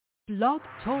Blog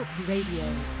Talk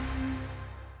Radio.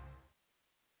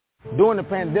 During the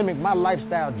pandemic, my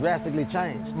lifestyle drastically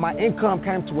changed. My income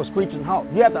came to a screeching halt.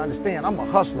 You have to understand, I'm a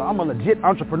hustler. I'm a legit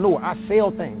entrepreneur. I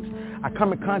sell things. I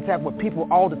come in contact with people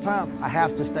all the time. I have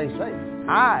to stay safe.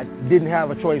 I didn't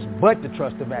have a choice but to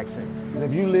trust the vaccine. And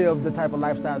if you live the type of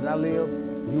lifestyle that I live,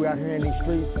 you out here in these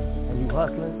streets and you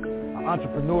hustling, an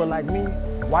entrepreneur like me,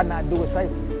 why not do it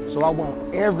safely? So I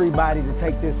want everybody to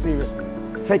take this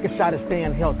seriously. Take a shot at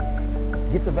staying healthy.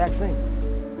 Get the vaccine.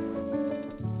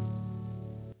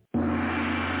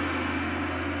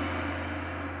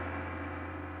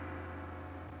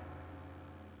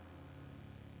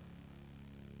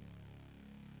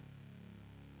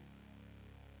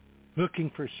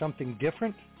 Looking for something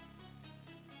different?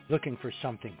 Looking for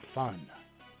something fun?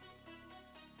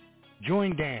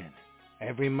 Join Dan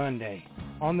every Monday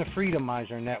on the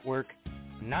Freedomizer Network,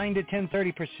 9 to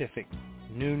 10:30 Pacific,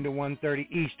 noon to 1:30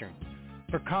 Eastern,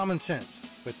 for Common Sense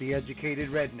with the educated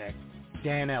redneck,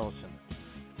 Dan Ellison.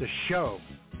 The show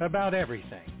about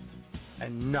everything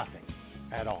and nothing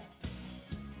at all.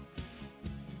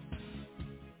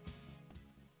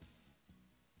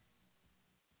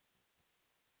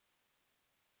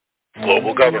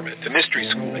 Global government, the mystery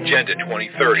school, Agenda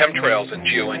 2030, chemtrails and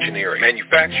geoengineering,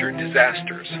 manufactured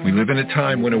disasters. We live in a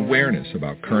time when awareness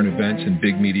about current events and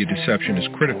big media deception is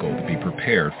critical to be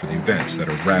prepared for the events that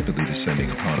are rapidly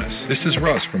descending upon us. This is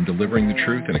Russ from Delivering the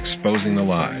Truth and Exposing the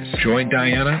Lies. Join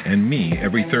Diana and me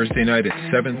every Thursday night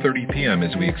at 7:30 p.m.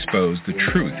 as we expose the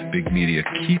truth big media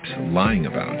keeps lying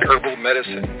about. Herbal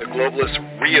medicine, the globalist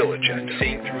real agenda,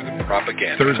 seen through the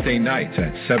propaganda. Thursday nights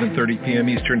at 7:30 p.m.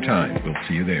 Eastern Time. We'll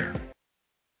see you there.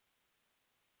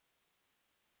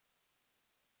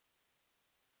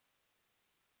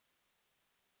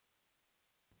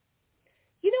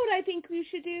 You know what I think you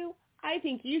should do? I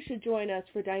think you should join us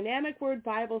for Dynamic Word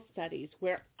Bible Studies,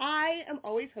 where I am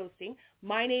always hosting.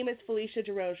 My name is Felicia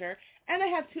DeRozier, and I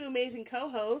have two amazing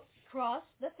co-hosts. Cross,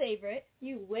 the favorite.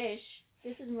 You wish.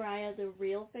 This is Mariah, the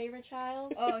real favorite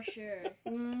child. Oh, sure.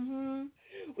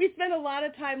 We spend a lot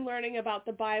of time learning about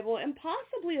the Bible and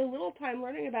possibly a little time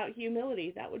learning about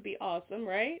humility. That would be awesome,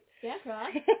 right? Yeah,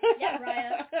 Cross. Yeah,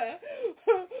 Mariah.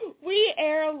 We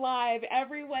air live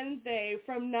every Wednesday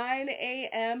from 9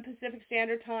 a.m. Pacific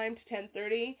Standard Time to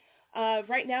 10:30.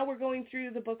 Right now we're going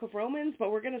through the book of Romans,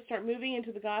 but we're going to start moving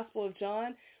into the Gospel of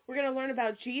John. We're going to learn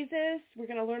about Jesus. We're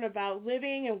going to learn about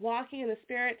living and walking in the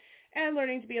Spirit and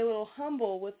learning to be a little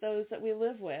humble with those that we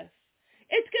live with.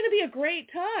 It's going to be a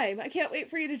great time. I can't wait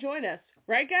for you to join us.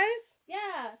 Right, guys?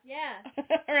 Yeah.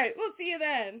 All right, we'll see you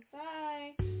then.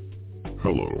 Bye.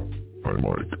 Hello, I'm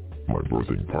Mike, my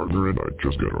birthing partner, and I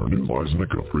just got our new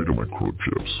Lysanica Freedom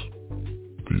microchips.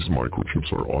 These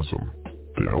microchips are awesome.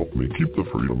 They help me keep the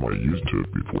freedom I used to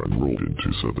before I enrolled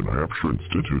into Southern Hampshire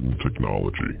Institute in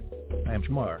Technology. I'm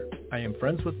Jamar. I am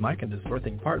friends with Mike and his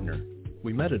birthing partner.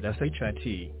 We met at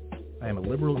SHIT. I am a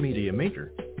liberal media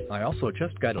major. I also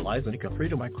just got a Lysanica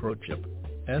Freedom microchip.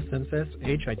 Since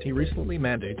SHIT recently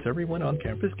mandates everyone on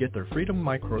campus get their Freedom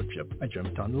microchip, I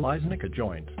jumped on the Lysanica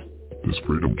joint. This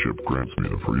Freedom chip grants me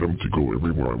the freedom to go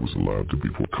everywhere I was allowed to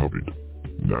before COVID.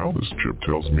 Now this chip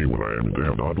tells me when I am and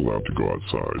am not allowed to go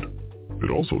outside. It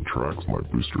also tracks my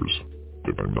boosters.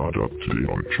 If I'm not up to date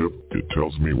on a chip, it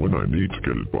tells me when I need to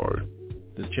get it by.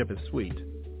 This chip is sweet.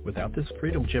 Without this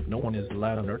Freedom chip, no one is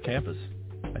allowed on our campus.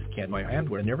 I scan my hand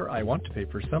whenever I want to pay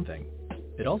for something.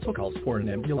 It also calls for an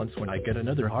ambulance when I get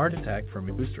another heart attack from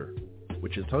a booster,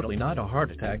 which is totally not a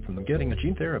heart attack from getting a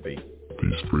gene therapy.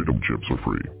 These Freedom chips are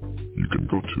free. You can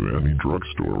go to any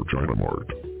drugstore or China Mart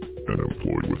and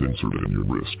employ with inserted in your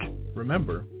wrist.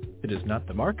 Remember, it is not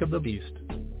the mark of the beast.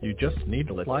 You just need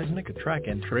to let Lysanica track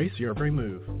and trace your every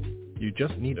move. You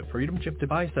just need a Freedom chip to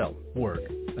buy, sell, work,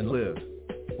 and live.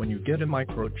 When you get a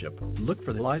microchip, look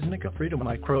for the Lysanica Freedom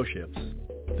microchips.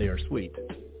 They are sweet.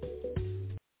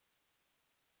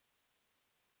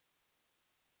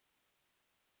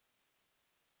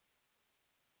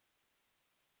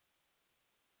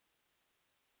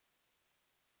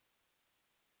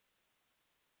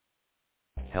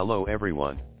 Hello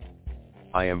everyone.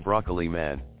 I am Broccoli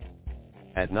Man.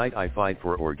 At night I fight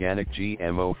for organic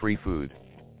GMO-free food.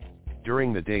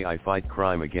 During the day I fight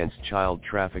crime against child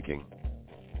trafficking.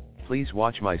 Please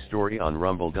watch my story on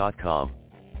rumble.com.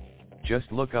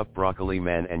 Just look up Broccoli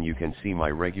Man and you can see my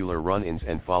regular run-ins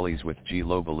and follies with G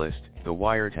Globalist, the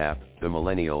Wiretap, the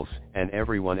Millennials, and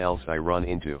everyone else I run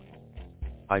into.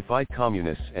 I fight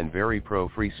communists and very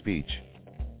pro-free speech.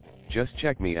 Just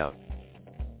check me out.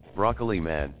 Broccoli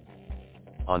Man.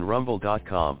 On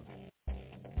rumble.com.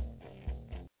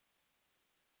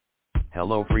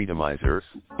 Hello Freedomizers.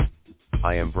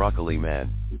 I am Broccoli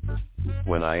Man.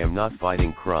 When I am not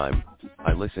fighting crime,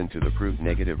 I listen to the Proof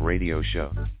Negative radio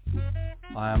show.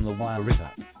 I am the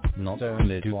Wirita. Not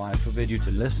only do I forbid you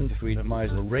to listen to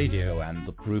Freedomizer Radio and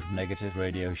the Proof Negative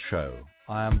radio show,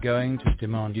 I am going to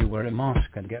demand you wear a mask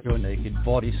and get your naked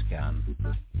body scan.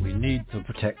 We need to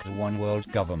protect the one world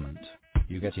government.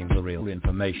 You getting the real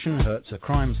information hurts a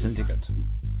crime syndicate.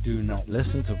 Do not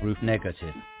listen to Proof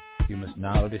Negative. You must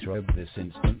now disrobe this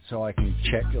instant so I can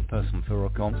check your person for a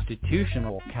constitution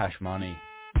or cash money.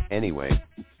 Anyway,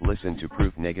 listen to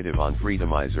Proof Negative on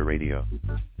Freedomizer Radio.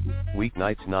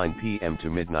 Weeknights 9 p.m. to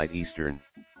midnight Eastern.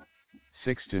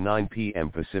 6 to 9 p.m.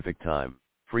 Pacific Time.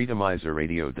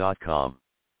 Freedomizerradio.com.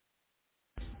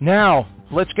 Now,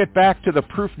 let's get back to the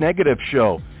Proof Negative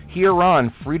show here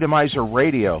on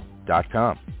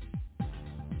Freedomizerradio.com.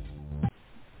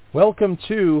 Welcome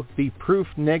to the Proof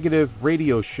Negative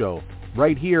radio show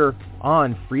right here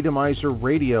on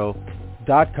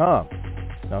Freedomizerradio.com.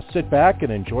 Now sit back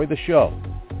and enjoy the show.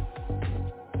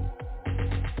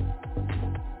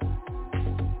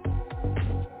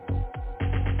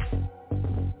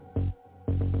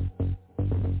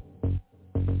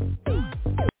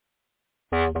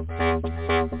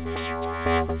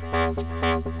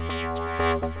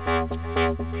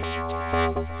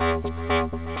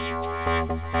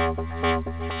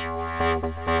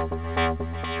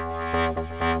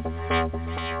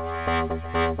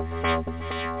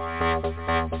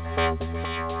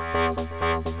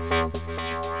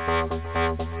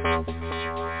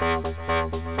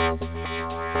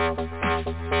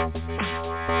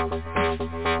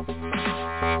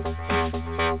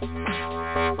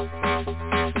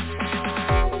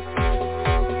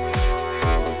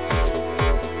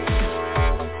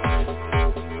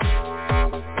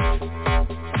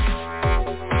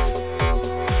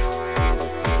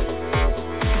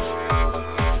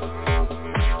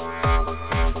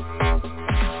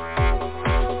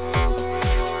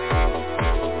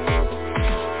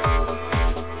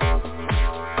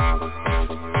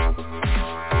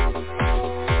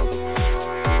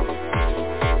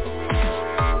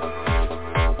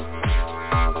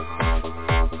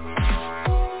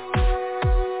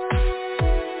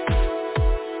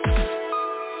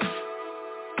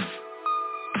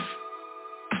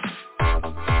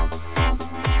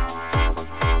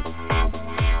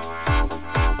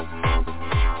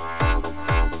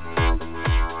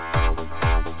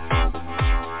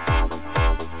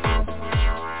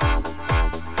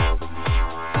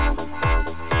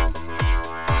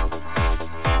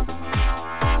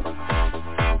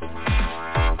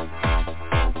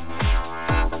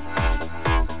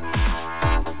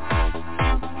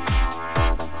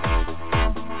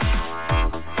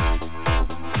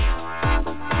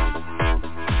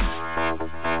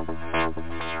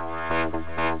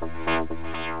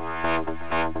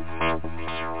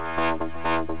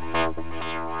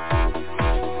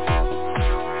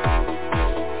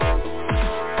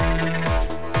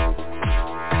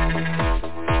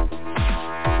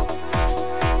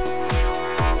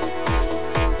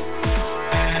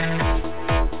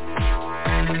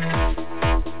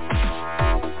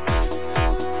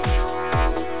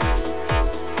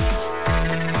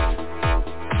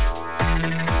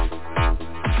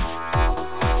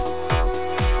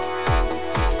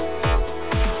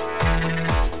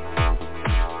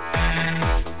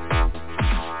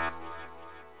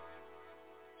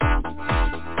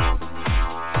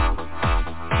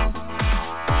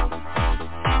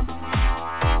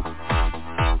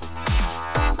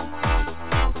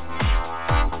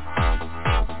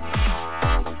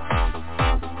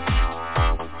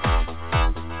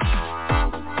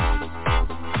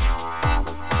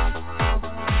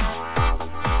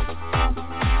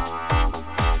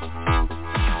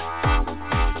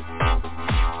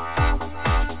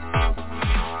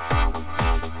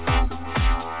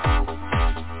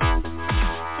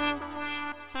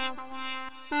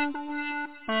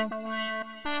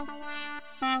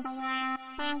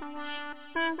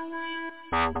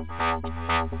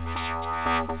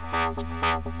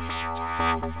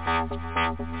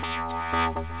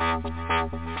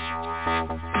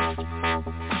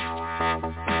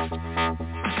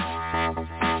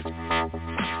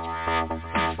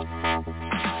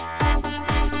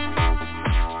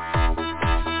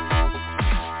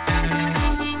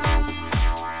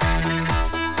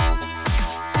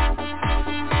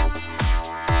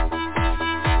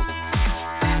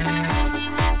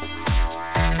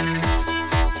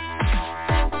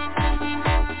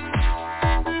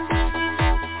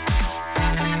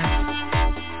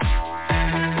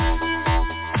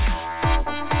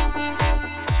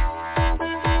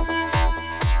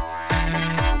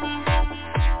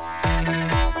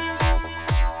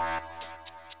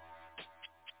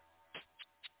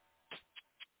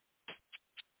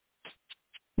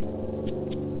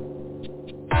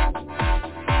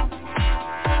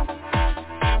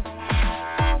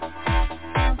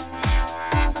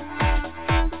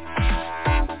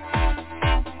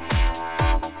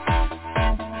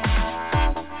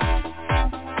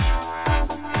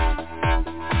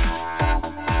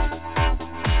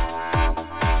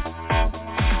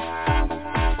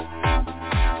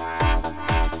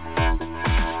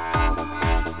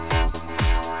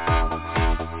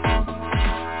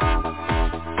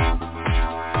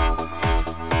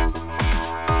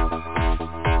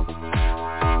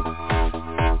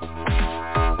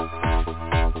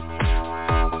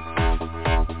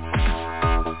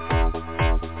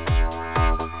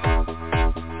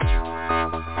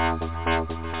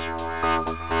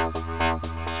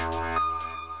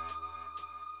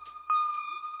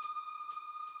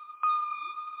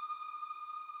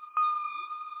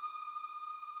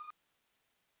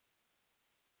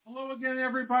 Hello again,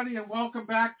 everybody, and welcome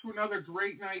back to another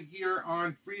great night here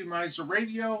on Freedomizer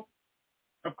Radio.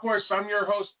 Of course, I'm your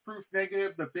host, Proof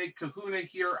Negative, the big kahuna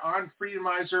here on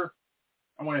Freedomizer.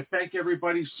 I want to thank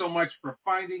everybody so much for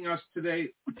finding us today.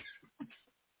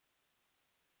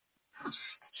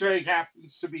 Today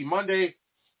happens to be Monday.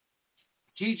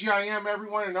 TGIM,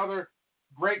 everyone, another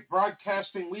great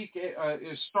broadcasting week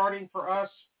is starting for us.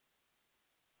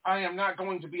 I am not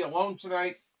going to be alone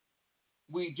tonight.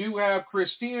 We do have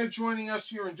Christina joining us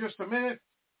here in just a minute.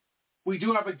 We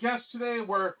do have a guest today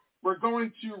where we're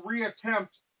going to reattempt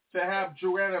to have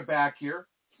Druanna back here.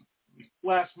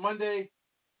 Last Monday,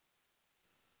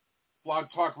 Blog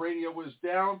Talk Radio was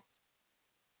down,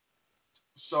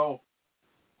 so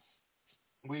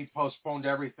we postponed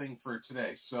everything for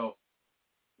today. So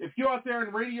if you out there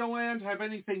in Radio Land have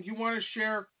anything you want to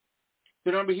share,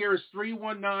 the number here is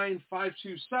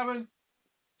 319-527-6208.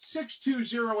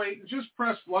 Just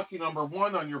press lucky number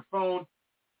 1 on your phone,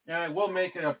 and I will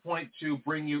make it a point to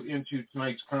bring you into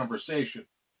tonight's conversation.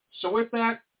 So with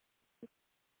that,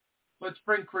 let's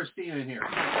bring Christine in here.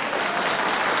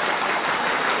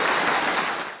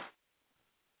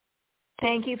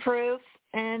 Thank you, Proof,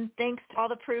 and thanks to all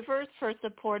the proofers for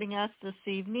supporting us this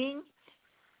evening.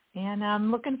 And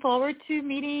I'm looking forward to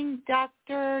meeting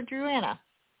Dr. Druanna.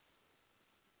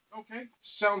 Okay,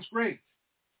 sounds great.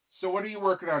 So what are you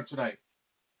working on tonight?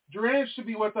 Druanna should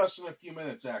be with us in a few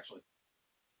minutes, actually.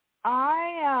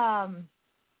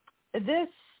 This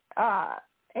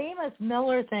Amos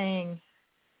Miller thing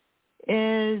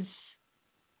is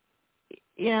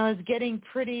getting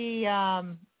pretty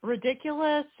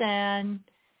ridiculous, and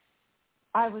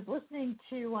I was listening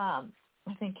to, I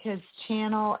think his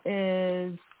channel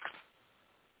is,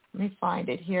 let me find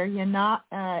it here,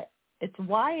 it's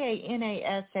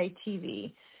YANASA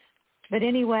TV. But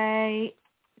anyway,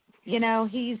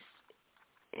 he's,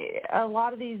 a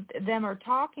lot of them are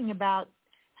talking about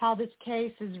how this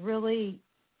case is really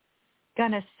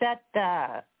going to set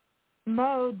the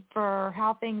mode for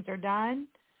how things are done.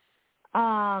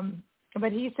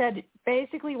 But he said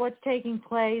basically what's taking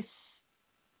place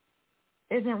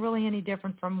isn't really any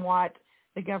different from what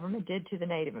the government did to the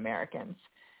Native Americans.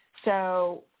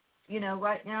 So,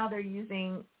 right now they're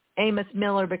using Amos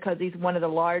Miller because he's one of the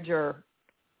larger,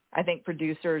 I think,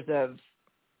 producers of,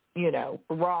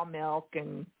 raw milk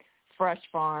and fresh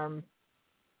farm,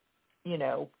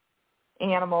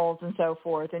 animals and so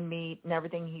forth, and meat and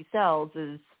everything he sells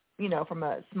is, from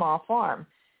a small farm.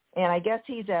 And I guess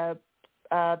he's a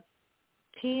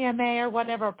PMA or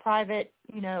whatever, a private,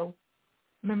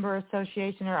 member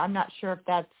association, or I'm not sure if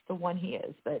that's the one he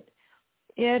is, but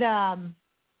it,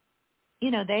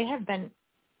 they have been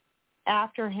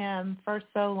after him for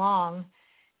so long.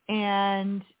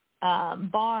 And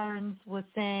Barnes was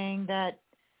saying that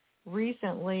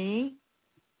recently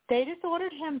they just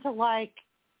ordered him to,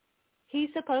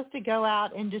 he's supposed to go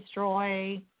out and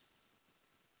destroy,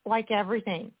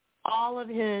 everything. All of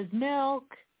his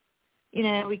milk,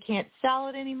 we can't sell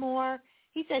it anymore.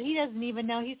 He said he doesn't even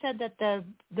know. He said that the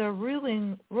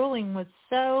ruling was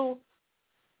so,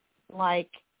 I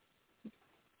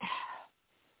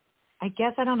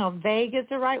guess, I don't know, vague is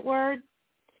the right word,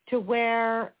 to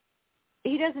where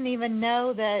he doesn't even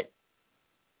know that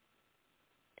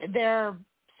they're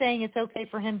saying it's okay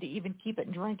for him to even keep it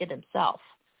and drink it himself.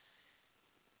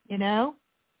 It's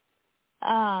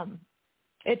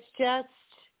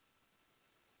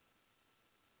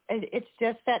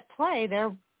just that play.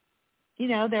 They're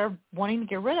wanting to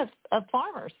get rid of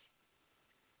farmers.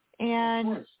 And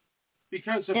of course.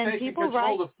 Because if they can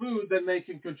control the food, then they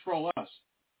can control us.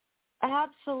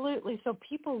 Absolutely. So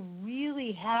people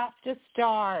really have to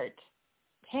start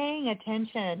paying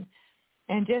attention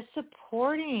and just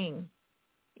supporting,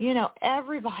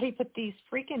 everybody but these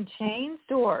freaking chain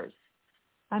stores.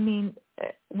 I mean,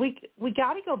 we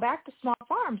got to go back to small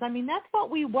farms. I mean, that's what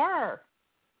we were.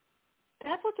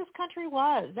 That's what this country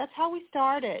was. That's how we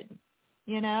started,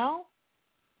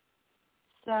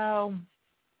 So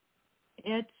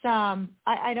it's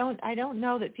I don't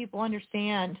know that people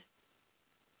understand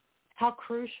how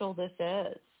crucial this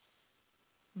is,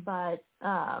 but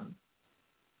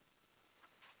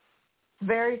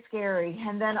very scary.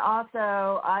 And then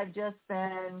also I've just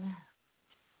been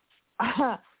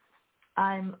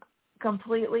I'm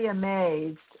completely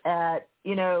amazed at,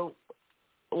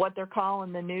 what they're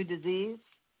calling the new disease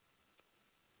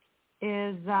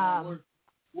is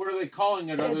what are they calling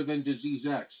it other than disease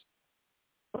X?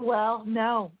 Well,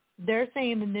 no, they're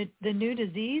saying the new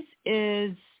disease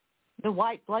is the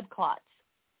white blood clots.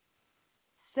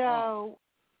 So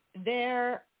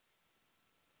it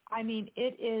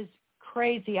is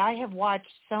crazy. I have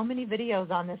watched so many videos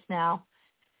on this now,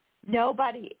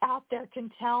 nobody out there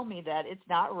can tell me that it's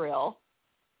not real.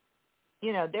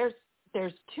 You know,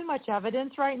 there's too much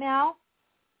evidence right now.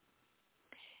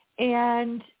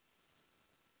 And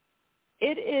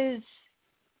it is,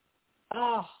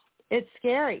 it's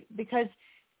scary because,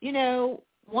 you know,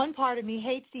 one part of me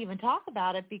hates to even talk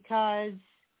about it because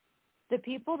the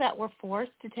people that were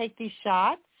forced to take these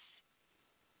shots,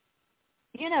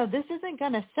 you know, this isn't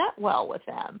going to set well with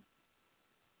them.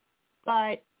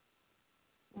 But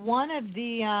one of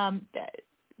the,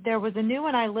 there was a new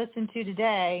one I listened to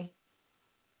today,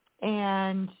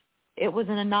 and it was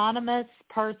an anonymous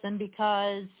person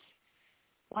because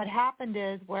what happened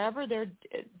is wherever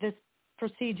this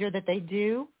procedure that they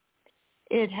do,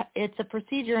 it's a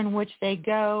procedure in which they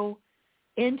go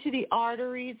into the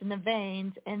arteries and the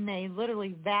veins and they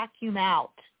literally vacuum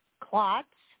out clots.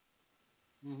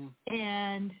 Mm-hmm.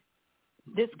 And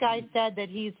this guy said that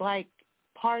he's like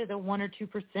part of the 1 or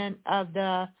 2% of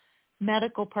the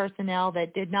medical personnel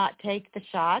that did not take the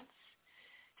shots.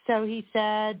 So he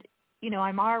said, you know,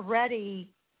 I'm already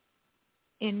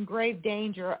in grave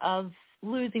danger of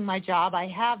losing my job. I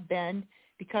have been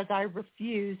because I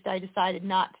refused. I decided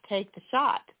not to take the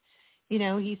shot. You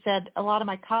know, he said a lot of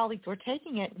my colleagues were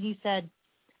taking it, and he said,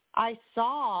 I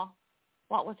saw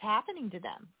what was happening to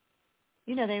them.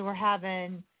 You know, they were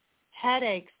having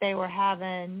headaches. They were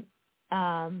having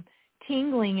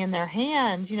tingling in their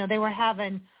hands. You know, they were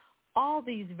having all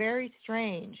these very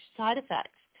strange side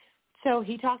effects. So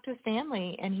he talked to his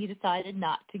family, and he decided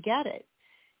not to get it.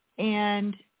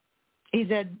 And he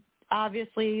said,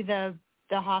 obviously, the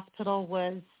hospital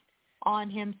was on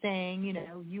him saying, you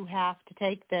know, you have to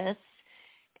take this.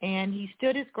 And he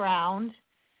stood his ground,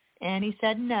 and he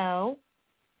said no.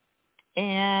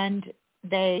 And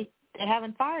they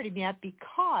haven't fired him yet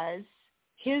because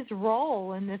his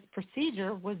role in this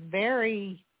procedure was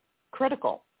very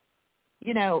critical.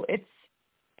 You know, it's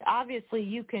obviously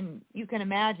you can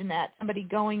imagine that somebody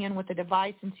going in with a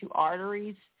device into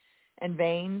arteries and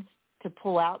veins to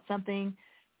pull out something.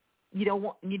 You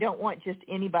don't want just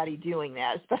anybody doing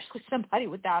that, especially somebody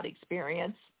without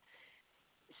experience.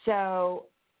 So,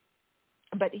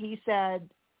 but he said,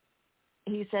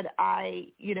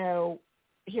 you know,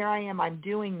 here I am, I'm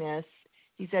doing this.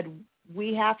 He said,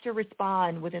 we have to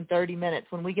respond within 30 minutes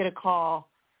when we get a call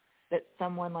that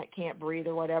someone like can't breathe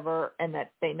or whatever and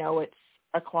that they know it's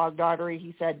a clogged artery.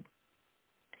 He said,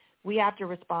 we have to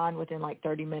respond within like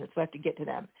 30 minutes. We have to get to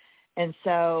them. And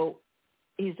so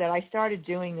he said, I started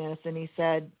doing this, and he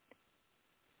said,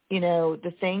 you know,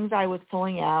 the things I was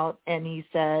pulling out, and he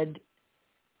said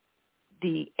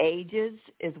the ages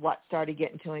is what started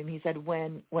getting to him. He said,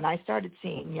 when I started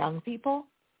seeing young people,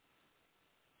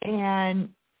 and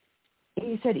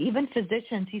he said even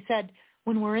physicians, he said,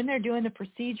 when we're in there doing the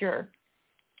procedure,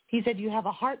 he said, you have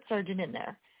a heart surgeon in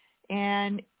there.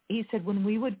 And he said, when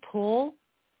we would pull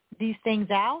these things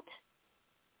out,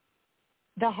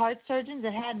 the heart surgeons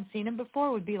that hadn't seen him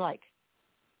before would be like,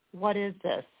 what is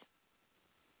this?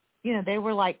 You know, they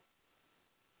were like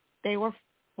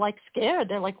scared.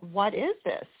 They're like, what is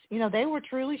this? You know, they were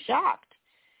truly shocked.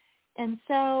 And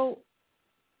so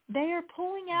they are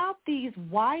pulling out these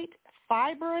white,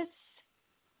 fibrous,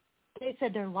 they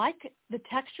said they're like, the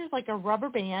texture's like a rubber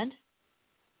band.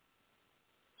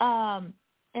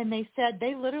 And they said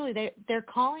they're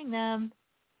calling them,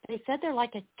 they said they're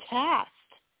like a cast.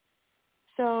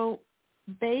 So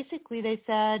basically they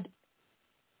said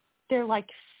they're like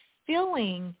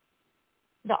filling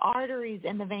the arteries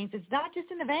and the veins. It's not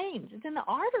just in the veins, it's in the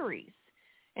arteries.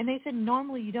 And they said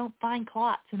normally you don't find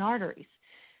clots in arteries.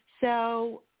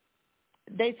 So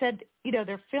they said, you know,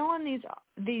 they're filling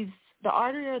the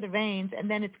artery or the veins, and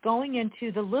then it's going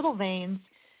into the little veins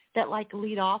that like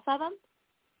lead off of them.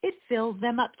 It fills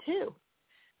them up too.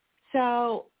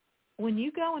 So when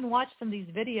you go and watch some of these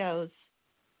videos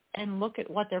and look at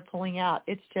what they're pulling out,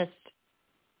 it's just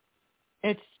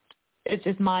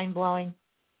mind blowing.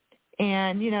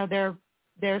 And, you know, they're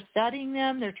studying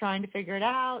them, they're trying to figure it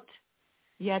out,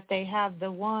 yet they have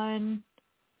the one,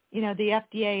 you know, the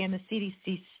FDA and the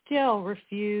CDC still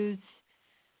refuse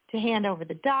to hand over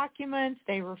the documents.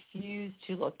 They refuse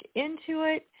to look into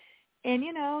it. And,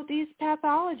 you know, these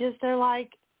pathologists, they're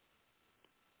like,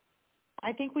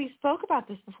 I think we spoke about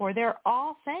this before. They're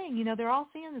all saying, you know, they're all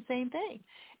seeing the same thing.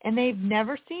 And they've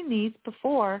never seen these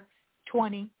before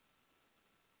 2020.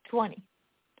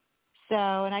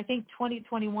 So, and I think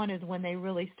 2021 is when they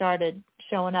really started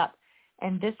showing up.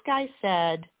 And this guy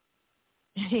said,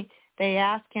 they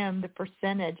asked him the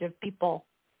percentage of people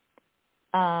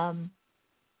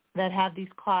that have these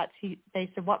clots.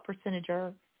 They said, what percentage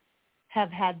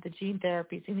have had the gene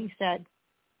therapies? And he said,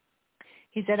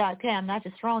 He said, okay, I'm not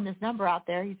just throwing this number out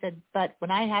there. He said, but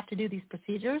when I have to do these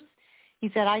procedures, he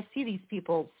said, I see these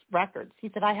people's records. He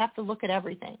said, I have to look at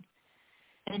everything.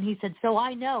 And he said, so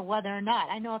I know whether or not.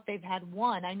 I know if they've had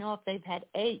 1. I know if they've had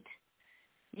 8.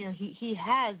 You know, he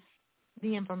has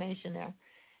the information there.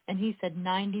 And he said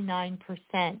 99%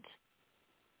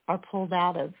 are pulled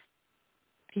out of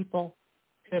people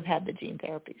who have had the gene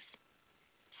therapies.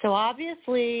 So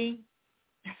obviously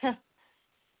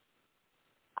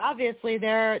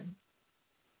there,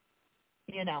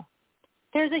 you know,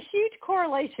 there's a huge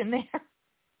correlation there.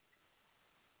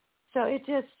 So it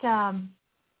just,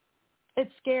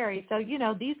 it's scary. So, you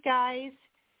know, these guys,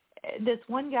 this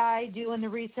one guy doing the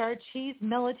research, he's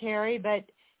military, but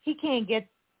he can't get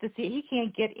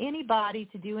anybody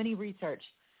to do any research.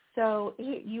 So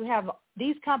you have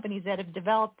these companies that have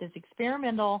developed this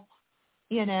experimental,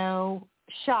 you know,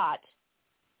 shot,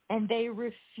 and they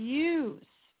refuse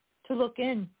to look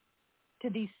into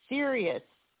these serious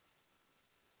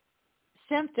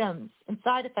symptoms and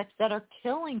side effects that are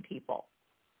killing people.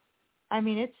 I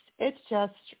mean, it's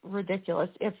just ridiculous.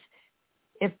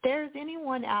 If there's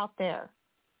anyone out there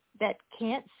that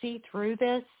can't see through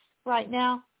this right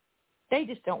now, they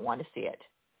just don't want to see it.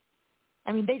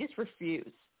 I mean, they just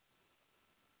refuse.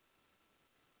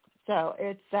 So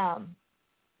it's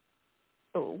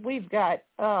we've got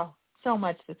so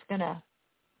much that's going to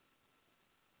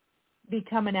be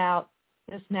coming out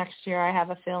this next year, I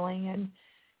have a feeling,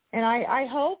 and I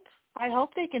hope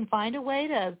they can find a way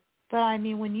to. But I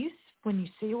mean, when you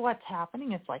see what's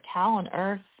happening, it's like, how on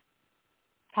earth,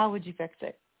 how would you fix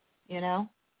it? You know.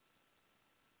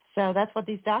 So that's what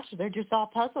these doctors, they're just all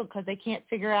puzzled because they can't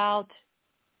figure out.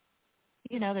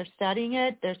 You know, they're studying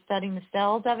it. They're studying the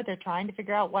cells of it. They're trying to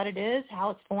figure out what it is, how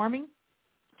it's forming.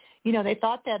 You know, they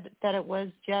thought that it was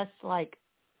just like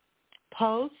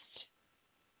post,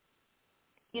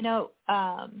 you know,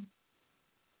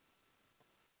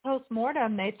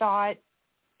 post-mortem, they thought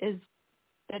is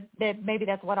that maybe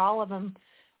that's what all of them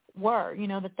were, you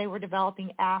know, that they were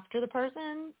developing after the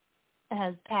person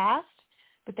has passed.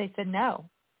 But they said, no,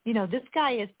 you know, this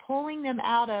guy is pulling them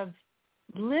out of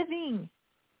living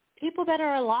people that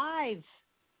are alive.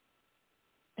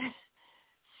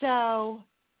 So,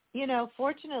 you know,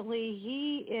 fortunately,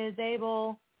 he is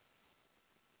able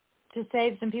to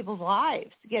save some people's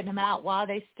lives, getting them out while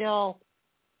they still,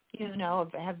 you know,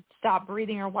 have stopped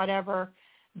breathing or whatever,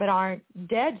 but aren't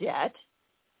dead yet.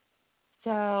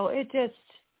 So it just,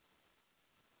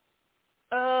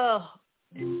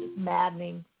 it's just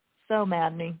maddening, so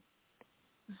maddening.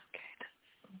 Okay.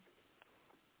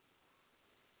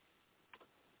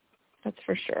 That's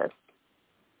for sure.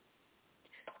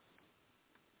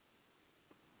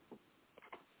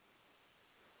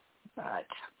 But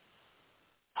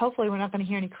hopefully we're not going to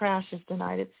hear any crashes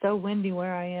tonight. It's so windy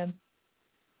where I am.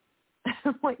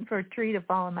 I'm waiting for a tree to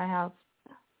fall in my house.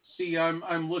 See,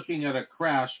 I'm looking at a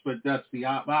crash, but that's the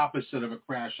opposite of a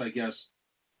crash, I guess.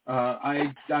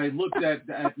 I looked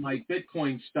at my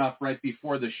Bitcoin stuff right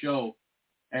before the show,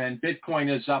 and Bitcoin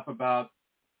is up about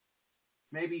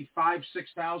maybe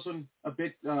 5,000-6,000 a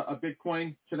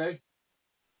Bitcoin today.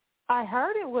 I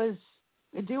heard it was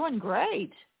doing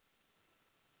great.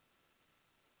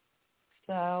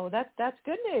 So that's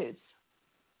good news.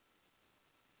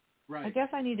 Right. I guess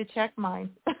I need to check mine.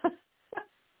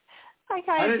 I I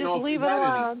kind of didn't know just if leave you it had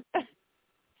alone.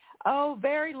 Oh,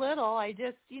 very little. I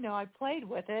just, you know, I played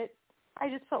with it. I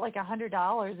just put like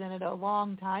 $100 in it a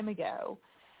long time ago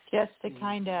just to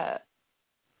kind of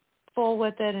fool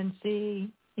with it and see,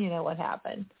 you know, what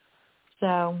happened.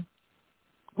 So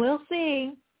we'll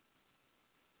see.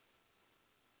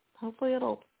 Hopefully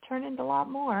it'll turn into a lot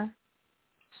more.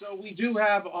 So we do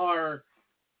have our,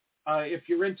 if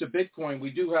you're into Bitcoin,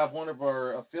 we do have one of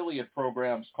our affiliate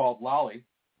programs called Lolly.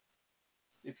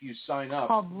 If you sign up.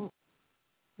 Called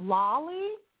Lolly?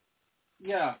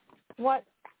 Yeah. What?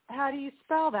 How do you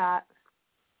spell that?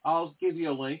 I'll give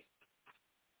you a link.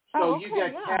 So you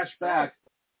get cash back.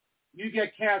 You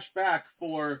get cash back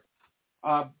for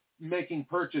making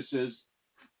purchases.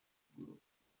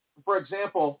 For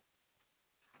example,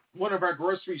 one of our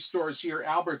grocery stores here,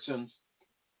 Albertsons,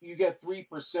 you get 3%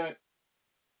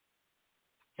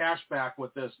 cash back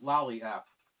with this Lolly app.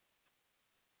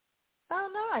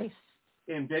 Oh, nice.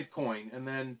 In Bitcoin. And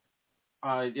then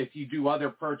if you do other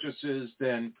purchases,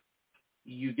 then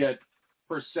you get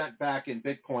 % back in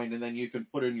Bitcoin, and then you can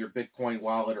put in your Bitcoin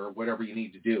wallet or whatever you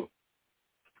need to do.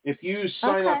 If you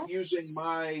sign up using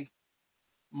my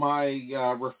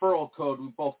referral code, we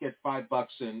both get $5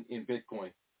 in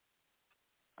Bitcoin.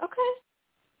 Okay.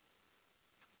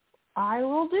 I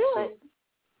will do it.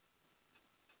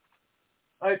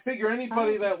 I figure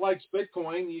anybody that likes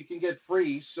Bitcoin, you can get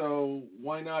free, so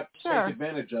why not take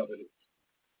advantage of it?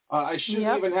 I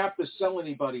shouldn't even have to sell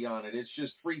anybody on it. It's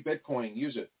just free Bitcoin.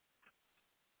 Use it.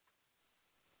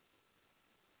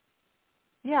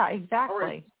 Yeah, exactly. All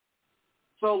right.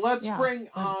 So let's bring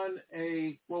on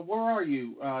where are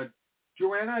you?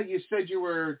 Druanna, you said you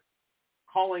were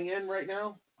calling in right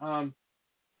now.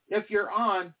 If you're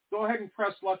on, go ahead and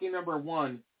press lucky number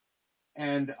 1,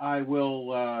 and I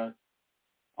will,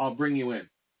 I'll bring you in.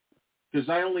 Because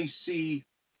I only see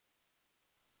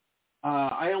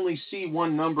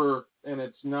one number, and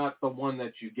it's not the one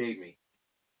that you gave me.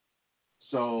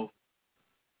 So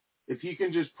if you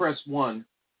can just press 1,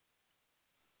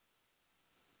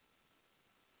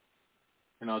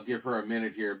 and I'll give her a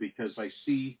minute here because I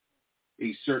see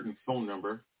a certain phone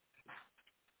number.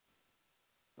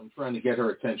 I'm trying to get her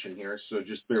attention here, so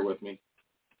just bear with me.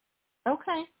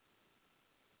 Okay.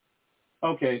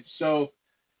 Okay, so,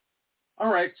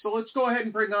 all right, so let's go ahead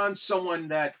and bring on someone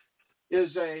that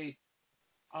is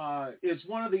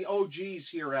one of the OGs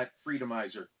here at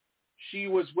Freedomizer. She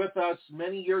was with us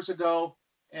many years ago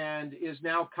and is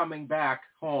now coming back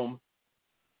home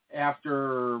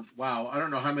after, I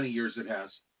don't know how many years it has,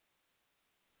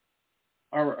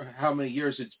 or how many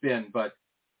years it's been, but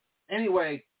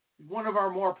anyway, one of our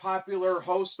more popular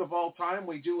hosts of all time,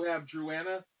 we do have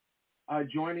Druanna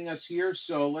joining us here,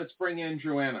 so let's bring in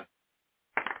Druanna.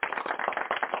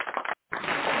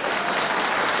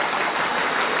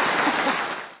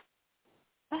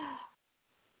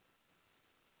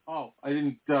 Oh, I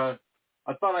didn't, I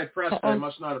thought I pressed, I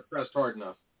must not have pressed hard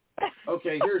enough.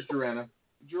 Okay, here's Druanna.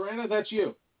 Druanna, that's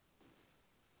you.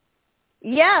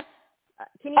 Yes.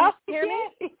 Can you hear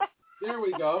me? There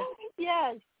we go.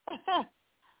 Yes.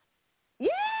 Yay!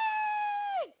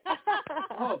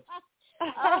 Oh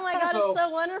my God, it's so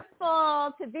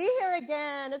wonderful to be here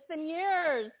again. It's been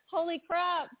years. Holy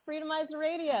crap, Freedomizer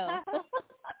Radio.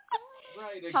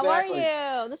 Right, exactly. How are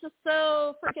you? This is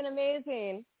so freaking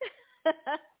amazing.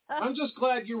 I'm just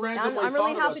glad you randomly I'm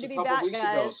really thought of happy us to a be couple back, weeks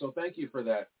guys. ago, so thank you for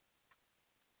that.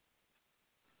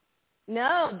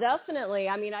 No, definitely.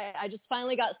 I mean, I just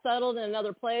finally got settled in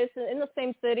another place in the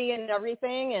same city and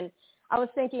everything, and I was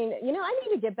thinking, I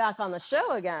need to get back on the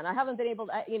show again. I haven't been able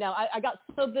to, I got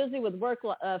so busy with work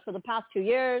for the past 2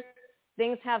 years.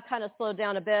 Things have kind of slowed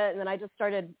down a bit, and then I just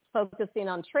started focusing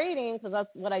on trading because that's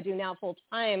what I do now full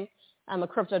time. I'm a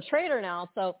crypto trader now.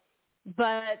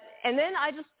 And then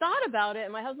I just thought about it,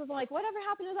 and my husband's like, whatever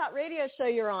happened to that radio show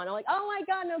you're on? I'm like, oh my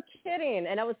God, no kidding.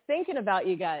 And I was thinking about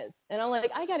you guys, and I'm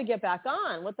like, I got to get back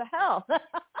on. What the hell?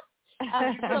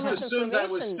 So much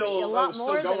information, a lot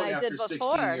more than I did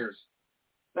before. 16 years.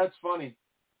 That's funny.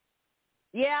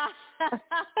 Yeah.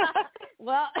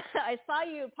 Well, I saw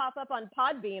you pop up on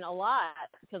Podbean a lot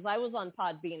because I was on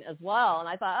Podbean as well. And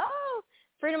I thought,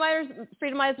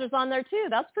 Freedomizer's on there too.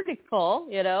 That's pretty cool,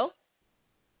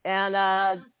 And,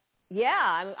 I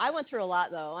went through a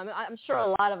lot, though. I'm sure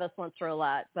a lot of us went through a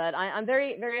lot. But I'm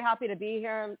very, very happy to be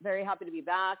here. I'm very happy to be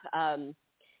back. I'm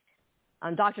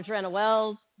Dr. Druanna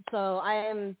Wells. So I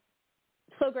am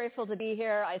so grateful to be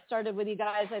here. I started with you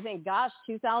guys, I think,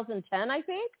 2010, I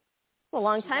think. It's a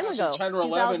long time ago. 10 or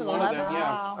 11, one of them,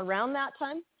 yeah. Around that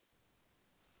time.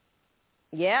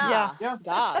 Yeah.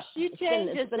 Gosh.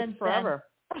 It's been forever.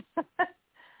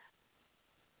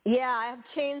 Yeah, I've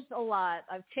changed a lot.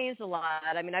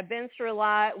 I mean, I've been through a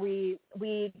lot. We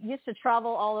used to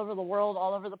travel all over the world,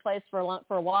 all over the place for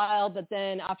a while, but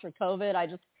then after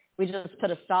COVID, we just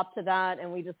put a stop to that,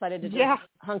 and we decided to just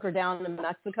hunker down in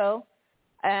Mexico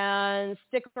and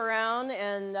stick around,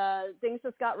 and things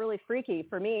just got really freaky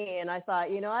for me, and I thought,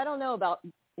 I don't know about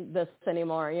this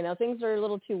anymore. Things are a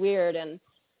little too weird, and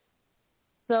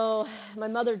so my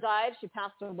mother died. She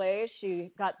passed away.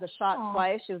 She got the shot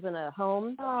twice. She was in a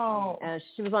home, and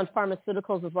she was on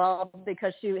pharmaceuticals as well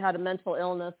because she had a mental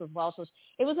illness as well. So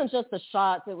it wasn't just the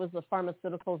shots; it was the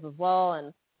pharmaceuticals as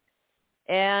well,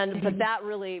 but that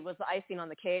really was the icing on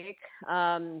the cake.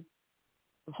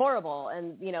 Horrible,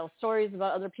 and stories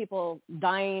about other people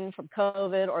dying from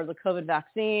COVID or the COVID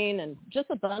vaccine, and just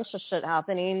a bunch of shit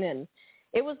happening, and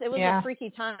it was a freaky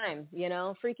time, and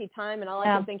all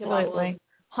I could think about was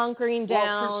hunkering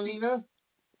down. Well, Christina,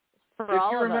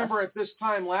 if you remember at this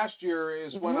time last year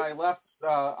is when I left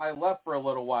for a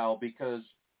little while because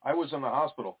I was in the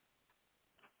hospital.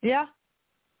 Yeah.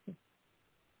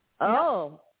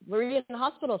 Oh, what were you in the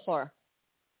hospital for?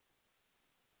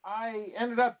 I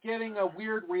ended up getting a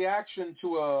weird reaction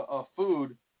to a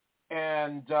food,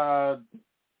 and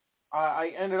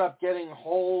I ended up getting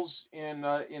holes in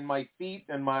my feet,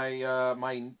 and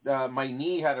my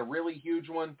knee had a really huge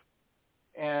one,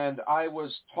 and I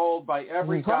was told by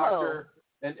every doctor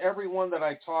and everyone that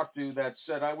I talked to that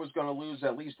said I was going to lose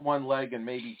at least one leg and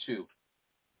maybe two.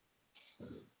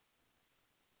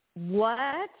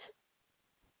 What?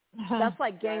 That's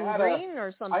like gangrene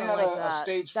or something like that. I had a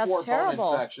stage 4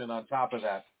 terrible. bone infection on top of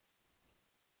that.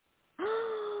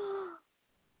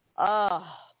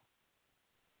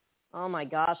 Oh my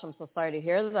gosh, I'm so sorry to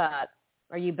hear that.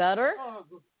 Are you better?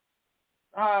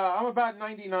 I'm about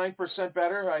 99%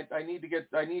 better. I need to get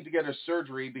a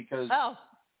surgery because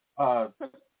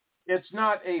it's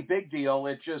not a big deal.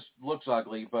 It just looks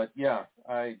ugly, but yeah,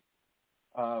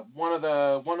 one of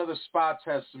the spots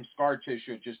has some scar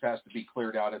tissue. It just has to be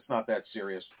cleared out. It's not that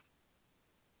serious.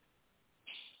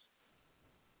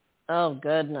 Oh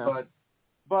goodness.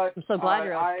 But I'm so glad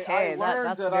you're okay. I learned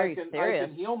that's that very I serious.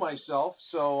 can heal myself,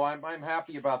 so I'm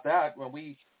happy about that. When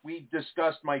we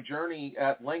discussed my journey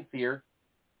at length here.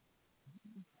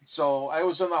 So I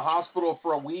was in the hospital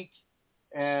for a week,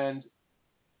 and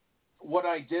what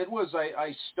I did was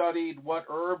I studied what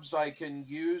herbs I can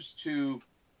use to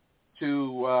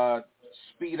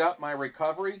speed up my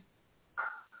recovery.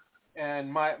 And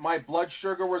my blood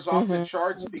sugar was off the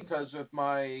charts because of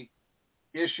my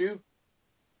issue.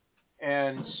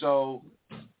 And so,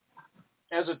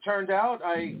 as it turned out,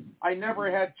 I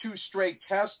never had 2 straight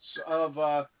tests of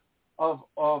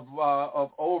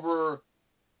over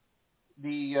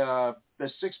the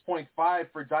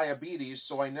 6.5 for diabetes.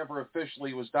 So I never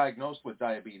officially was diagnosed with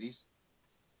diabetes.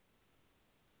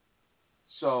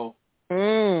 So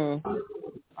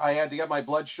I had to get my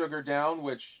blood sugar down,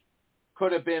 which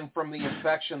could have been from the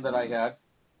infection that I had,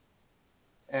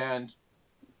 and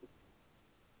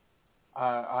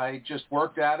I just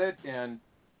worked at it, and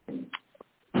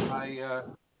I'm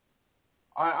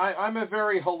a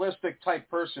very holistic type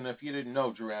person, if you didn't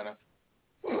know, Druanna.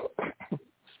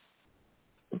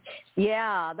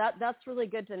 Yeah, that's really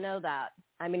good to know that.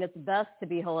 I mean, it's best to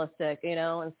be holistic,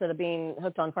 instead of being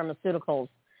hooked on pharmaceuticals.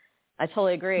 I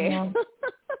totally agree. Yeah.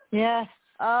 Yes.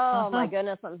 Oh, my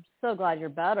goodness. I'm so glad you're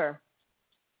better.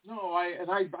 No,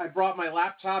 I brought my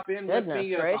laptop in with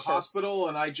me at the hospital,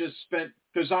 and I just spent,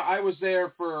 because I was there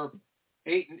for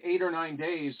 8 or 9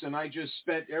 days, and I just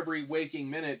spent every waking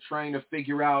minute trying to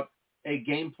figure out a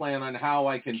game plan on how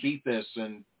I can beat this,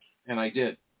 and I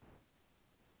did.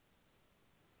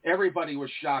 Everybody was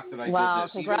shocked that I did this. Wow,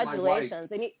 congratulations.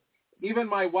 Even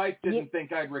my wife didn't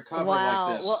think I'd recover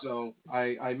like this, so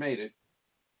I made it.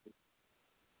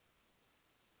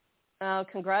 Oh,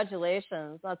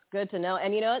 congratulations. That's good to know.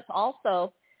 And, it's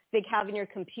also big having your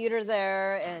computer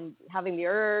there and having the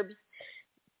herbs.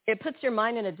 It puts your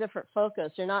mind in a different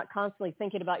focus. You're not constantly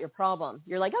thinking about your problem.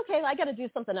 You're like, okay, I got to do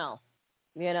something else,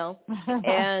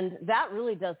 and that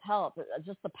really does help.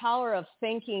 Just the power of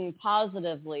thinking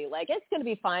positively, like it's going to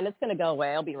be fine. It's going to go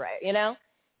away. I'll be right, and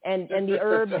the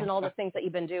herbs and all the things that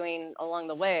you've been doing along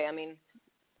the way. I mean,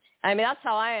 that's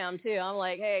how I am too. I'm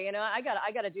like, hey, I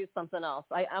got to do something else.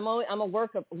 I'm a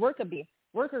worker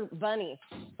bunny,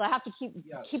 so I have to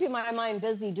keeping my mind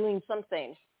busy doing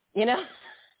something. If not,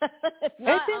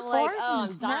 it's important. Like, oh,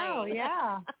 I'm dying. No,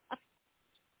 yeah.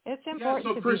 It's important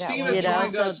so to Christina be that way.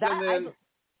 joined us, and then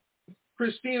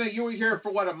Christina, you were here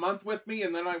for a month with me,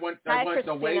 and then I went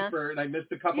away and I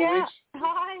missed a couple weeks.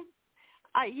 Hi.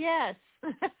 Yes,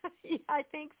 I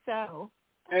think so.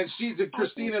 And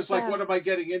Christina's like, what am I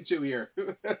getting into here?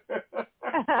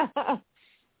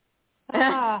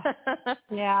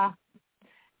 Yeah.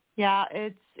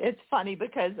 It's funny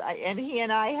because he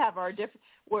and I have our different.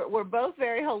 We're both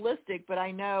very holistic, but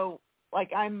I know,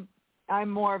 like I'm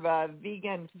more of a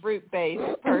vegan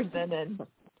fruit-based person,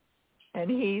 and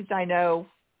he's, I know.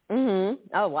 Oh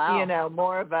wow.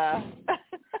 More of a.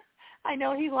 I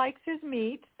know he likes his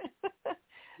meat.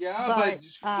 Yeah,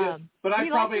 but I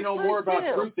probably know more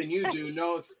about fruit than you do.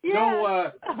 No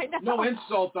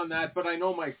insult on that, but I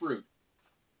know my fruit.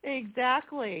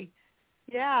 Exactly.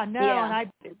 Yeah, no, and I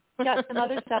got some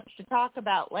other stuff to talk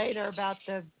about later about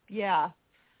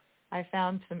I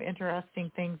found some interesting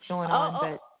things going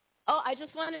on. I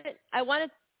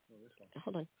wanted,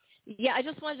 hold on. Yeah, I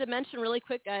just wanted to mention really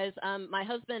quick, guys, my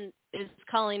husband is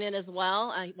calling in as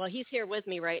well. He's here with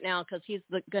me right now because he's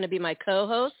going to be my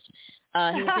co-host.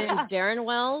 His name is Darren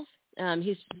Wells.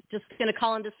 He's just going to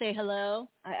call in to say hello.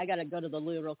 I got to go to the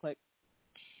loo real quick.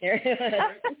 There.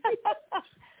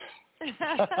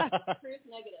 Proof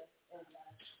negative.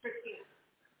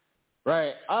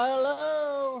 Right.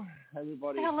 Hello,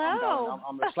 everybody. Hello.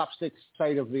 I'm the slapstick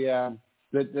side of the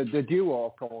duo,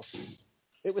 of course.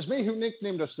 It was me who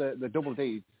nicknamed us the Double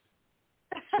D.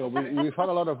 So we've had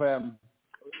a lot of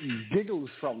giggles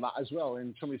from that as well.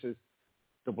 And somebody says,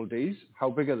 double Ds. How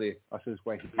big are they? I says,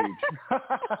 "We're huge."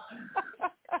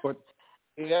 But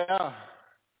yeah.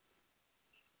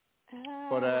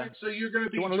 But so you're going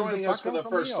to be joining us for the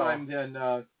first time then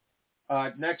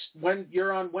when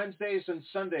you're on Wednesdays and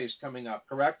Sundays coming up,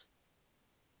 correct?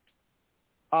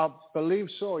 I believe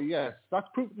so, yes. That's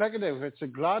Proof Negative. It's a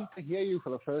glad to hear you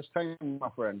for the first time, my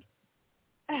friend.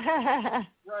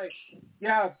 Right.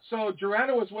 Yeah, so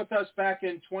Druanna was with us back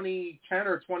in 2010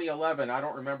 or 2011. I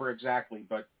don't remember exactly,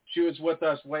 but she was with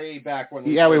us way back when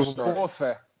we first started. Both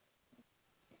there.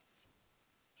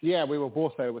 Yeah, we were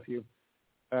both there with you.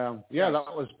 That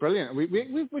was brilliant. We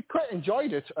quite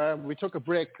enjoyed it. We took a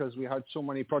break because we had so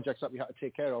many projects that we had to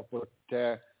take care of, but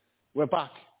we're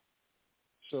back.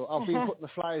 So I've been putting the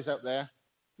flyers out there.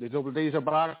 The double Ds are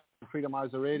back.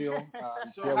 Freedomizer Radio.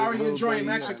 So how are you enjoying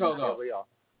Mexico, though? We are.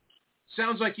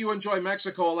 Sounds like you enjoy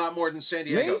Mexico a lot more than San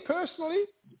Diego. Me, personally?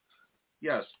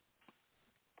 Yes.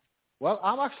 Well,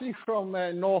 I'm actually from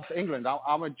North England.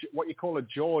 I'm what you call a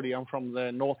Geordie. I'm from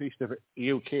the northeast of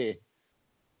UK.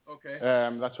 Okay.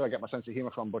 That's where I get my sense of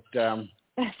humor from. But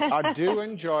I do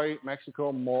enjoy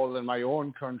Mexico more than my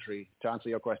own country, to answer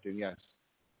your question, yes.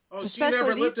 Oh, so you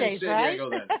never lived in San Diego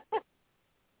then?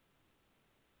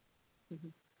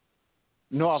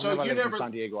 No, I've never lived in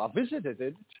San Diego. I visited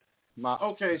it.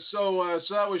 Okay, so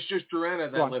that was just Druanna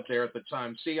that lived there at the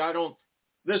time. See,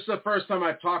 this is the first time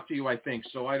I've talked to you, I think,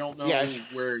 so I don't know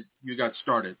where you got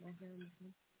started.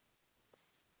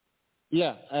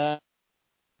 Yeah.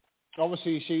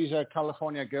 Obviously, she's a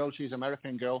California girl. She's an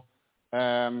American girl,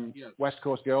 West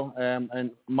Coast girl.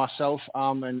 And myself,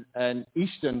 I'm an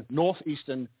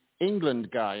northeastern England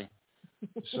guy.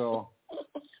 So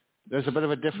there's a bit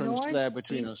of a difference there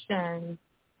between us.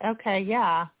 Okay,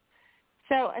 yeah.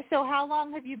 So how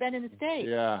long have you been in the States?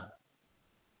 Yeah.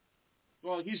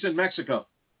 Well, he's in Mexico.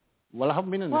 Well, I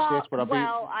haven't been in the States, but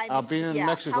I've been in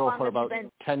Mexico for about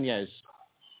 10 years.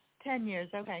 10 years,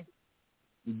 okay.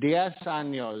 10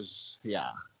 años,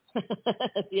 yeah.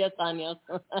 10 años.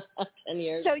 10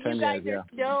 years. So you guys are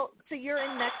still, so you're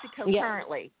in Mexico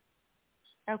currently.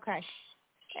 Okay.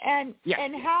 And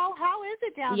how is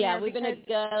it down there? Yeah, we've been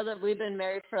together. We've been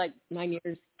married for like 9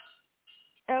 years.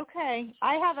 Okay.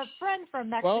 I have a friend from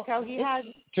Mexico. Well, he has,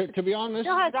 to be honest,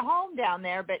 still has a home down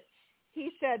there, but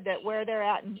he said that where they're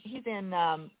at, he's in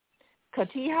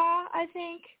Cotija, I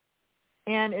think,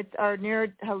 and it's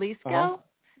near Jalisco,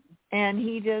 and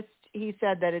he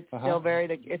said that it's still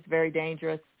it's very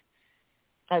dangerous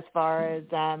as far as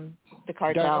the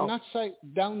cartel.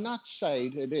 Down that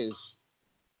side it is.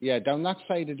 Yeah, down that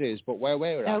side it is, but where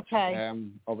we're at,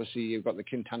 obviously you've got the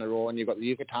Quintana Roo and you've got the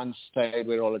Yucatan side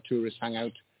where all the tourists hang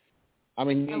out. I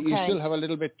mean, you still have a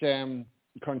little bit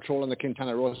control on the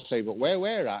Quintana Roo side, but where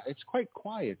we're at, it's quite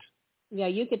quiet. Yeah,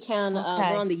 Yucatan, we're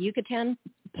on the Yucatan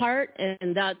part,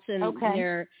 and that's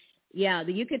near,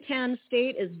 the Yucatan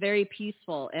state is very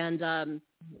peaceful and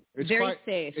it's very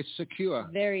safe. It's secure.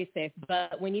 Very safe.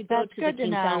 But when you go to the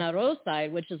Quintana Roo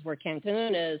side, which is where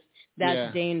Cancun is,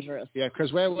 that's dangerous. Yeah,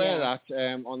 because where we're at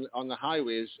on the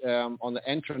highways, on the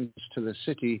entrance to the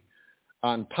city,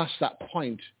 and past that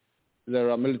point,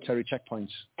 there are military checkpoints.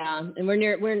 Yeah, and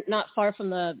we're not far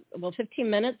from 15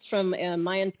 minutes from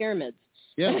Mayan pyramids.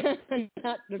 Yeah.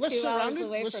 we're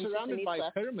surrounded by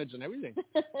pyramids and everything.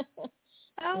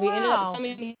 We ended up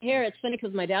coming here. It's funny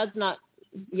because my dad's not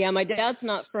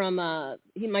from,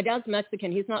 my dad's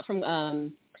Mexican. He's not from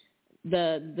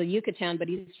the Yucatan, but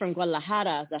he's from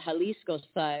Guadalajara, the Jalisco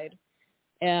side.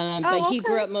 But he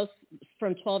grew up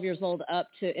from 12 years old up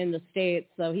to in the States,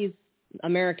 so he's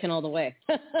American all the way.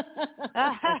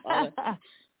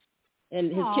 And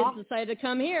his kids decided to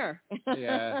come here.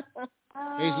 Yeah.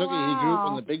 He's lucky he grew up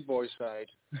on the big boy side.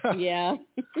 Yeah.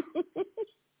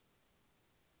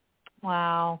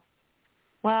 Wow.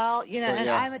 Well,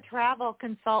 I'm a travel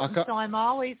consultant, so I'm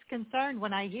always concerned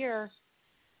when I hear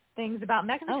things about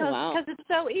Mexico because it's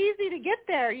so easy to get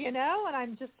there, and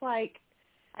I'm just like,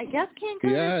 I guess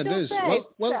Cancun is still safe.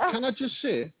 Well, can I just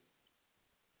say?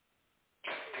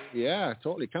 Yeah,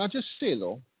 totally. Can I just say,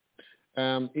 though,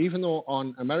 even though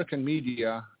on American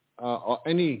media or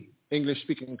any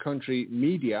English-speaking country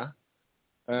media,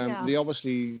 they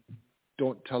obviously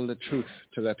don't tell the truth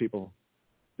to their people.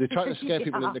 They try to scare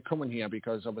people into coming here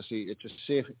because obviously it's a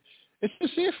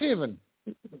safe haven.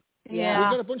 Yeah.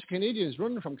 We've got a bunch of Canadians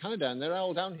running from Canada and they're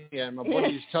all down here. And my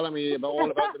buddy's telling me all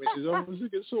about them. He says, we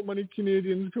get so many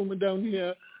Canadians coming down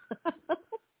here.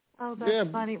 Oh,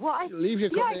 that's funny. Well, I think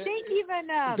even...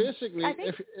 basically,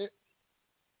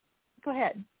 go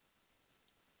ahead.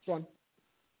 Go on.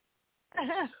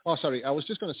 Oh, sorry. I was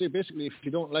just going to say, basically, if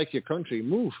you don't like your country,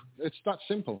 move. It's that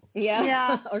simple.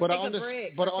 Yeah. Or but take I a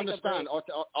break. But I understand, or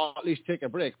at least take a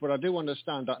break. But I do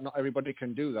understand that not everybody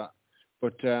can do that.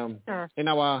 But in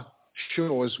our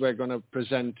shows, we're going to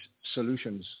present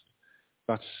solutions.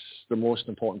 That's the most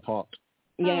important part.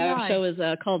 Yeah, our show is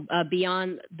called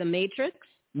Beyond the Matrix.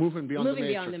 Moving Beyond the Matrix.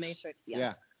 Moving Beyond the Matrix,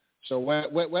 yeah. So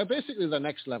we're basically the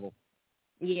next level.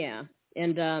 Yeah.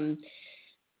 And,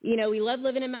 we love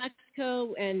living in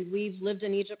Mexico, and we've lived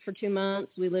in Egypt for 2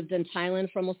 months. We lived in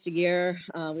Thailand for almost a year.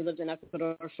 We lived in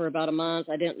Ecuador for about a month.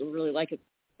 I didn't really like it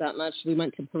that much. We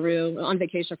went to Peru on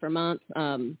vacation for a month.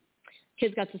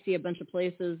 Kids got to see a bunch of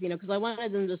places, because I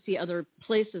wanted them to see other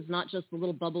places, not just the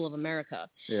little bubble of America.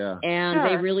 Yeah. And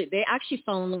they actually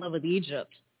fell in love with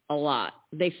Egypt a lot.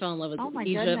 They fell in love with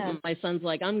Egypt. Goodness. My son's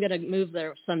like, I'm going to move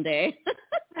there someday.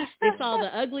 They saw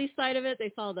the ugly side of it.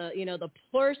 They saw the, the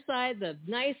poor side, the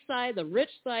nice side, the rich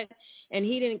side, and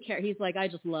he didn't care. He's like, I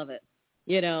just love it.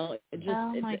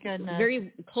 My goodness.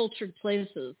 Very cultured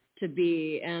places to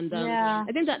be. And I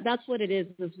think that's what it is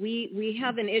we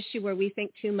have an issue where we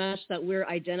think too much that we're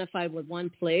identified with one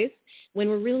place when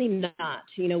we're really not.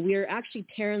 We're actually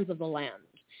Terrans of the land.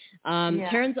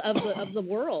 Terrans of the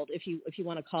world, if you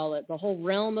want to call it, the whole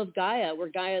realm of Gaia. We're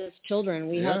Gaia's children.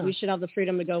 We should have the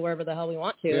freedom to go wherever the hell we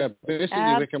want to. Yeah,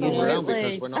 basically we can move around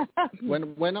because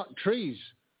we're not trees.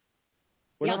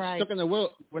 We're not stuck in the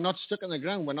world. We're not stuck in the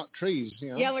ground. We're not trees.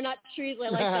 Yeah, we're not trees. I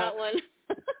like that one.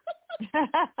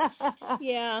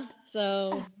 Yeah.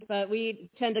 So, but we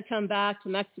tend to come back to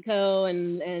Mexico,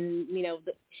 and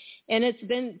it's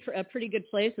been a pretty good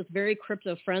place. It's very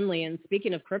crypto friendly. And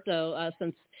speaking of crypto,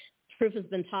 since Proof has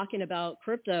been talking about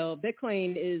crypto,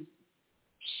 Bitcoin is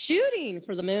shooting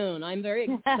for the moon. I'm very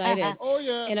excited. Oh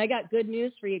yeah. And I got good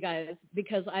news for you guys,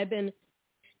 because I've been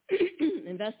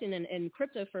investing in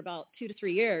crypto for about 2 to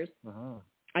 3 years. Uh-huh.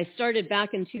 I started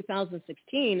back in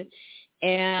 2016,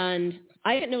 and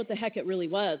I didn't know what the heck it really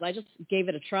was. I just gave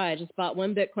it a try. I just bought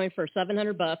one Bitcoin for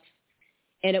 $700,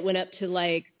 and it went up to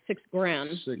like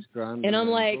 $6,000. $6,000. And I'm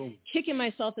like kicking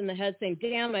myself in the head, saying,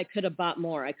 "Damn, I could have bought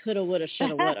more. I coulda, woulda,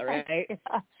 shoulda, woulda." Right?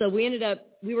 So we ended up.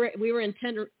 We were in we were in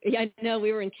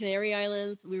Canary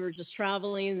Islands. We were just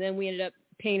traveling, and then we ended up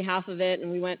paying half of it,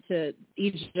 and we went to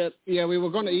Egypt. Yeah, we were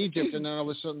going to Egypt, and then all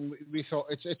of a sudden we thought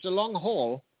it's a long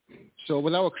haul. So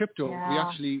with our crypto, we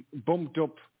actually bumped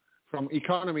up from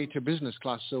economy to business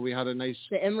class. So we had a nice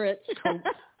the Emirates.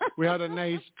 We had a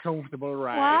nice comfortable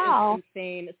ride. Wow, it was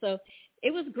insane. So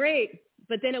it was great,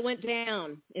 but then it went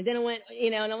down, and then it went,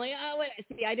 and I'm like, oh, wait.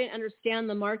 See, I didn't understand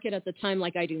the market at the time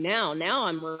like I do now. Now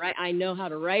I know how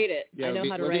to write it. Yeah, I know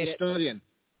how to write it. Studying.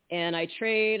 And I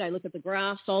trade. I look at the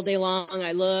graphs all day long.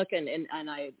 I look and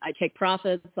I take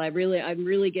profits. I'm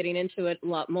really getting into it a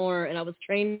lot more. And I was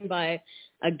trained by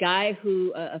a guy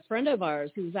a friend of ours,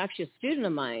 who was actually a student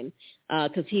of mine,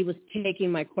 because he was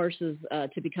taking my courses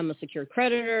to become a secured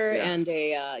creditor and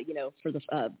for the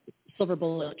Silver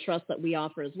Bullet Trust that we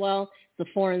offer as well, the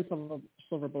foreign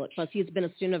Silver Bullet Trust. He's been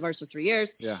a student of ours for 3 years,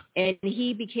 and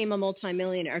he became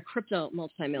a crypto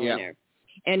multimillionaire. Yeah.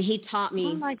 And he taught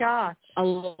me a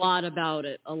lot about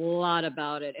it.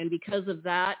 And because of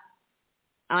that,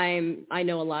 I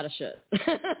know a lot of shit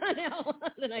now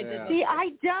than I did. See, I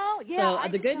don't. Yeah.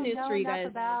 So the good news for you guys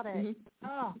about it. Mm-hmm.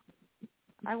 Oh,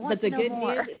 I want to know But the good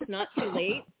more. news, it's not too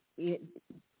late.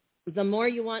 The more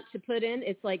you want to put in,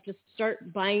 it's like just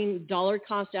start buying dollar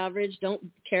cost average. Don't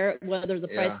care whether the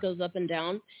price goes up and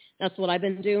down. That's what I've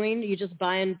been doing. You just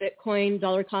buy in Bitcoin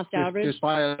dollar cost average. Just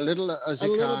buy a little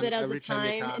bit at a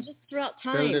time, and just throughout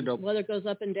time, whether it goes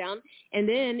up and down. And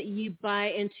then you buy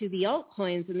into the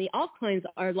altcoins, and the altcoins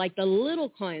are like the little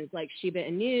coins, like Shiba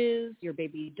Inu, your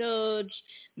Baby Doge,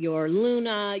 your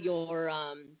Luna, your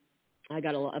I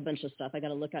got a bunch of stuff. I got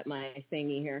to look at my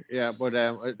thingy here. Yeah, but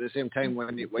at the same time,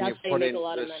 when you put in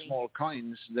the small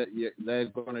coins, they're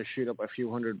going to shoot up a few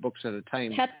 $100 at a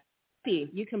time. Peppy,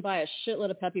 you can buy a shitload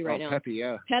of Peppy right now. Peppy,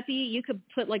 yeah. Peppy, you could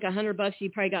put like $100. You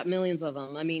probably got millions of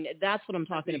them. I mean, that's what I'm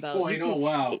talking about.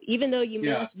 Wow. Even though you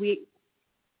missed, we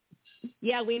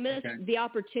missed the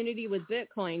opportunity with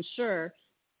Bitcoin, sure,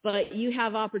 but you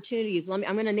have opportunities. I'm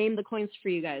going to name the coins for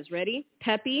you guys. Ready?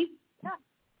 Peppy,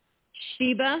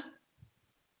 Shiba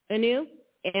Inu,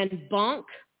 and Bonk,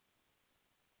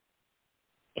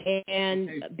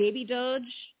 and Baby Doge.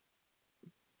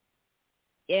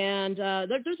 And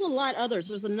there's a lot others.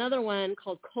 There's another one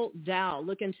called Cult DAO.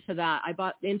 Look into that. I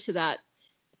bought into that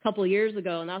a couple of years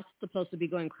ago, and that's supposed to be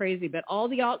going crazy. But all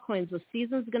the altcoins, the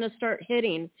season's going to start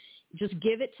hitting Just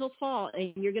give it till fall,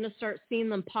 and you're going to start seeing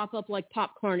them pop up like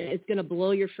popcorn. It's going to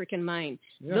blow your freaking mind.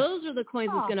 Yeah. Those are the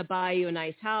coins that's going to buy you a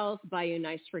nice house, buy you a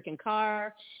nice freaking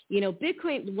car.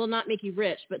 Bitcoin will not make you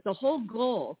rich, but the whole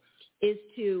goal is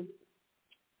to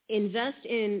invest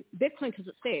in Bitcoin because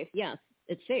it's safe. Yes,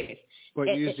 it's safe.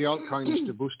 But use the altcoins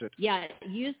to boost it. Yeah,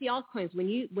 use the altcoins.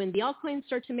 When the altcoins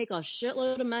start to make a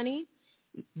shitload of money,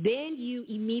 then you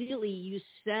immediately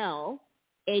sell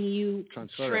and you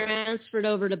transfer it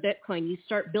over to Bitcoin. You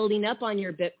start building up on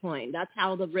your Bitcoin. That's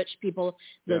how the rich people,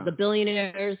 the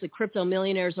billionaires, the crypto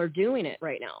millionaires are doing it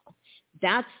right now.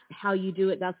 That's how you do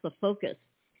it. That's the focus.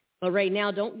 But right now,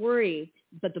 don't worry.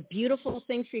 But the beautiful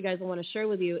thing for you guys I want to share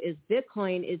with you is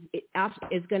Bitcoin is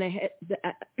going to hit,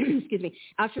 excuse me,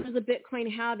 after the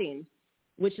Bitcoin halving,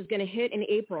 which is going to hit in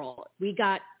April. We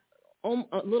got a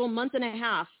little month and a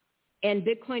half. And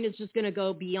Bitcoin is just going to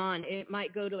go beyond. It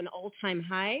might go to an all-time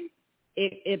high.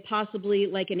 It possibly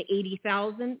like an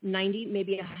 80,000, 90,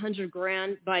 maybe 100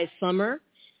 grand by summer.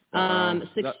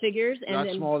 Six figures. And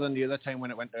that's more than the other time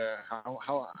when it went to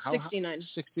how 69.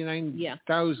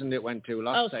 69,000 it went to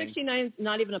last time. 69 is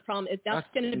not even a problem. That's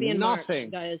going to be in March,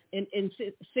 guys. In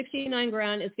 69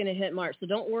 grand is going to hit March. So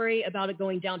don't worry about it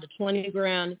going down to 20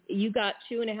 grand. You got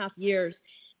 2.5 years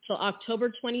till October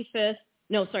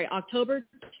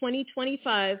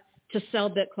 2025 to sell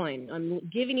Bitcoin. I'm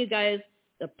giving you guys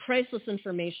the priceless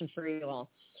information for you all.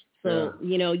 So,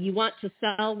 you want to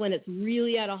sell when it's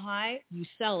really at a high, you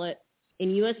sell it in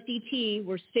USDT,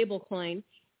 we're stable coin.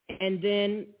 And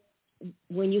then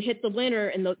when you hit the winter,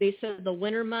 and they said the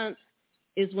winter months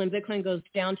is when Bitcoin goes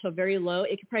down to a very low.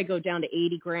 It could probably go down to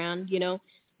 80 grand,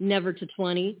 never to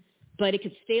 20. But it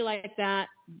could stay like that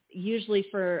usually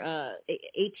for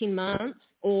 18 months,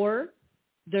 or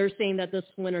they're saying that this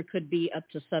winter could be up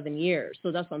to 7 years.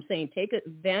 So that's what I'm saying. Take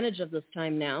advantage of this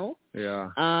time now.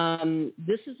 Yeah.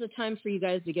 This is the time for you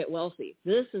guys to get wealthy.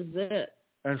 This is it.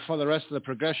 And for the rest of the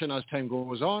progression as time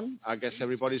goes on, I guess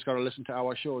everybody's got to listen to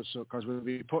our shows because we'll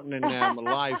be putting in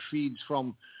live feeds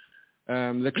from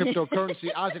the cryptocurrency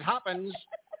as it happens.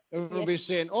 We'll be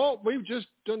saying, we've just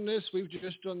done this, we've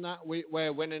just done that,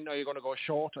 we're winning. Are you going to go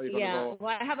short? Are you going to go?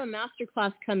 Well, I have a master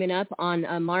class coming up on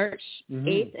March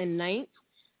 8th and 9th.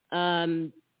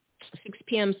 6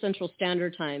 p.m. Central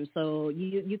Standard Time. So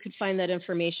you could find that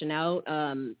information out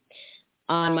on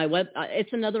my web.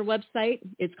 It's another website.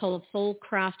 It's called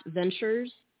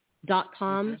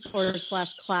soulcraftventures.com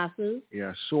 /classes.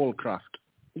 Yeah, Soulcraft.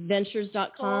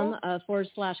 Ventures.com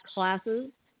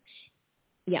 /classes.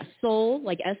 Yeah, soul,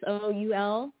 like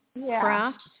SOUL,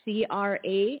 craft,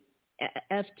 CRAFT,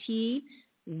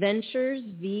 ventures,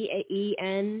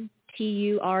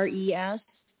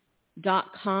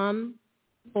 VENTURES.com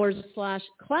 /classes.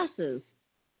 CLASSES.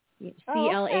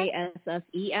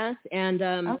 And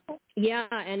and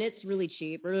it's really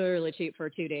cheap, really cheap for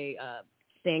a 2-day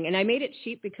thing. And I made it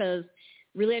cheap because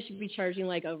really I should be charging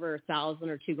like over $1,000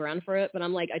 or $2,000 for it, but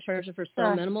I'm like, I charge it for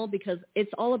so minimal because it's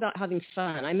all about having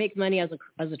fun. I make money as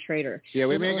a trader. Yeah,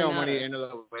 we make our money in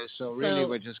other ways, so really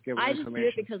we're just giving information. I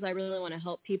just do it because I really want to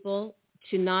help people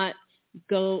to not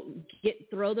throw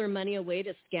their money away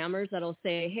to scammers that'll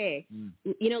say, hey,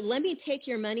 let me take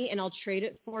your money and I'll trade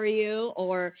it for you.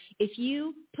 Or if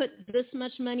you put this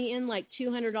much money in, like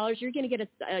 $200, you're going to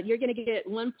get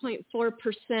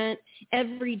 1.4%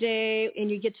 every day,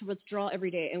 and you get to withdraw every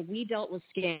day. And we dealt with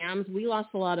scams. We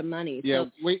lost a lot of money. Yeah,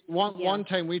 one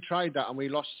time we tried that and we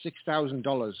lost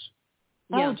 $6,000.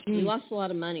 Yeah, we lost a lot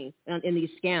of money in these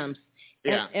scams.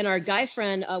 Yeah. And our guy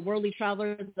friend, Worldly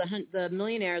Traveler, the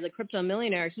millionaire, the crypto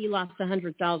millionaire, he lost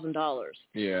 $100,000.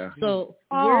 Yeah. So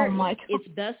it's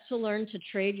best to learn to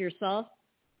trade yourself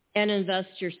and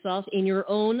invest yourself in your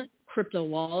own crypto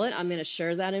wallet. I'm going to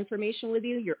share that information with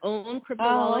you. Your own crypto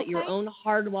wallet, your own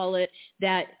hard wallet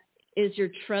that is your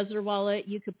Trezor wallet.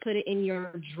 You could put it in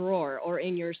your drawer or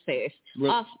in your safe,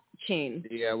 off chain.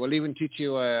 Yeah, we'll even teach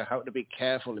you how to be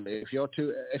careful. If you're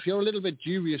a little bit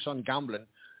dubious on gambling,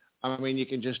 I mean, you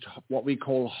can just what we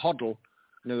call hodl.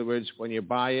 In other words, when you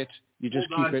buy it, you just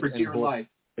keep it and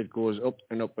it goes up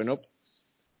and up and up.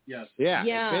 Yes.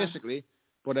 Yeah. Basically.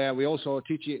 But we also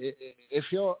teach you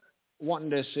if you're wanting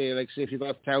to say if you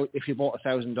bought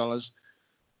 $1,000,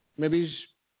 maybe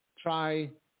try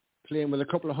playing with a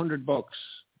couple of $100.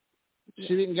 See if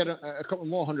you can get a couple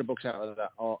more $100 out of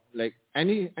that, or like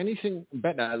anything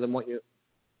better than what you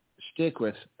stake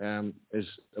with is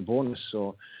a bonus.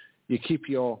 So you keep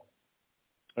your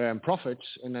profits,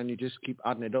 and then you just keep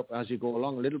adding it up as you go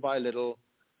along, little by little.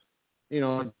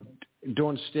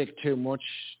 Don't stake too much,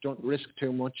 don't risk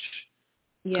too much,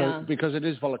 because it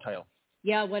is volatile.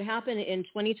 Yeah, what happened in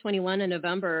 2021 in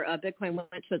November, Bitcoin went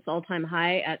to its all-time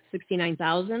high at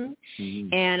 69,000,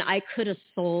 and I could have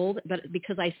sold, but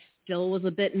because I still was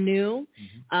a bit new,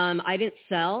 I didn't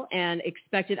sell and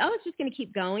expected I was just going to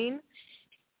keep going.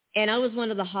 And I was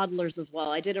one of the hodlers as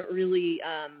well. I didn't really,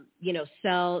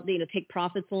 sell, take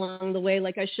profits along the way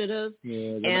like I should have.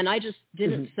 Yeah, and I just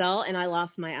didn't sell, and I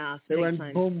lost my ass. They went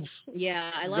boom. Yeah,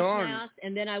 I lost my ass,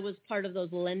 and then I was part of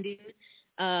those lending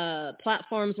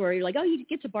platforms where you're like, oh, you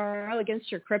get to borrow against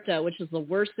your crypto, which is the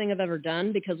worst thing I've ever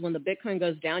done, because when the Bitcoin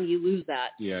goes down, you lose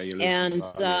that. Yeah, you lose. And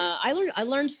I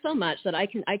learned so much that I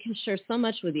can share so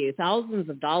much with you, thousands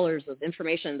of dollars of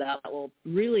information that will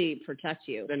really protect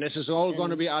you. And this is all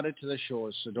going to be added to the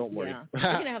shows, so don't worry. Yeah. We're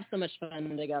gonna have so much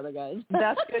fun together, guys.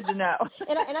 That's good to know.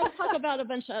 and I talk about a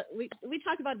bunch of we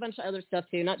talk about a bunch of other stuff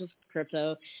too, not just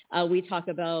crypto. We talk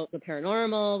about the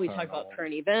paranormal. We talk about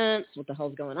current events, what the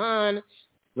hell's going on.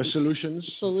 With solutions,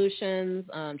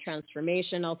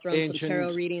 transformation. I'll throw in some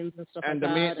tarot readings and stuff like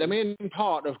that. The main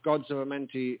part of Gods of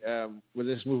Amenti with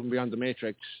this movement beyond the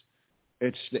Matrix,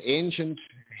 it's the ancient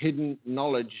hidden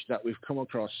knowledge that we've come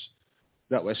across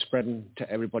that we're spreading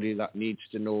to everybody that needs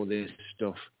to know this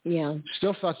stuff. Yeah.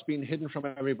 Stuff that's been hidden from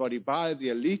everybody by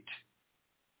the elite.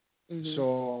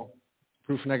 So,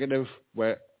 Proof Negative,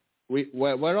 we're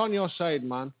on your side,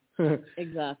 man.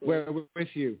 Exactly. We're with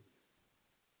you.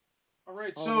 All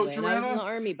right, so Druanna, in the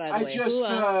Army, by the way.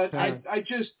 I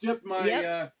just dipped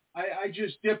my I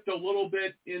just dipped a little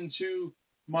bit into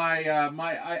my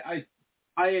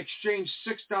I exchanged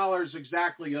 $6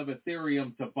 exactly of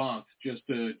Ethereum to Bonk just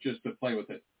to play with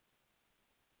it.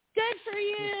 Good for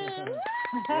you!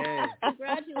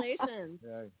 Congratulations!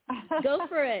 Go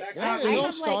for it.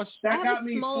 That got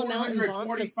me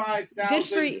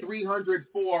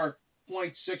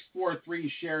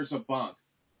 445,304.643 shares of Bonk.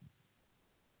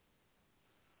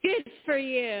 Good for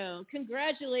you.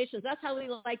 Congratulations. That's how we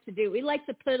like to do. We like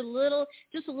to put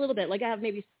just a little bit. Like I have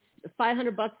maybe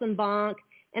 $500 in Bonk,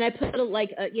 and I put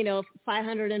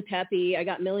 500 in Peppy. I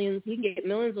got millions. You can get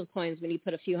millions of coins when you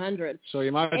put a few hundred. So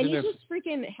you might just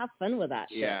freaking have fun with that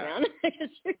shit, man.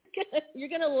 You're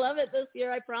gonna love it this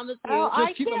year. I promise you. Oh,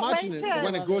 just keep imagining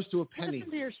when it goes to a penny.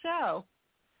 Listen to your show.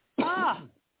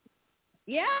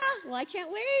 Yeah, well, I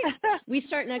can't wait. We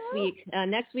start next week.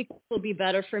 Next week will be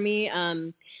better for me.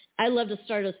 I love to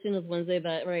start as soon as Wednesday,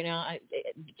 but right now,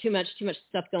 too much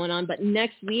stuff going on. But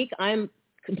next week, I'm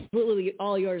completely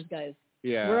all yours, guys.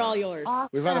 Yeah, we're all yours. Awesome.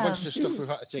 We've had a bunch of stuff we've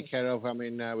had to take care of. I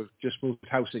mean, we've just moved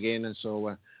house again, and so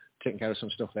we're taking care of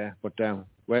some stuff there. But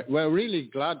we're really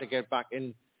glad to get back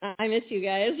in. I miss you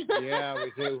guys. Yeah,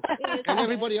 we do. And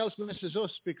everybody else misses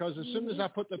us, because as soon as I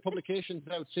put the publications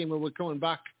out saying we're coming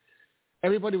back,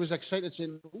 everybody was excited,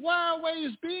 saying, wow, where you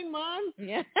been, man?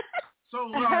 Yeah.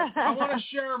 So I want to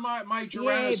share my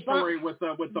Druanna story with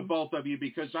the both of you,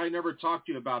 because I never talked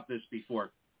to you about this before.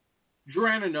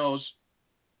 Druanna knows.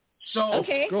 So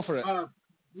okay. Go for it.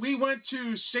 We went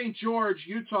to St. George,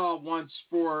 Utah once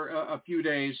for a few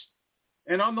days.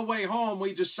 And on the way home,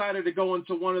 we decided to go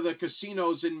into one of the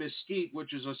casinos in Mesquite,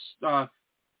 which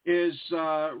is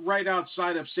right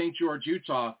outside of St. George,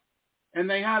 Utah. And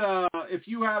they had if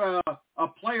you had a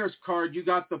player's card, you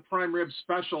got the prime rib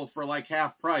special for like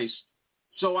half price.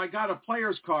 So I got a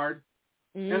player's card,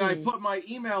 and I put my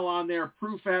email on there,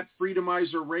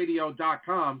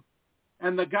 proof@freedomizerradio.com.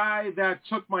 And the guy that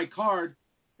took my card,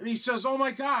 and he says, oh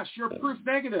my gosh, you're Proof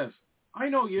Negative. I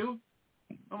know you.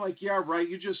 I'm like, yeah, right.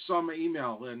 You just saw my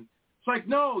email. And it's like,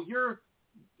 no,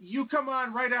 you come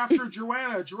on right after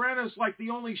Druanna. Druanna's like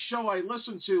the only show I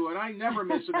listen to, and I never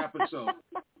miss an episode.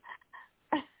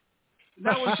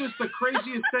 That was just the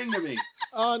craziest thing to me.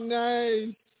 Oh,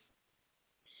 nice.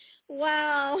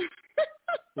 Wow.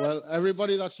 Well,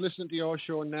 everybody that's listening to your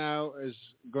show now is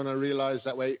going to realize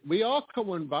that we are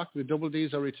coming back. The Double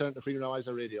D's are return to Freedom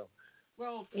Advisor Radio.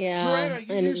 Well, yeah, Druanna,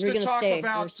 you used to talk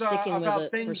about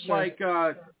things like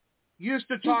you used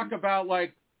to talk about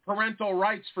like parental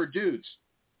rights for dudes.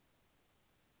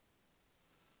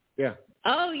 Yeah.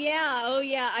 Oh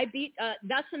yeah. I beat.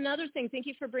 That's another thing. Thank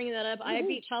you for bringing that up. I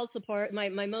beat child support. My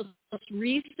most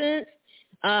recent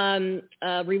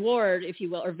reward, if you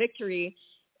will, or victory.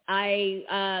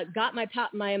 I got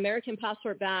my American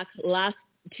passport back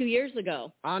 2 years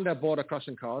ago. And a border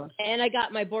crossing card. And I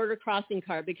got my border crossing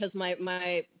card because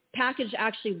my package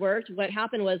actually worked. What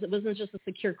happened was it wasn't just a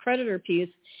secure creditor piece.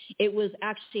 It was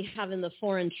actually having the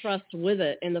foreign trust with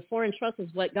it. And the foreign trust is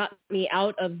what got me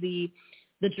out of the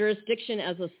jurisdiction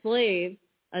as a slave,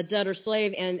 a debtor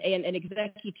slave, and an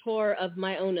executor of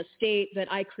my own estate that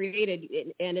I created.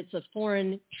 And it's a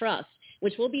foreign trust.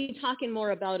 which we'll be talking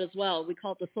more about as well. We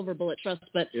call it the Silver Bullet Trust,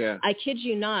 but Yeah. I kid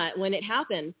you not, when it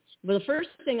happened, well, the first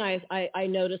thing I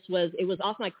noticed was it was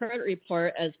off my credit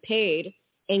report as paid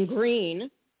in green.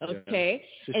 Okay.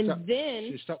 Yeah.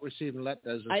 Then she stopped receiving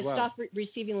letters as I well. stopped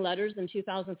receiving letters in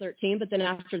 2013, but then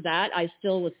after that, I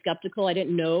still was skeptical. I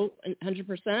didn't know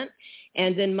 100%.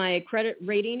 And then my credit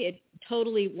rating, it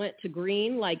totally went to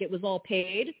green, like it was all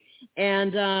paid.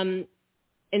 And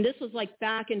this was like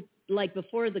back in, like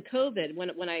before the COVID,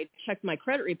 when I checked my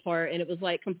credit report, and it was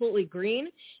like completely green.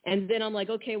 And then I'm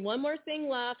like, okay, one more thing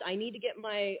left. I need to get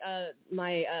my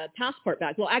passport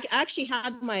back. Well, I actually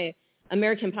had my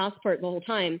American passport the whole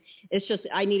time. It's just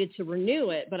I needed to renew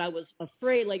it, but I was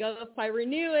afraid, like, oh, if I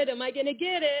renew it, am I going to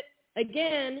get it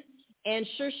again? And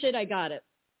sure shit, I got it.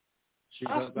 She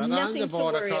got that nothing on the to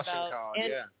border worry crossing about. card, And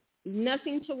yeah.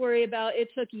 nothing to worry about. It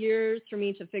took years for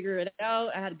me to figure it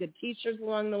out. I had good teachers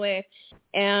along the way,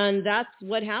 and that's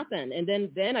what happened. And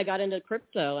then I got into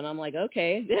crypto, and I'm like,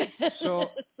 okay. So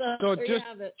there you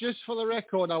have it. just for the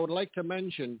record, I would like to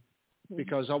mention,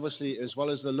 because obviously, as well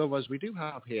as the lovers, we do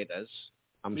have haters.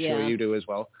 I'm sure you do as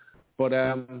well. But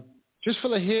just for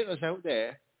the haters out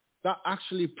there, that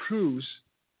actually proves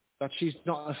that she's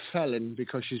not a felon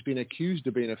because she's been accused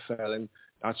of being a felon.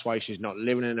 That's why she's not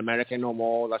living in America no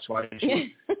more. That's why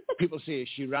people say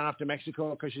she ran after Mexico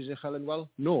because she's a felon. Well,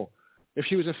 no. If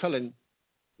she was a felon,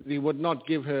 they would not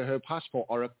give her her passport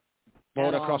or a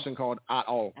border crossing card at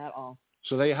all. At all.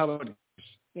 So there you have it.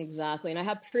 Exactly. And I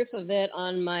have proof of it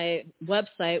on my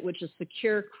website, which is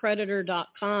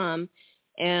securecreditor.com.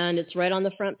 And it's right on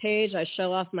the front page. I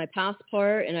show off my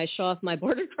passport and I show off my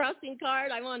border crossing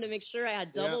card. I wanted to make sure I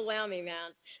had double whammy,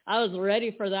 man. I was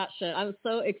ready for that shit. I was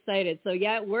so excited. So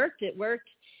yeah, it worked.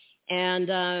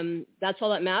 And that's all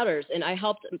that matters. And I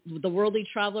helped the worldly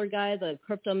traveler guy, the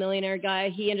crypto millionaire guy.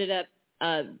 He ended up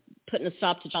putting a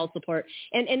stop to child support.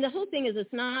 And the whole thing is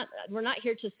we're not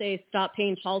here to say stop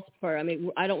paying child support. I mean,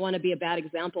 I don't want to be a bad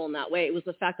example in that way. It was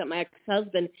the fact that my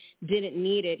ex-husband didn't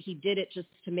need it. He did it just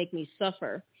to make me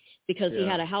suffer because he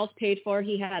had a house paid for.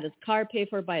 He had his car paid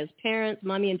for by his parents,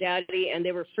 mommy and daddy, and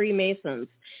they were Freemasons.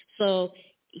 So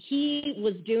he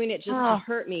was doing it just to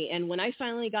hurt me. And when I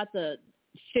finally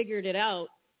figured it out,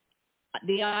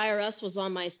 the IRS was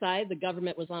on my side, the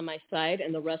government was on my side,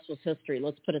 and the rest was history.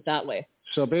 Let's put it that way.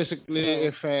 So basically,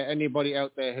 if anybody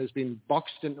out there has been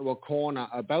boxed into a corner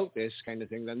about this kind of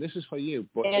thing, then this is for you.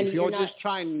 But if you're just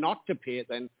trying not to pay it,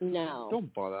 then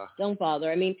don't bother. Don't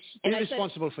bother. I mean, be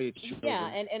responsible for your children. Yeah,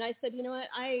 and I said, you know what?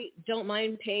 I don't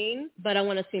mind paying, but I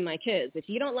want to see my kids. If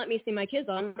you don't let me see my kids,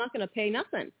 I'm not going to pay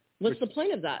nothing. What's the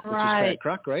point of that? Right. Which is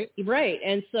crack, right? Right.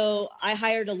 And so I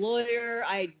hired a lawyer.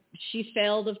 She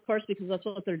failed, of course, because that's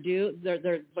what they're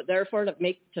there for, to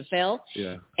fail.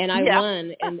 Yeah. And I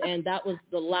won, and that was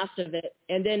the last of it.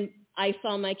 And then I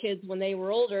saw my kids when they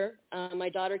were older. My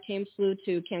daughter flew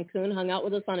to Cancun, hung out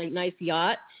with us on a nice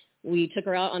yacht. We took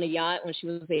her out on a yacht when she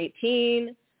was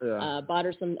 18. Bought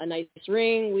her a nice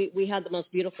ring. We had the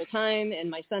most beautiful time, and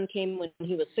my son came when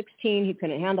he was 16. He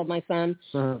couldn't handle my son.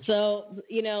 So,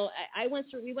 you know,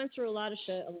 we went through a lot of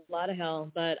shit, a lot of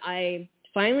hell, but I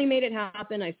finally made it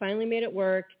happen. I finally made it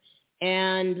work,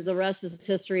 and the rest is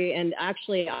history. And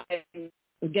actually, I'm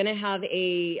going to have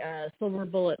a Silver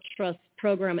Bullet Trust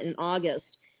program in August.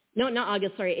 No, not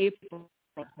August, sorry, April.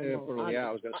 April, yeah,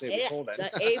 I was going to say before then.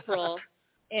 April.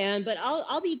 But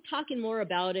I'll be talking more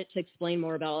about it, to explain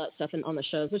more about all that stuff on the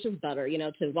shows, which is better, you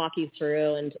know, to walk you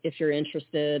through, and if you're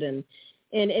interested, and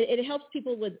it helps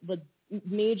people with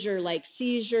major like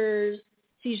seizures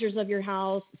of your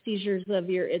house, seizures of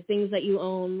your things that you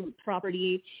own,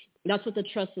 property. That's what the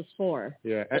trust is for.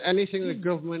 Yeah, anything the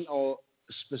government or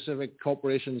specific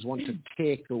corporations want to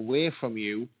take away from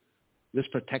you, this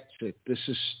protects it.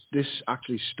 This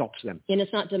actually stops them. And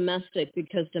it's not domestic,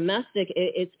 because domestic,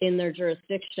 it's in their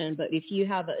jurisdiction. But if you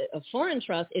have a foreign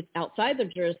trust, it's outside their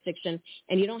jurisdiction,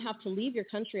 and you don't have to leave your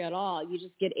country at all. You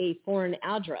just get a foreign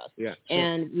address. Yeah.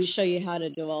 And we show you how to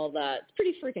do all that. It's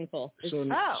pretty freaking cool. So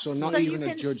not even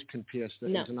a judge can pierce the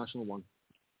international one.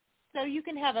 So you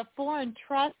can have a foreign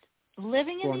trust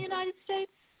living in the United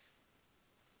States?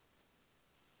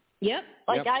 Yep.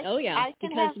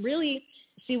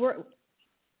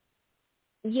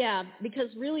 Because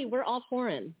really we're all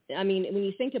foreign. I mean, when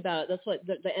you think about it, that's what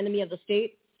the enemy of the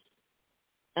state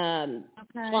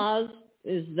clause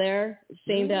is there,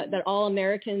 saying that all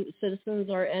American citizens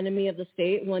are enemy of the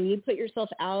state. When you put yourself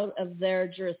out of their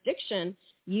jurisdiction,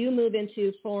 you move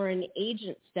into foreign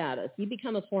agent status. You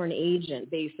become a foreign agent,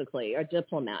 basically, or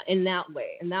diplomat in that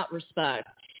way, in that respect.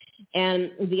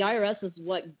 And the IRS is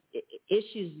what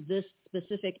issues this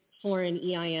specific foreign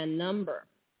EIN number.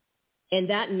 And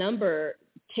that number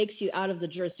takes you out of the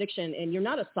jurisdiction, and you're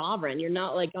not a sovereign. You're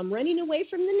not like, I'm running away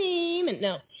from the name. And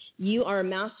no, you are a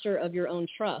master of your own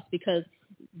trust, because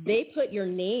they put your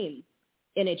name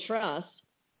in a trust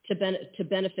to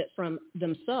benefit from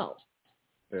themselves.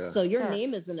 Yeah. So your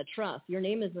name is in a trust. Your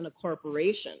name is in a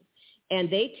corporation. And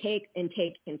they take and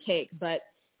take and take. But,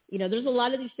 there's a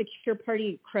lot of these secure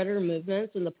party creditor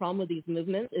movements, and the problem with these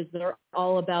movements is they're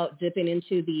all about dipping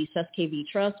into the SKV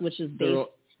trust, which is based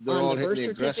on the birth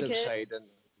certificate.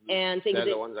 And thinking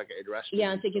they're the ones that get arrested.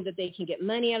 Yeah, and thinking that they can get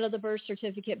money out of the birth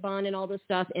certificate bond and all this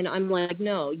stuff. And I'm like,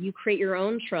 no, you create your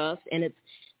own trust, and it's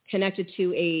connected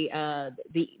to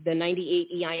the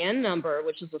 98 EIN number,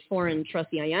 which is a foreign trust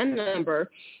EIN number,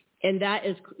 and that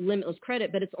is limitless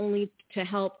credit, but it's only to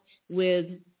help with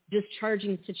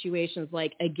discharging situations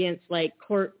like against like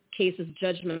court cases,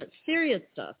 judgment, serious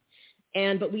stuff.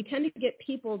 But we tend to get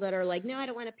people that are like, no, I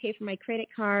don't want to pay for my credit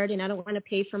card, and I don't want to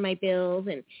pay for my bills.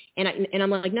 And I'm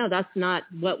like, no, that's not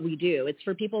what we do. It's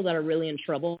for people that are really in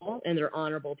trouble, and they're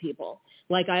honorable people.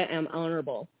 Like I am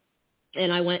honorable.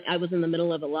 And I was in the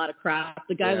middle of a lot of crap.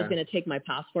 The guy was going to take my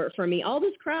passport from me, all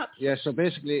this crap. Yeah, so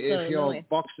basically if you're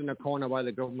boxed in a corner by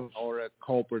the government or a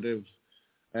cooperative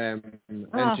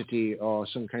entity or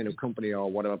some kind of company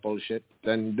or whatever bullshit,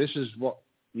 then this is what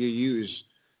you use.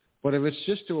 But if it's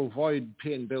just to avoid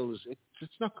paying bills,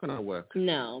 it's not going to work.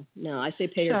 No, I say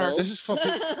pay your bills.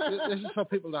 This is for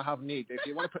people that have need. If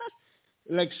you want to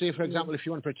like, say, for example, if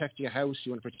you want to protect your house,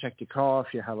 you want to protect your car,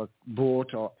 if you have a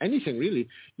boat or anything, really,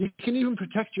 you can even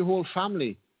protect your whole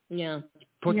family. Yeah.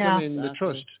 Put them in the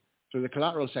trust through the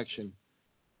collateral section,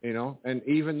 and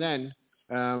even then,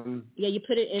 you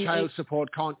put it in. Child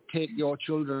support can't take your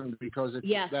children because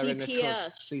they're in a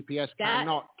trust. CPS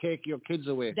cannot take your kids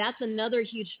away. That's another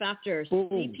huge factor. Boom.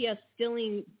 CPS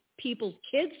stealing people's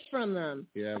kids from them.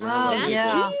 Yeah.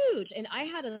 That's huge. And I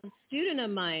had a student of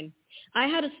mine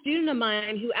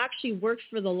who actually worked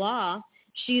for the law.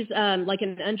 She's like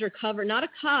an undercover, not a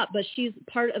cop, but she's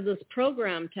part of this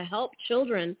program to help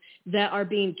children that are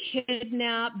being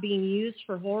kidnapped, being used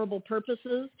for horrible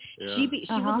purposes. Yeah. She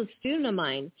was a student of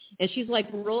mine, and she's like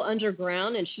real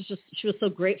underground, and she was so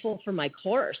grateful for my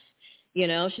course.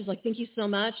 She's like, thank you so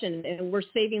much, and we're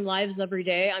saving lives every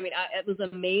day. I mean, it was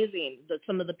amazing that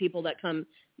some of the people that come,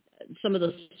 some of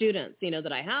the students,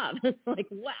 that I have, it's like,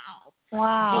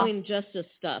 wow, doing justice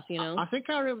stuff, I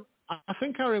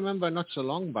think I remember not so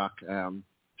long back,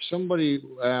 somebody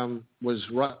was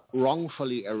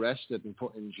wrongfully arrested and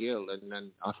put in jail, and then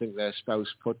I think their spouse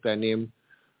put their name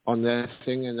on their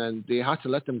thing, and then they had to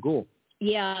let them go.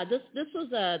 Yeah, this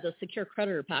was the secure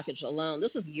creditor package alone.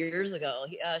 This was years ago.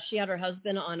 She had her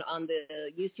husband on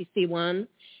the UCC one,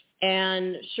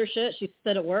 and sure shit, she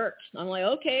said it worked. I'm like,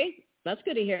 okay, that's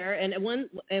good to hear. And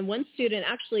one student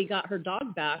actually got her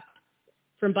dog back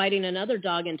from biting another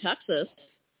dog in Texas.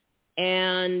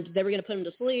 And they were going to put him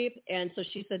to sleep. And so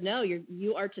she said, no,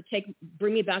 you are to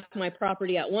bring me back to my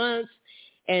property at once.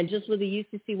 And just with the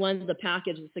UCC one, the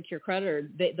package, the secure creditor,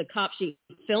 the cops, she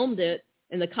filmed it,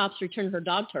 and the cops returned her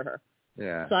dog to her.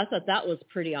 Yeah. So I thought that was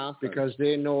pretty awesome. Because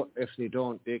they know if they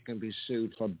don't, they can be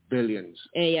sued for billions.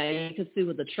 Yeah, you can sue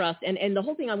with the trust. And the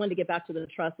whole thing I wanted to get back to the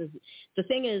trust is, the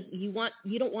thing is, you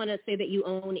don't want to say that you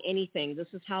own anything. This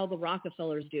is how the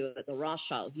Rockefellers do it, the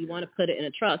Rothschilds. You want to put it in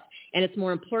a trust. And it's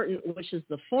more important, which is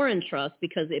the foreign trust,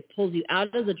 because it pulls you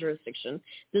out of the jurisdiction.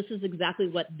 This is exactly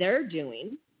what they're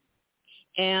doing.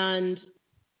 And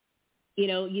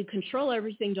you control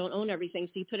everything, don't own everything.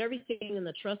 So you put everything in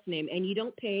the trust name, and you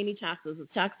don't pay any taxes.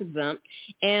 It's tax exempt,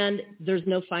 and there's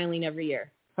no filing every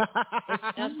year. Oh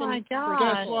my God!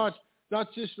 Guess what?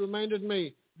 That just reminded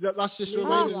me.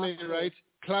 Right?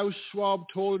 Klaus Schwab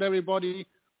told everybody,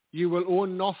 "You will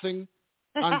own nothing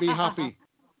and be happy."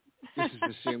 This is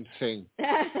the same thing.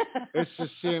 It's the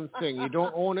same thing. You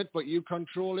don't own it, but you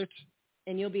control it,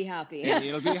 and you'll be happy. And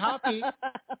you'll be happy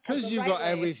because you got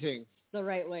everything. The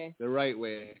right way. The right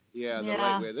way. Yeah, the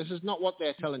right way. This is not what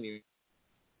they're telling you,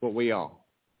 but we are.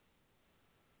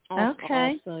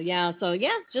 Okay. So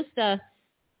just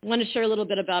want to share a little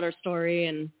bit about our story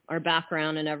and our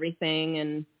background and everything,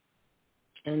 and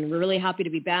we're really happy to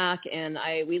be back, and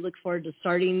we look forward to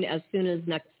starting as soon as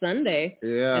next Sunday,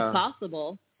 if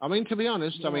possible. I mean, to be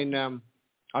honest,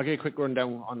 I'll get a quick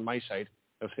rundown on my side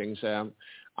of things.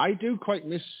 I do quite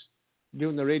miss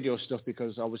doing the radio stuff,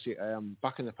 because obviously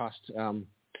back in the past,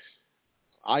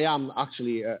 I am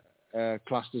actually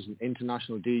classed as an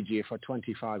international DJ for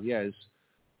 25 years.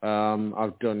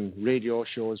 I've done radio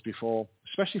shows before,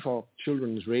 especially for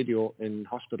children's radio in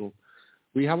hospital.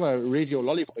 We have a radio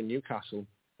lollipop in Newcastle,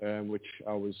 which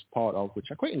I was part of, which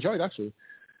I quite enjoyed actually.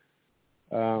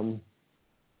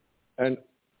 And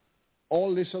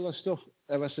all this other stuff,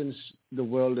 ever since the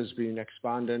world has been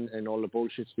expanding and all the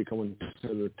bullshit's becoming to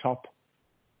the top,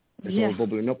 it's all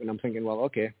bubbling up, and I'm thinking, well,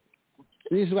 okay,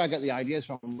 this is where I get the ideas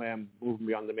from, moving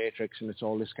beyond the matrix, and it's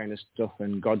all this kind of stuff,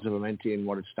 and Gods of Amenti and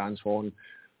what it stands for, and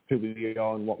who we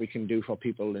are and what we can do for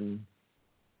people, and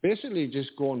basically just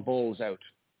going balls out.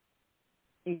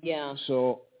 Yeah.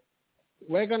 So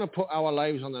we're going to put our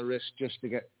lives on the risk just to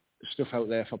get stuff out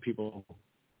there for people,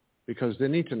 because they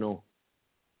need to know.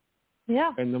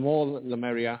 Yeah. And the more the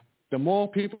merrier. The more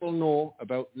people know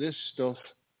about this stuff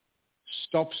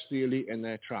stops the elite in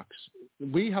their tracks.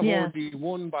 We have already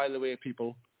won, by the way,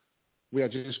 people. We are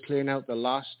just playing out the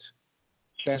last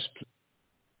chess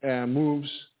moves.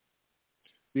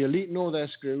 The elite know they're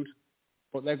screwed,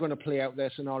 but they're going to play out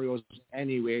their scenarios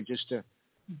anyway just to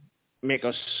make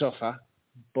us suffer.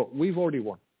 But we've already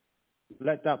won.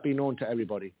 Let that be known to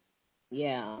everybody.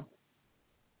 Yeah.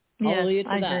 Yes,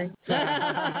 I agree.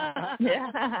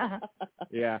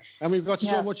 Yeah, and we've got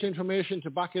so much information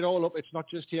to back it all up. It's not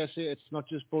just hearsay. It's not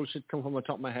just bullshit come from the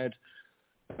top of my head.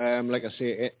 Like I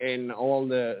say, in all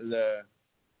the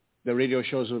radio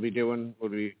shows we'll be doing, we'll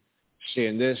be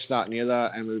saying this, that, and the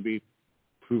other, and we'll be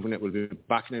proving it. We'll be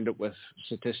backing it up with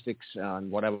statistics and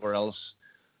whatever else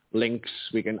links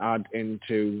we can add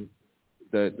into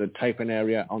the typing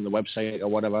area on the website or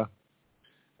whatever.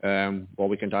 Or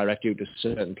we can direct you to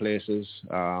certain places.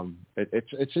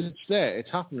 It's there.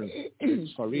 It's happening.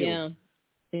 It's for real. Yeah,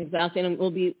 exactly. And we'll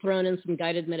be throwing in some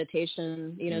guided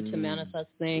meditation, to manifest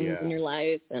things in your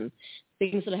life and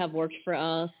things that have worked for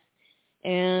us.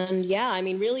 And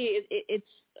really, it's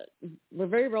we're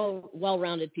very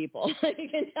well-rounded people. You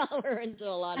can tell we're into a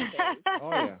lot of things.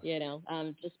 Oh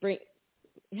yeah. Just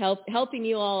helping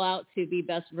you all out to be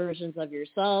best versions of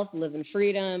yourself, live in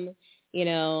freedom.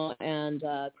 And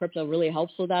crypto really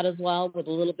helps with that as well. With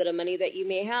a little bit of money that you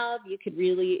may have, it can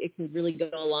really go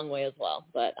a long way as well.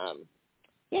 But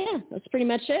that's pretty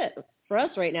much it for us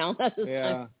right now.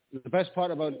 The best part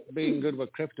about being good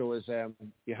with crypto is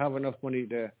you have enough money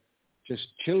to just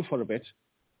chill for a bit,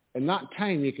 and that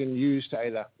time you can use to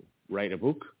either write a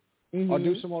book or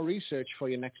do some more research for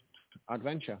your next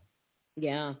adventure.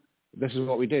 Yeah, this is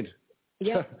what we did.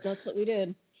 Yeah, that's what we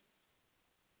did.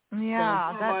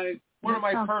 Yeah, one of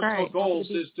my personal goals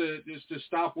is to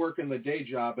stop working the day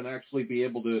job and actually be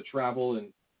able to travel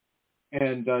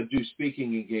and do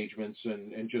speaking engagements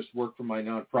and just work for my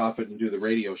nonprofit and do the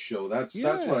radio show. That's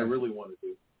what I really want to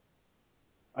do.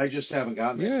 I just haven't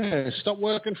gotten there. Yeah, stop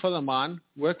working for the man.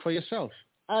 Work for yourself.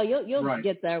 Oh, you'll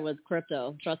get there with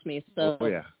crypto. Trust me. So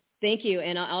thank you,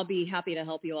 and I'll be happy to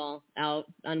help you all out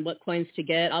on what coins to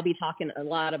get. I'll be talking a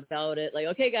lot about it. Like,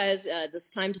 okay, guys, it's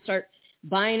time to start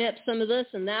buying up some of this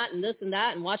and that and this and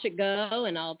that and watch it go,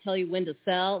 and I'll tell you when to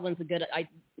sell, when's a good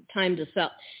time to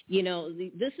sell.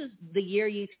 This is the year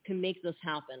you can make this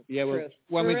happen. Yeah,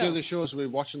 when we do the shows, we're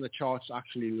watching the charts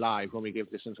actually live when we give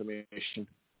this information.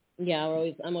 Yeah,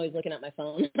 I'm always looking at my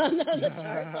phone on the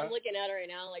charts. I'm looking at it right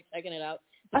now, like checking it out.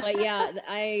 But yeah,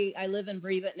 I live and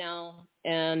breathe it now,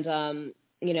 and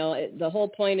the whole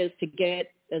point is to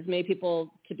get as many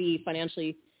people to be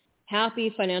financially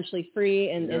happy, financially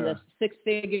free, and in the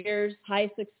high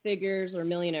six figures or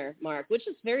millionaire mark, which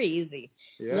is very easy.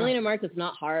 Yeah. Millionaire mark is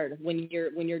not hard when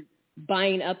you're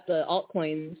buying up the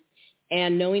altcoins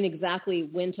and knowing exactly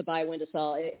when to buy, when to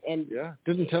sell. And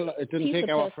it didn't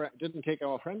take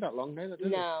our friend that long, did it?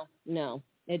 No,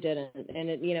 it didn't.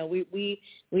 And we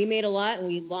made a lot and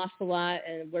we lost a lot,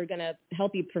 and we're gonna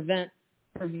help you prevent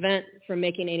from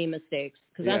making any mistakes,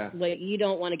 because that's what you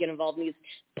don't want to get involved in, these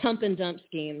pump and dump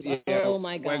schemes. Yeah. Oh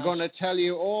my God! We're going to tell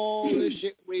you all the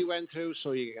shit we went through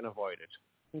so you can avoid it.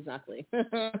 Exactly.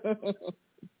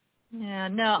 Yeah.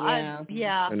 No.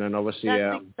 And then obviously,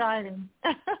 that's exciting.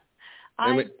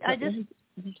 I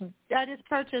just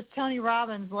purchased Tony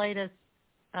Robbins' latest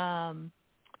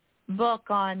book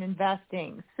on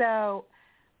investing. So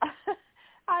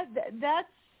I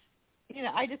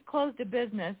just closed a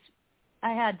business.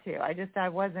 I had to. I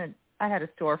had a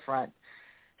storefront.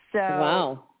 So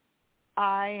wow.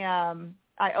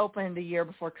 I opened a year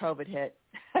before COVID hit.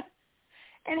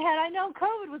 And had I known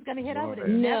COVID was going to hit, I would have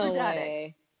never done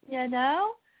it.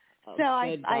 Oh, so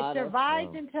I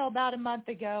survived until about a month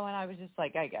ago, and I was just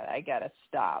like, I gotta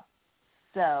stop.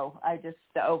 So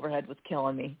the overhead was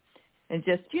killing me, and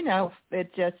it's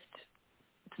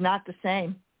not the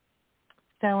same.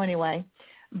 So anyway,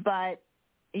 but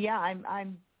yeah,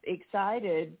 I'm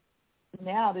excited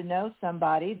now to know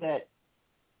somebody that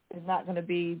is not going to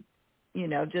be,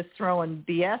 just throwing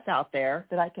BS out there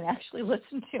that I can actually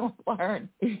listen to and learn.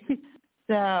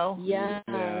 So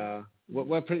yeah.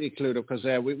 we're pretty clued up because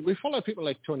we follow people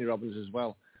like Tony Robbins as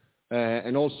well.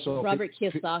 And also Robert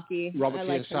Kiyosaki. Robert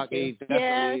Kiyosaki,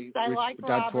 definitely. Yes, I like Dad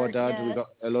Robert. for Dad. Yes. We got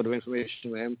a lot of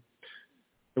information with him.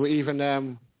 We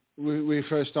even we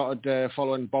first started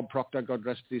following Bob Proctor, God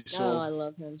rest his soul. Oh, I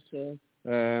love him too.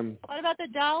 What about the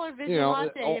Dollar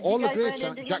Vigilante? All you the guys greats.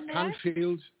 run into Jack him there?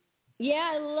 Canfield.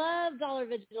 Yeah, I love Dollar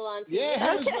Vigilante.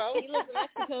 Yeah, him as well. He lives in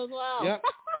Mexico as well. Yep.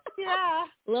 Yeah.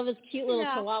 Love his cute little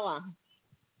chihuahua.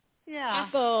 Yeah.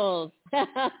 Tacos.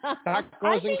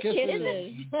 Tacos and kisses.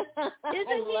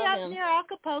 Isn't he up near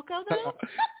Acapulco though?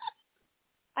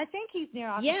 I think he's near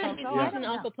Acapulco. Yeah, he's in the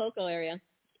Acapulco area.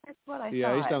 That's what I thought.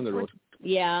 Yeah, he's down the road.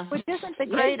 Yeah. Which isn't the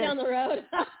He's greatest. down the road.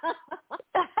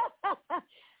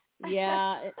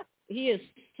 Yeah, he is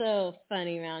so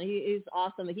funny, man. He's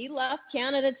awesome. He left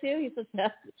Canada too. He says,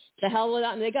 "To hell with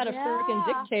that." And they got a freaking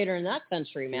dictator in that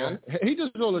country, man. Yeah. He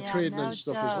does all the trading and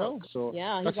stuff as well. So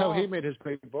yeah, that's how he made his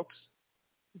big bucks.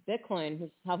 Bitcoin is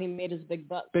how he made his big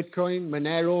bucks. Bitcoin,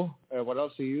 Monero, what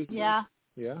else he used? Yeah.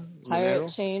 Yeah. Pirate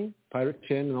Monero, chain. Pirate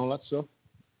chain and all that stuff.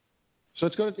 So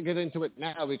it's good to get into it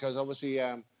now because obviously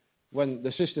when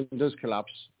the system does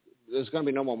collapse, there's going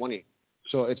to be no more money.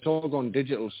 So it's all gone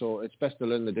digital. So it's best to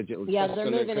learn the digital. Yeah,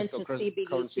 they're moving into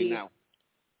CBDC now.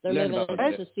 They're moving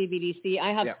into CBDC.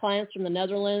 I have clients from the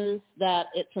Netherlands that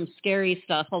it's some scary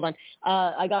stuff. Hold on.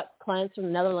 I got clients from the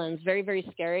Netherlands, very, very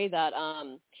scary, that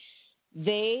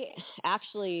they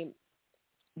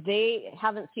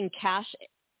haven't seen cash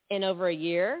in over a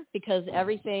year because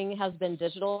everything has been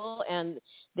digital and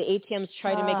the ATMs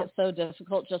try to make it so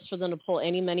difficult just for them to pull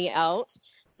any money out.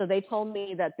 So they told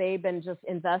me that they've been just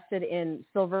invested in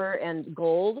silver and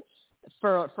gold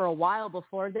for a while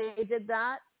before they did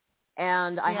that.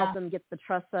 And I helped them get the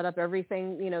trust set up,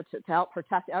 everything, to help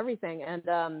protect everything.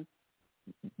 And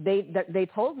they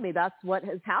told me that's what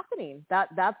is happening.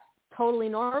 That's totally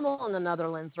normal in the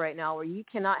Netherlands right now, where you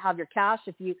cannot have your cash.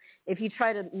 If you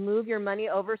try to move your money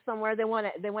over somewhere, they want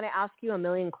to ask you a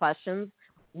million questions: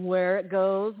 where it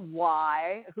goes,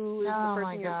 why, who is the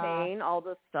person you're paying, all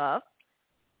this stuff.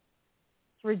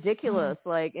 It's ridiculous.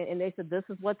 And they said this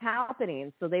is what's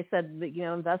happening. So they said that,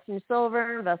 invest in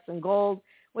silver, invest in gold,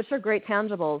 which are great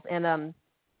tangibles. And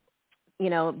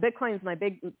Bitcoin's my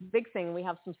big thing. We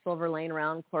have some silver laying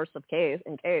around, of course,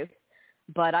 in case.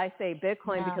 But I say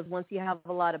Bitcoin because once you have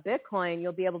a lot of Bitcoin,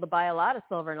 you'll be able to buy a lot of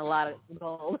silver and a lot of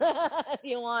gold if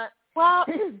you want. Well,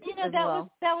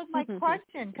 that was my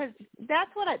question, because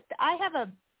that's what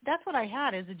that's what I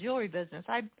had as a jewelry business.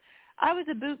 I was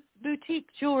a boutique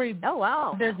jewelry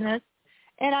business,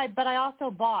 but I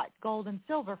also bought gold and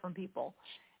silver from people,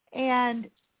 and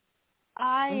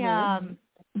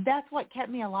that's what kept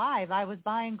me alive. I was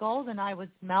buying gold and I was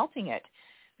melting it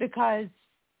because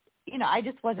I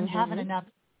just wasn't having enough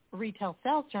retail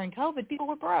sales during COVID. People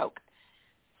were broke.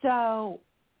 So,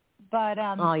 but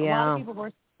a lot of people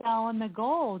were selling the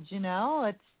gold,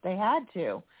 they had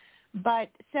to. But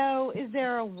so is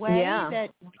there a way that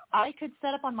I could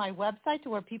set up on my website to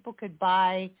where people could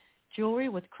buy jewelry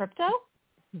with crypto?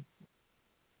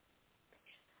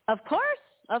 Of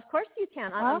course you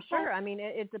can. I'm sure. I mean,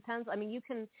 it depends. I mean, you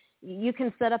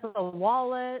can set up a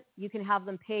wallet. You can have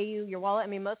them pay you your wallet. I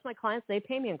mean, most of my clients, they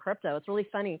pay me in crypto. It's really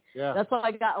funny. Yeah. That's why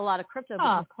I got a lot of crypto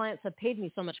because clients have paid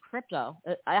me so much crypto.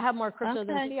 I have more crypto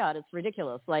than fiat. It's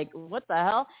ridiculous. Like, what the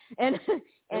hell? And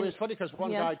it was funny because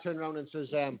one guy turned around and says,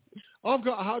 I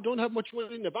don't have much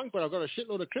money in the bank, but I've got a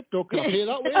shitload of crypto. Can I pay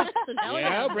that way?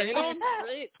 Yeah, bring it on.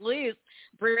 Great. Please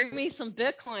bring me some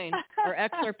Bitcoin or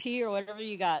XRP or whatever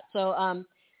you got. So,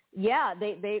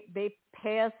 they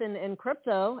pay us in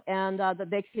crypto, and that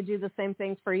they could do the same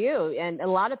things for you. And a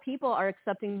lot of people are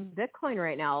accepting Bitcoin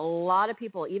right now. A lot of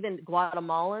people, even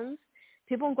Guatemalans,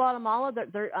 people in Guatemala,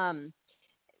 they're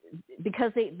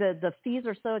because the fees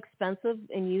are so expensive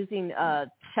in using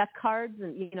check cards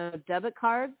and debit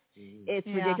cards. It's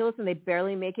ridiculous, and they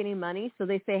barely make any money. So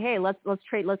they say, hey, let's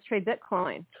trade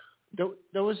Bitcoin.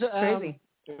 There was crazy.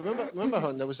 Remember,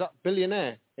 Hun, there was that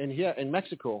billionaire in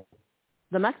Mexico.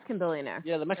 The Mexican billionaire.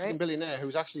 Yeah, the Mexican billionaire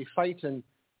who's actually fighting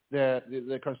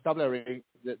the constabulary,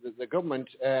 the government,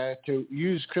 to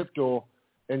use crypto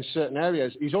in certain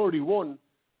areas. He's already won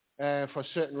for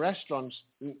certain restaurants.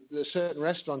 The certain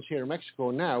restaurants here in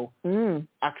Mexico now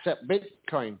accept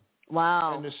Bitcoin.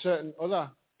 Wow. And there's certain other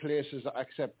places that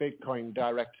accept Bitcoin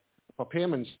direct for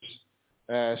payments.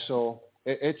 So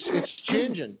it's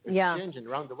changing. It's changing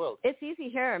around the world. It's easy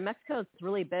here. Mexico is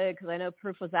really big because I know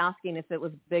Proof was asking if it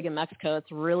was big in Mexico.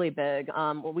 It's really big.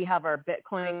 We have our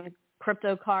Bitcoin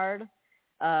crypto card,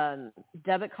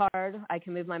 debit card. I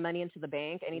can move my money into the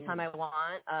bank anytime I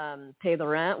want, pay the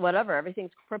rent, whatever.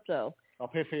 Everything's crypto. I'll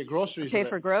pay for your groceries. Pay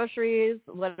for groceries,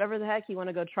 whatever the heck you want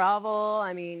to go travel.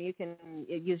 I mean, you can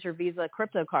use your Visa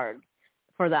crypto card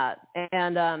for that.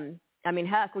 And I mean,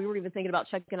 heck, we were even thinking about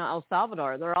checking out El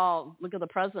Salvador. They're all, look at the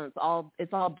presidents,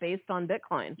 it's all based on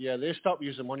Bitcoin. Yeah, they stopped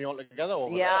using money altogether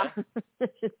over there.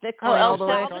 It's just Bitcoin all the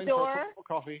way. way. Salvador.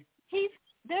 Coffee.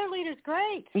 Their leader's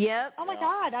great. Yep. Oh my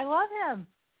God, I love him.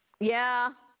 Yeah.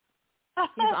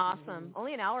 He's awesome.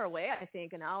 Only an hour away, I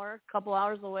think. Couple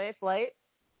hours away flight.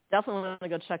 Definitely want to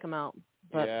go check him out.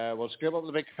 But, yeah, we'll scrape up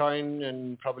the Bitcoin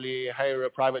and probably hire a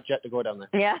private jet to go down there.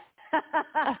 Yeah.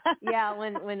 Yeah,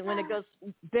 when it goes,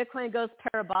 Bitcoin goes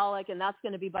parabolic, and that's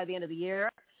going to be by the end of the year.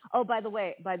 Oh, by the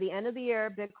way, by the end of the year,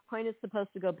 Bitcoin is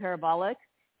supposed to go parabolic.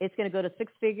 It's going to go to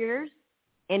 6 figures,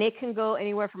 and it can go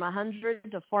anywhere from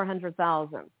 100 to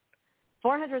 400,000.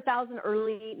 400,000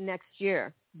 early next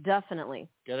year, definitely.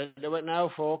 Get into it now,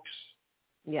 folks.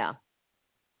 Yeah.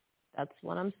 That's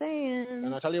what I'm saying.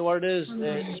 And I tell you what it is,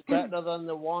 it's better than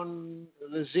the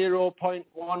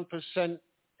 0.1%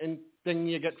 thing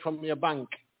you get from your bank.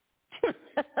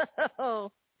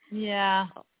 Oh, yeah,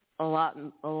 a lot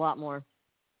more.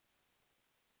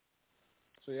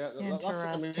 So yeah, that's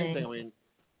the main thing. I mean,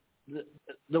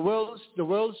 the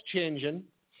world's changing.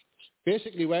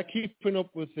 Basically, we're keeping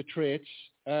up with the traits,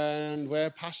 and we're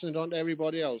passing it on to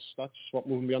everybody else. That's what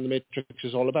Moving Beyond the Matrix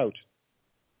is all about.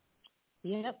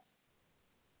 Yep.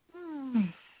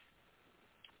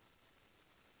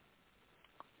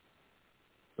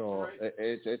 So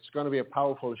it's going to be a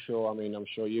powerful show. I mean, I'm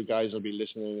sure you guys will be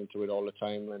listening to it all the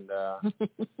time, and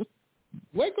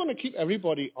we're going to keep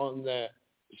everybody on the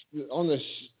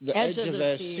edge of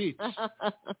their seats.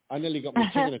 I nearly got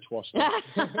my tongue in a twist.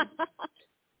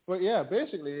 But yeah,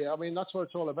 basically, I mean, that's what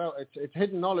it's all about. It's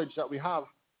hidden knowledge that we have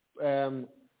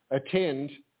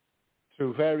attained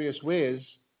through various ways.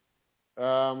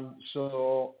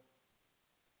 So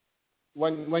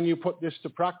when you put this to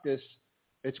practice,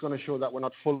 it's going to show that we're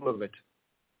not full of it.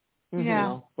 Yeah. You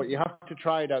know? But you have to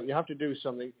try it out. You have to do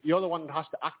something. You're the one that has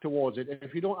to act towards it.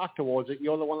 If you don't act towards it,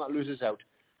 you're the one that loses out.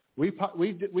 We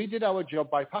did our job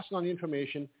by passing on the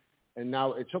information, and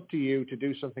now it's up to you to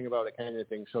do something about it, kind of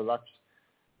thing. So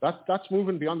that's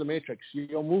moving beyond the matrix.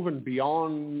 You're moving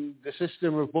beyond the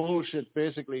system of bullshit,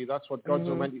 basically. That's what God's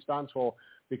Almighty stands for,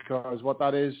 because what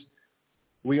that is,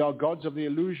 we are gods of the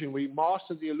illusion. We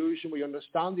master the illusion. We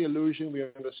understand the illusion. We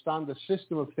understand the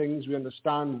system of things. We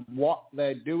understand what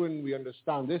they're doing. We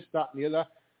understand this, that, and the other.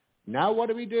 Now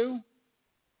what do?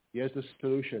 Here's the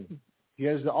solution.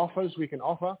 Here's the offers we can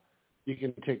offer. You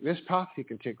can take this path. You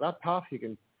can take that path. You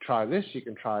can try this. You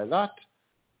can try that.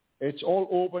 It's all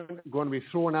open, going to be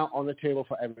thrown out on the table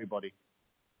for everybody.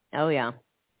 Oh, yeah.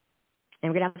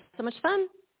 And we're going to have so much fun.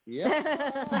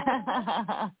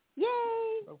 Yeah.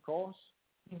 Yay. Of course.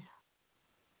 Yeah.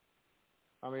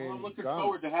 I mean, I'm looking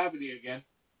forward to having you again.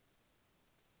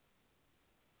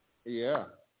 Yeah.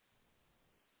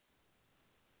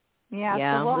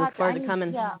 Yeah, so we'll look forward to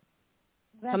coming. Yeah.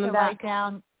 Coming back. back. Write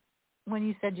down when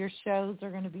you said your shows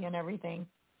are going to be and everything.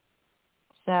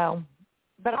 So,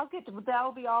 but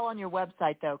that'll be all on your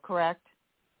website, though, correct?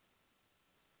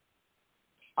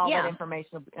 All that information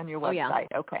will be on your website.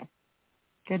 Yeah. Okay.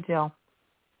 Good deal.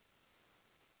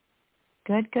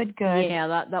 Good.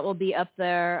 Yeah, that will be up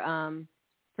there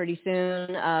pretty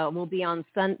soon. We'll be on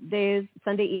Sunday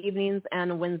evenings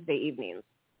and Wednesday evenings.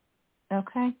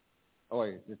 Okay. Oh,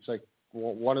 wait, it's like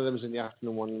one of them is in the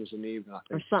afternoon, one of them is in the evening, I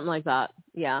think. Or something like that.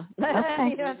 Yeah.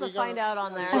 Okay. You have to find out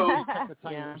on there.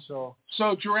 So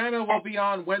Druanna will be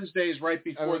on Wednesdays right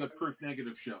before the Proof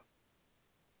Negative show.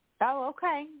 Oh,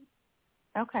 okay.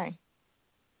 Okay.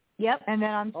 Yep. And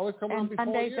then on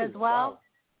Sundays as well? Wow.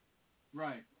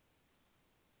 Right.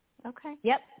 Okay.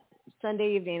 Yep.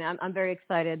 Sunday evening. I'm very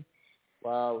excited.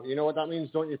 Wow. You know what that means,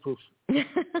 don't you, Proof?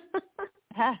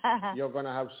 You're going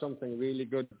to have something really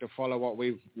good to follow what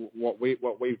we've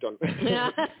done.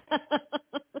 Yeah.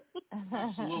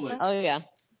 Absolutely. Oh, yeah.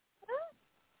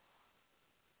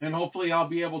 And hopefully I'll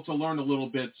be able to learn a little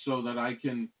bit so that I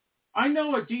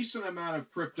know a decent amount of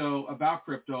about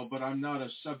crypto, but I'm not a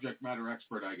subject matter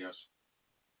expert, I guess.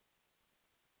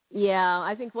 Yeah,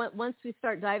 I think once we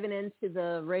start diving into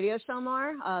the radio show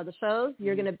more, the shows,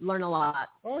 you're going to learn a lot.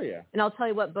 Oh, yeah. And I'll tell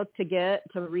you what book to get,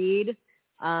 to read,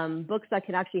 a book that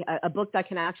can actually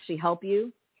help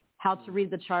you, how to read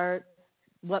the chart,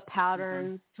 what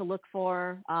patterns to look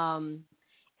for. And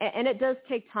it does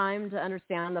take time to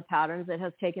understand the patterns. It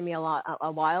has taken me a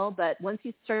while, but once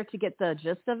you start to get the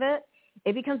gist of it,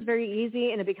 it becomes very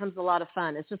easy and it becomes a lot of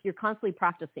fun. It's just you're constantly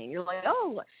practicing. You're like,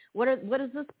 oh, what is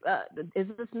this? Is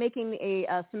this making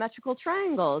a symmetrical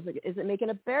triangle? Is it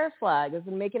making a bear flag? Is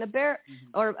it making a bear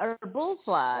or a bull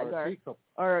flag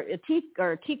or a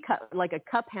teacup, like a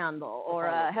cup handle or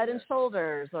a head and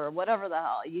shoulders or whatever the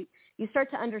hell? You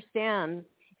start to understand.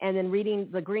 And then reading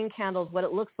the green candles, what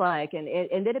it looks like, and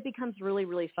then it becomes really,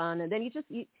 really fun. And then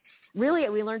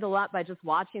we learned a lot by just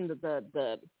watching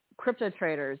the crypto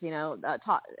traders,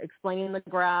 explaining the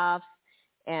graphs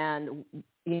and,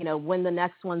 when the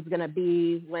next one's going to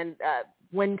be, when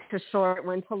to short,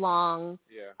 when to long.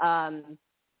 Yeah.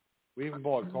 We even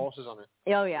bought courses on it.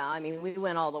 Oh, yeah. I mean, we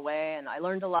went all the way, and I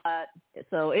learned a lot.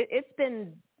 So it's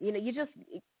been, you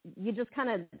just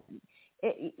kind of,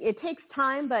 it takes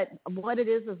time, but what it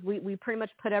is we pretty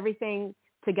much put everything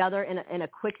together in a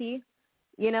quickie,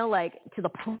 like to the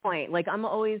point. Like I'm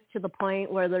always to the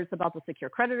point where there's about the secure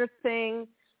creditor thing,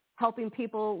 helping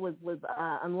people with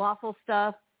unlawful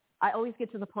stuff. I always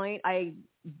get to the point. I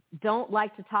don't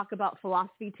like to talk about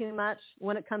philosophy too much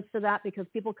when it comes to that because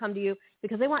people come to you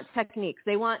because they want techniques.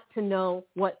 They want to know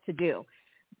what to do.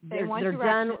 They're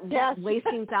done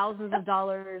wasting thousands of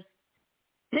dollars.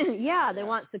 Yeah, they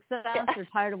want success. They're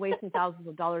tired of wasting thousands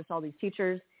of dollars to all these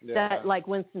teachers that, like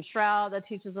Winston Shroud, that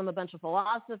teaches them a bunch of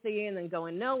philosophy and then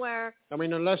going nowhere. I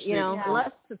mean, unless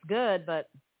it's good, but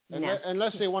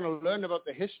unless they want to learn about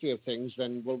the history of things,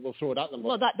 then we'll throw it at them.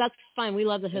 Well, that's fine. We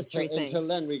love the history thing. Until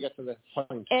then, we get to the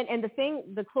point. And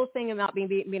the cool thing about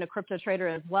being a crypto trader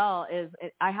as well is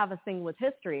I have a thing with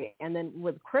history, and then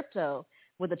with crypto.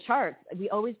 With the charts, we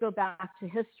always go back to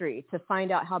history to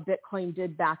find out how Bitcoin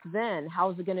did back then.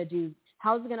 How's it going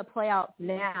to play out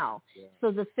now? Yeah.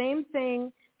 So the same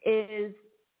thing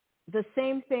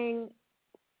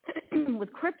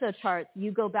with crypto charts.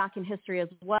 You go back in history as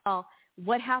well.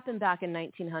 What happened back in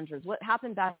 1900s? What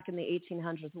happened back in the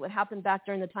 1800s? What happened back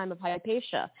during the time of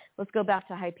Hypatia? Let's go back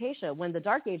to Hypatia when the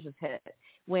Dark Ages hit.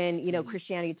 When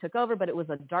Christianity took over, but it was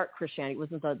a dark Christianity. It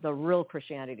wasn't the real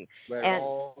Christianity. Where it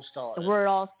all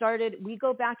started. We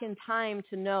go back in time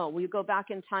to know. We go back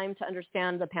in time to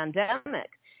understand the pandemic.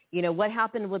 What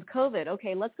happened with COVID?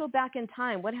 Okay, let's go back in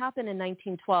time. What happened in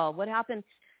 1912? What happened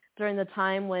during the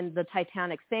time when the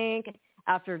Titanic sank?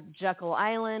 After Jekyll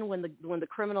Island, when the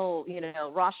criminal,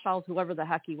 Rothschilds, whoever the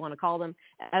heck you want to call them,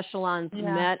 echelons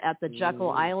met at the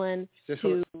Jekyll Island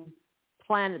to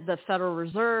plan the Federal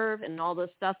Reserve and all this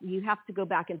stuff. You have to go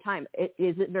back in time.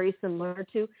 Is it very similar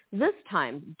to this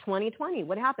time, 2020?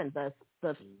 What happened? The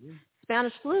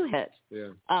Spanish flu hit. Yeah.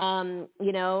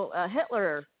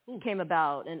 Hitler came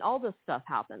about, and all this stuff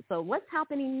happened. So what's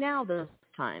happening now this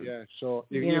time? Yeah. So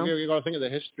you got to think of the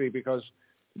history because,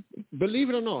 believe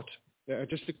it or not,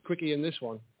 just a quickie in this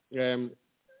one,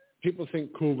 people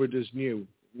think COVID is new.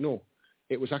 No,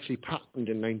 it was actually patented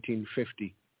in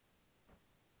 1950.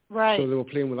 Right. So they were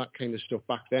playing with that kind of stuff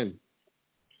back then.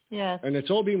 Yes. And it's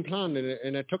all been planned,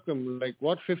 and it took them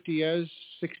 50 years,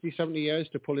 60, 70 years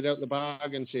to pull it out of the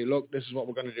bag and say, look, this is what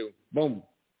we're going to do. Boom.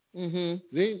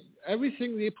 Mm-hmm.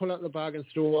 Everything they pull out of the bag and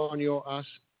throw on your ass,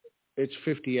 it's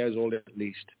 50 years old at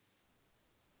least.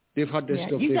 They've had this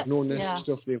stuff. They've known this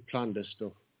stuff. They've planned this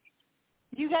stuff.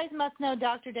 You guys must know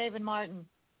Dr. David Martin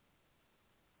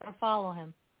or follow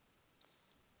him.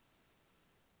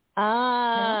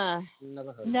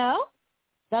 Never heard. No?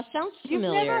 That sounds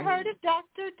familiar. You've never heard of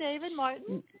Dr. David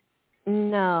Martin?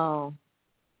 No,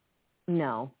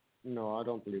 I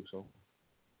don't believe so.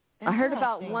 I heard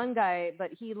about one guy,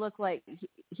 but he looked like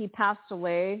he passed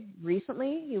away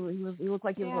recently. He looked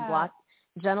like he was a black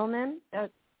gentleman,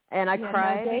 and I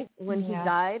cried when he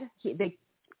died.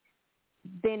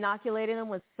 They inoculated him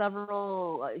with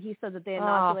several. He said that they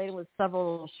inoculated him with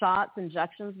several shots,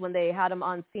 injections when they had him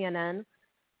on CNN.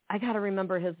 I got to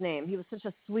remember his name. He was such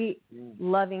a sweet,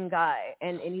 loving guy,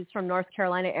 and he's from North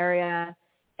Carolina area,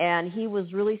 and he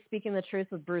was really speaking the truth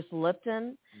with Bruce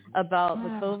Lipton about the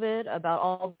COVID, about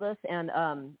all this, and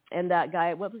that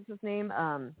guy, what was his name?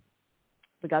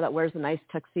 The guy that wears the nice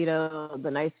tuxedo, the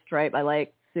nice stripe, I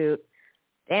like suit.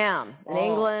 In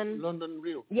England. London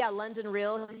Real. Yeah, London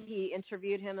Real. He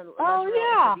interviewed him.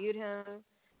 Interviewed him.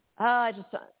 I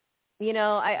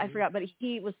forgot, but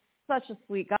he was such a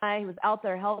sweet guy. He was out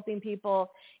there helping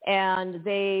people, and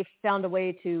they found a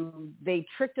way they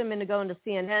tricked him into going to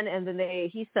CNN, and then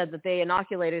he said that they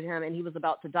inoculated him, and he was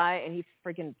about to die, and he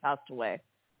freaking passed away.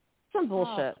 Some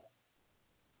bullshit.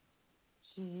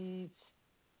 Jeez.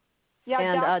 Yeah,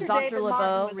 and Dr.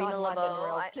 LeBeau, Rena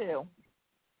LeBeau, too.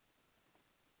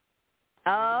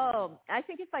 Oh, I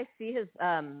think if I see his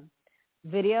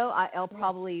video, I'll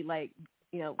probably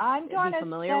be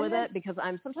familiar with it because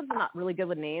I'm not really good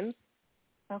with names.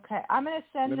 Okay, I'm going to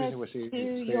send this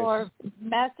to your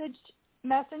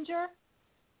messenger.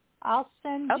 I'll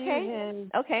send you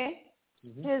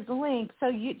his link, so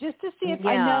you just to see if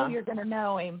I know you're going to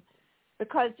know him,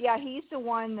 because he's the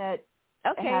one that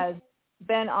has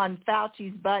been on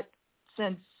Fauci's butt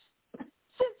since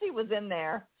he was in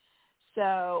there.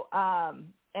 So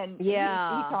and he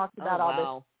talks about all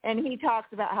this, and he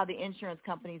talks about how the insurance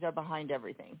companies are behind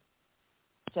everything.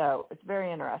 So it's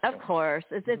very interesting. Of course,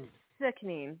 it's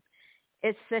sickening.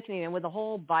 It's sickening, and with the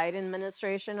whole Biden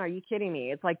administration, are you kidding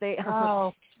me? It's like they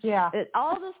all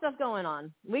this stuff going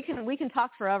on. We can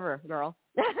talk forever, girl.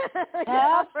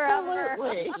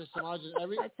 Absolutely. Just imagine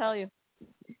I tell you.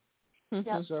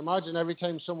 So imagine every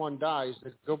time someone dies,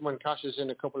 the government cashes in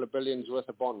a couple of billions worth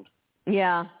of bond.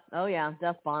 Yeah. Oh yeah,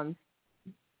 death bonds.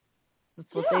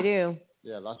 That's what they do.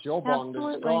 Yeah, that's your bond.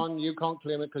 Absolutely. It's gone. You can't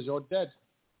claim it because you're dead.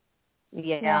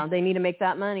 Yeah, they need to make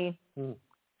that money.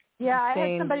 Yeah, I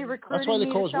had somebody recruiting me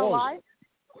to sell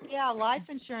life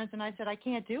insurance, and I said, I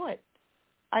can't do it.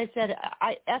 I said,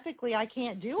 ethically, I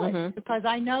can't do it because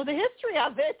I know the history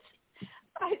of it.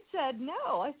 I said,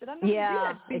 no. I said, I'm not going to do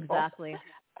that to people. Exactly.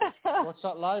 What's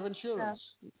that, life insurance?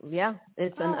 Yeah,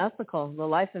 it's unethical. The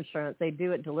life insurance, they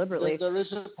do it deliberately. There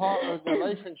is a part of the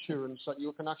life insurance that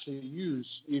you can actually use.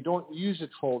 You don't use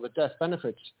it for the death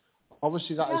benefits.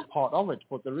 Obviously, that is part of it,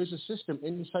 but there is a system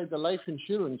inside the life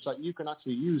insurance that you can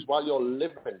actually use while you're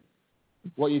living.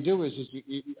 What you do is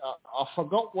I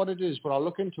forgot what it is, but I'll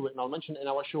look into it and I'll mention it in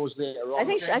our shows later on.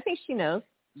 I think she knows.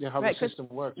 Yeah, how the system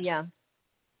works. Yeah,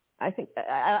 I think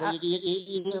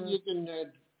you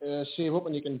can save up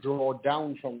and you can draw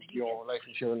down from your life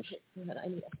insurance.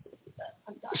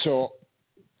 So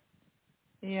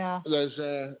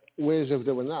there's ways of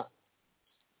doing that.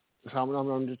 So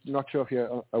I'm just not sure if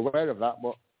you're aware of that,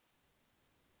 but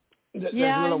there's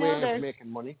another way of making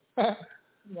money.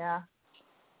 Yeah.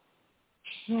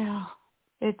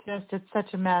 It's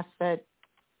such a mess that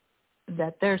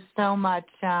there's so much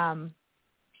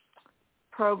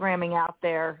programming out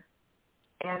there,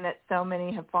 and that so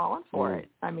many have fallen for it.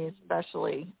 I mean,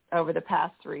 especially over the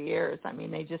past 3 years. I mean,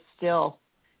 they just still,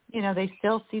 they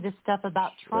still see the stuff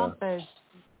about Trump as,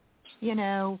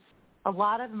 a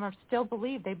lot of them still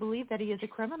believe that he is a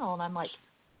criminal, and I'm like,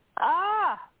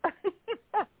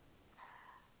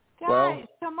 guys,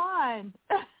 come on.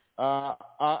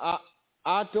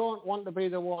 I don't want to be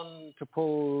the one to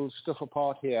pull stuff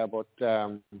apart here, but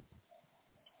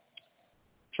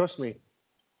trust me,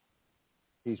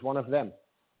 he's one of them.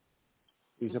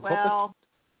 He's a puppet.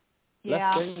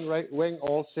 Left wing, right wing,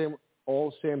 all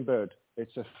same bird.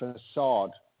 It's a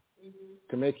facade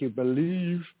to make you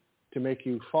believe, to make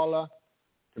you follow,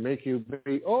 to make you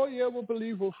be, we'll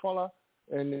believe, we'll follow,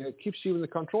 and it keeps you in the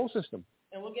control system.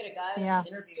 And we'll get a guy in the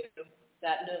interview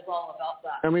that knows all about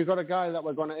that. And we've got a guy that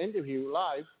we're going to interview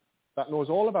live that knows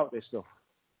all about this stuff.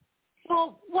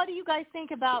 Well, what do you guys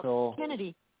think about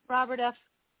Kennedy? Robert F.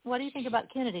 What do you think about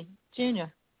Kennedy Jr.?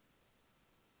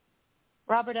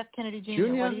 Robert F. Kennedy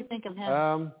Jr. What do you think of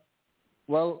him?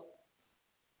 Well,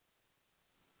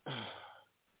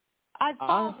 I've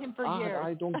followed him for years.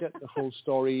 I don't get the whole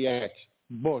story yet,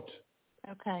 but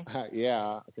I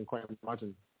can quite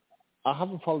imagine. I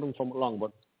haven't followed him for long,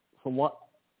 but from what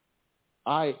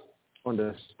I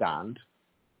understand,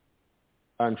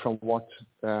 and from what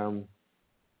I've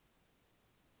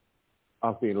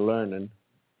been learning,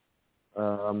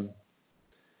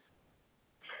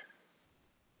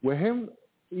 with him,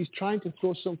 he's trying to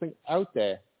throw something out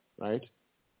there, right?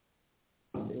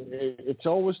 It's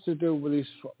always to do with his.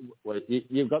 Well,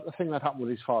 you've got the thing that happened with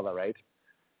his father, right?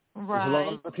 Right. There's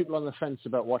a lot of people on the fence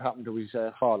about what happened to his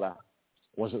father.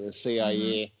 Was it the CIA?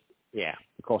 Mm-hmm. Yeah,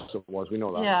 of course it was. We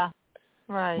know that. Yeah,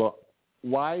 right. But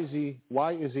why is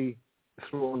he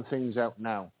throwing things out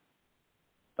now?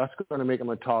 That's going to make him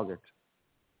a target.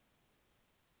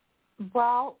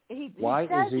 Well, he why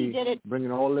says is he did it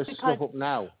bringing all this stuff up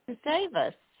now? To save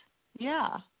us.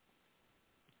 Yeah.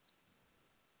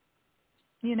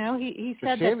 He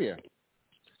said to save you.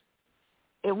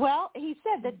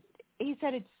 He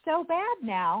said it's so bad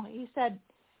now. He said,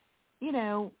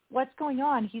 what's going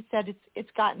on? He said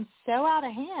it's gotten so out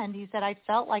of hand. He said I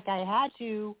felt like I had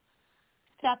to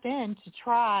step in to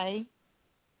try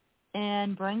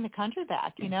and bring the country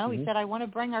back. He said I want to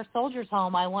bring our soldiers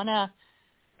home. I want to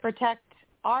protect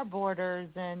our borders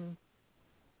and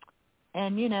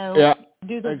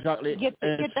do exactly. get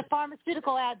the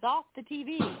pharmaceutical ads off the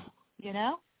TV.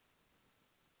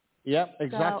 Yeah,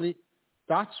 exactly. So,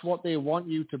 that's what they want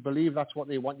you to believe. That's what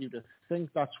they want you to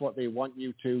think. That's what they want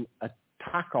you to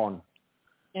attack on.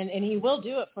 And he will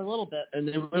do it for a little bit. And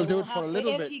they will do it for a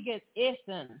little bit. If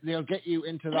then. They'll get you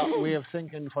into that way of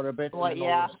thinking for a bit. Well,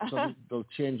 yeah. So they'll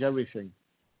change everything.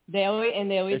 They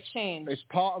always change. It's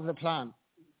part of the plan.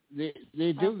 They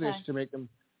do this to make them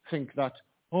think that,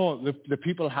 the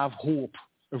people have hope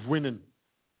of winning.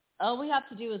 All we have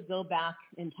to do is go back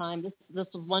in time. This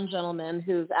is one gentleman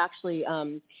who's actually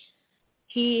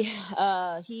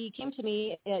he came to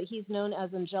me. He's known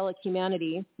as Angelic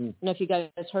Humanity. I don't know if you guys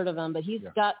heard of him, but he's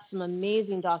got some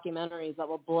amazing documentaries that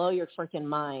will blow your freaking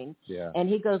mind. Yeah. And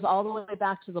he goes all the way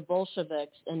back to the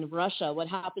Bolsheviks in Russia, what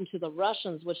happened to the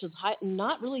Russians, which is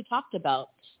not really talked about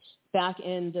back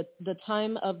in the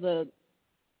time of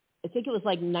I think it was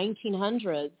like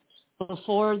 1900s,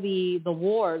 before the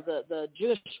war, the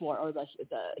Jewish war, or the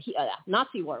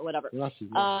Nazi war, whatever.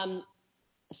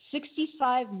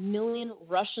 65 million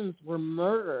Russians were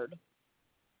murdered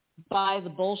by the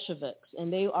Bolsheviks,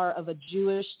 and they are of a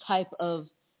Jewish type of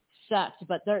sect,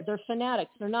 but they're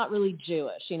fanatics. They're not really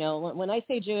Jewish. When I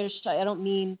say Jewish, I don't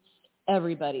mean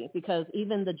everybody, because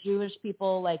even the Jewish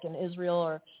people, like in Israel,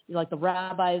 or like the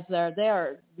rabbis there, they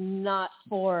are not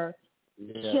for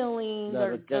killing.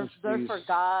 They're for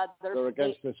God. They're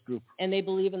against this group. And they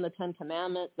believe in the 10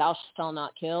 Commandments, thou shalt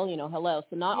not kill, hello.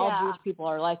 So not all Jewish people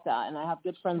are like that, and I have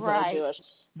good friends that are Jewish.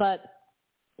 But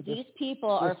these people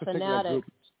are fanatics,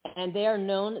 and they are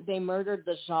known, they murdered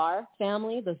the Tsar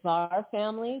family.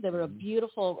 They were a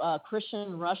beautiful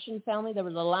Christian Russian family. They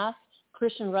were the last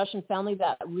Christian Russian family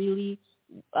that really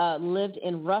lived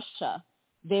in Russia.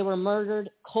 They were murdered,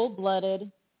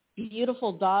 cold-blooded,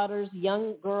 beautiful daughters,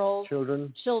 young girls,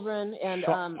 children, and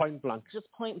shot point blank. Just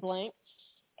point blank.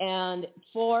 And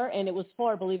it was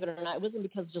for, believe it or not, it wasn't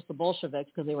because just the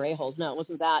Bolsheviks, because they were a-holes. No, it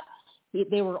wasn't that.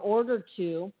 They were ordered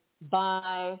to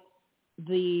by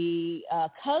the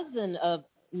cousin of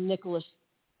Nicholas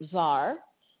Tsar,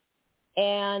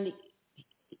 and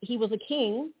he was a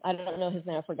king. I don't know his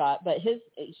name, I forgot, but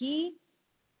he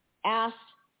asked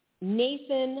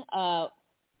Nathan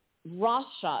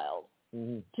Rothschild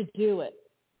to do it.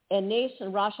 And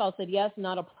Nathan Rothschild said, yes,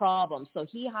 not a problem. So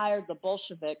he hired the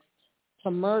Bolsheviks to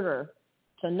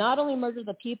not only murder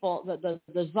the people,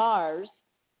 the czars,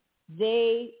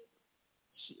 they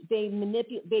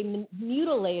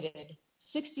mutilated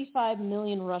 65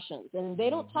 million Russians. And they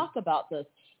don't talk about this.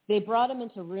 They brought them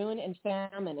into ruin and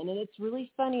famine. And it's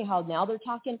really funny how now they're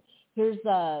talking, here's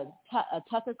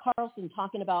Tucker Carlson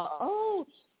talking about, oh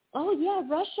yeah,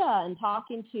 Russia, and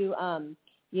talking to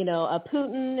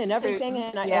Putin and everything.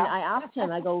 And I asked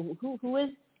him, I go, who is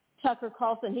Tucker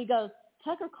Carlson? He goes,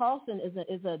 Tucker Carlson is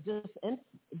a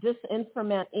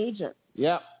disinformant agent.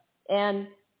 Yeah. And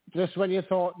just when you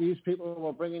thought these people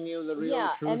were bringing you the real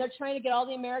truth. And they're trying to get all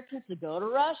the Americans to go to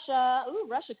Russia. Ooh,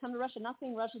 Russia, come to Russia. Not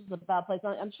saying Russia's a bad place.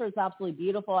 I'm sure it's absolutely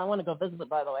beautiful. I want to go visit,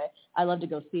 by the way. I love to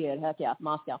go see it. Heck yeah,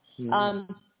 Moscow.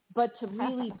 But to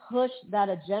really push that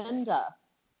agenda,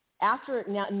 after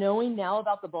knowing now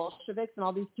about the Bolsheviks and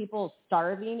all these people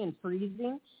starving and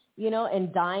freezing,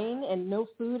 and dying and no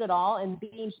food at all and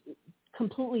being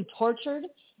completely tortured.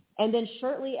 And then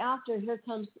shortly after, here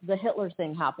comes the Hitler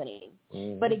thing happening.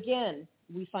 But again,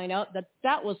 we find out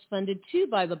that was funded too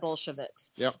by the Bolsheviks.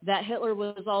 Yep. That Hitler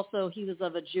was he was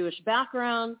of a Jewish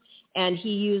background, and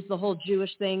he used the whole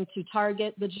Jewish thing to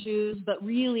target the Jews, but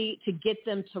really to get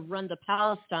them to run to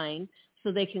Palestine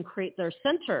so they can create their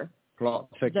center. Their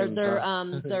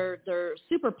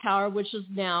superpower, which is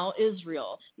now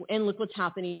Israel. And look what's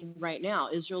happening right now.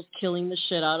 Israel's killing the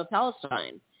shit out of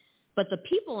Palestine. But the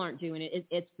people aren't doing it.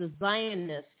 It's the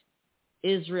Zionist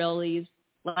Israelis,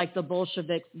 like the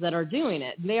Bolsheviks, that are doing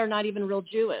it. They are not even real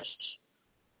Jewish.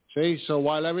 See, so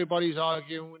while everybody's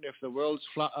arguing if the world's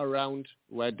flat or round,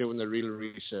 we're doing the real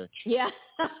research. Yeah,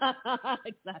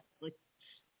 exactly.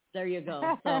 There you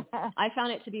go. So I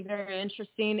found it to be very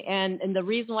interesting. And the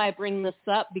reason why I bring this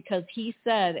up, because he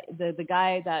said, the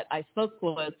guy that I spoke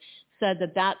with said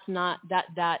that's not,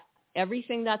 that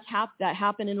everything that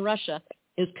happened in Russia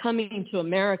is coming to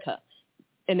America.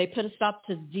 And they put a stop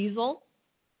to diesel.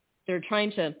 They're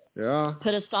trying to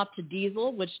put a stop to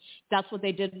diesel, which that's what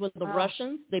they did with the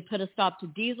Russians. They put a stop to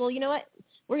diesel. You know what?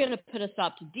 We're going to put a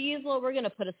stop to diesel. We're going to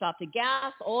put a stop to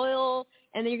gas, oil,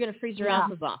 and then you're going to freeze your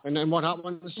asses off. And then what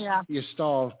happens? You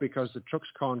starve because the trucks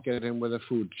can't get in with a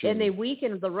food chain. And they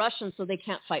weaken the Russians so they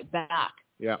can't fight back.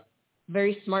 Yeah.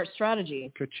 Very smart strategy.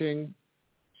 Ka-ching.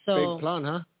 So big plan,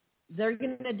 huh? They're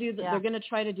going to do. They're going to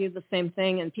try to do the same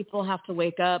thing, and people have to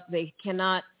wake up. They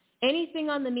cannot. Anything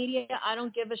on the media, I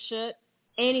don't give a shit.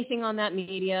 Anything on that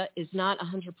media is not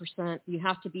 100%. You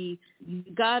have to be. You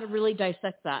got to really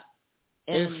dissect that.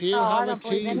 And if you have a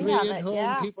TV at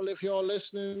home, people, if you're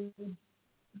listening,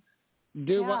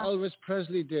 Do what Elvis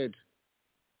Presley did.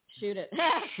 Shoot it.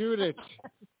 Shoot it.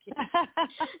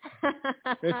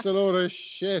 It's a load of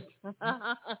shit.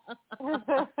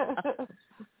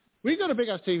 We got a big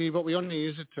ass TV, but we only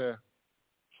use it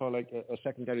for like a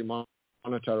secondary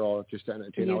monitor or just to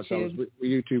entertain ourselves. We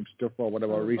YouTube stuff or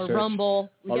whatever, research. Or Rumble.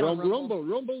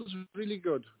 Rumble's really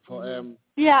good for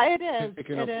yeah, it is.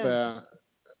 picking up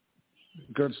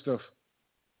good stuff.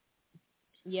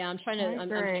 Yeah, I'm trying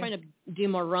to do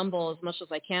more Rumble as much as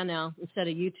I can now instead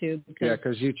of YouTube.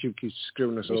 Because YouTube keeps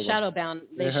screwing us over. They shadow banned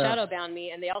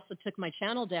me, and they also took my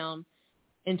channel down.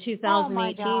 In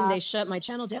 2018, they shut my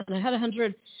channel down. I had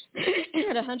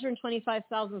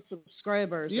 125,000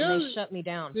 subscribers, and they shut me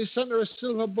down. They sent her a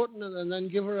silver button and then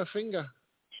give her a finger.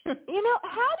 How do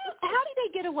they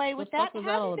get away with that?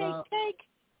 How do they take?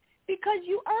 Because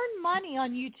you earn money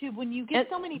on YouTube when you get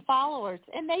so many followers,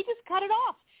 and they just cut it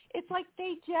off. It's like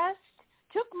they just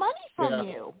took money from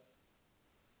you.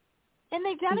 And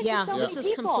they've done it to so many people.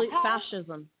 This is complete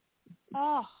fascism.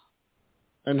 Oh.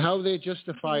 And how they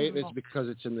justify it is because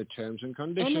it's in the terms and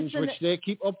conditions, which they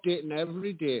keep updating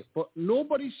every day. But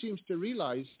nobody seems to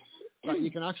realize that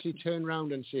you can actually turn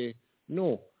around and say,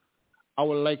 no, I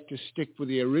would like to stick with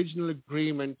the original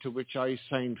agreement to which I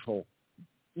signed for.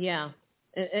 Yeah.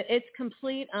 It's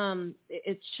complete.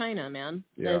 It's China, man.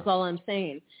 Yeah. That's all I'm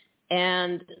saying.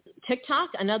 And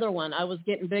TikTok, another one. I was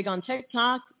getting big on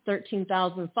TikTok,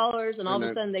 13,000 followers, and all of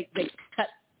a sudden they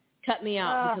cut me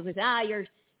out because they said,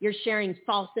 you're sharing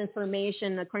false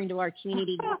information according to our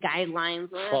community guidelines.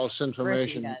 False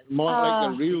information, more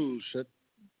like the real shit.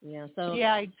 Yeah. So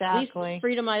exactly. At least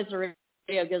Freedomizer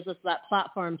Radio gives us that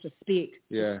platform to speak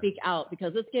out,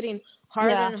 because it's getting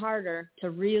harder and harder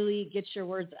to really get your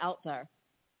words out there.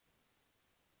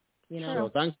 You know. So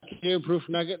thank you, Proof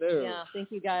Negative. Yeah,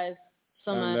 thank you guys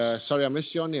so much. And sorry, I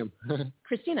missed your name.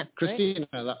 Christina. Christina,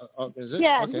 right? Is it?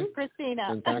 Yeah, okay. Christina.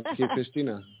 And thank you,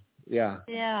 Christina. Yeah.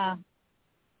 Yeah.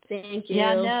 Thank you.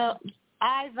 Yeah, no,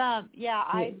 I've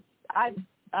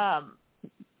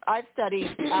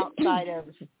studied outside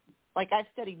of, I've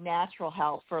studied natural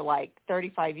health for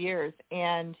 35 years,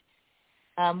 and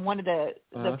one of the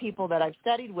people that I've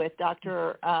studied with,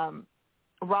 Dr.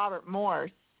 Robert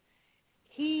Morse,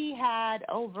 he had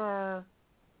about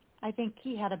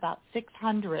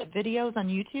 600 videos on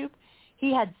YouTube.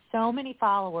 He had so many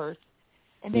followers,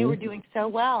 and they were doing so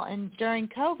well. And during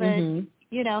COVID,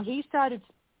 he started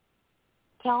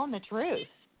telling the truth,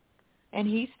 and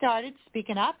he started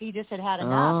speaking up. He just had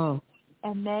enough,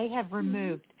 and they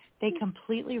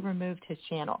completely removed his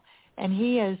channel. And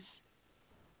he is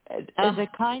a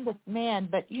kind of man,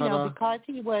 but because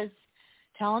he was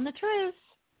telling the truth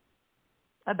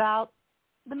about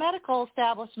the medical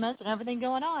establishments and everything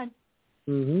going on,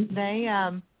 they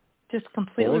just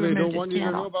completely removed his channel. They don't want you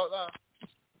to know about that.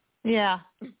 Yeah.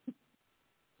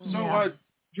 So,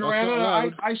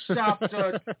 Druanna, I stopped.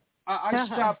 I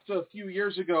stopped a few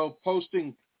years ago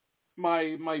posting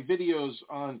my videos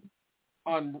on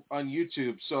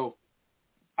YouTube. So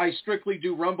I strictly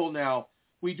do Rumble now.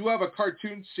 We do have a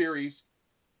cartoon series.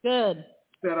 Good.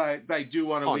 That I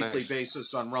do on a weekly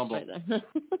basis on Rumble.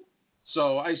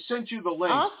 So I sent you the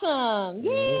link. Awesome!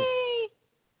 Yay!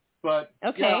 But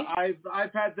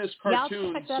I've had this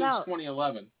cartoon since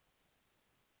 2011.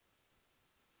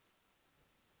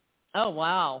 Oh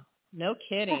wow! No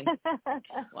kidding.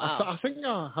 Wow. I think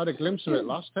I had a glimpse of it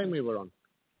last time we were on.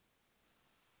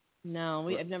 No,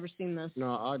 I've never seen this.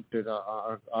 No, I did.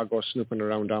 I go snooping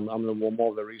around. I'm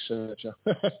more of the researcher.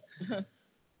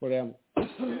 But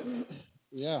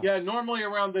yeah. Yeah, normally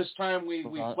around this time we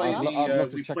play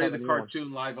the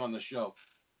cartoon live on the show.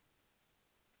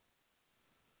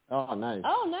 Oh, nice.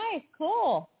 Oh, nice.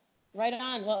 Cool. Right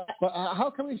on. Well, but how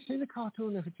can we see the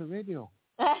cartoon if it's a radio?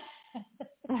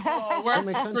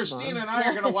 Christina and I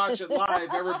are going to watch it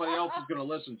live. Everybody else is going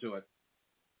to listen to it.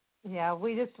 Yeah,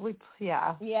 we pull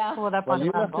it up on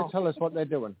you Rumble. have to tell us what they're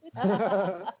doing.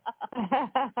 You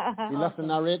have to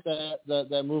narrate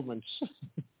their movements.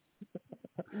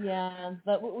 Yeah,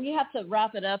 but we have to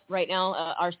wrap it up right now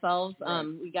ourselves. Right.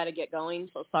 We got to get going,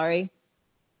 so sorry.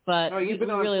 But we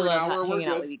really love hanging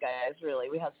out with you guys, really.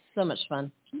 We have so much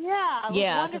fun. Yeah, we're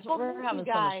having so much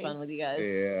fun with you guys.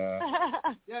 Yeah.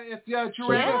 If you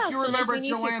remember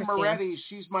Joanne Moretti,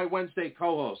 she's my Wednesday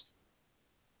co-host.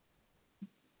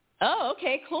 Oh,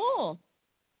 okay, cool.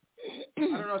 I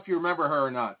don't know if you remember her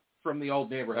or not from the old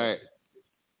neighborhood. Right.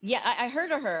 Yeah, I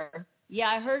heard of her. Yeah,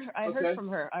 I heard from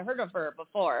her. I heard of her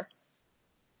before.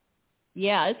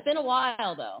 Yeah, it's been a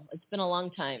while though. It's been a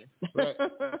long time. Right.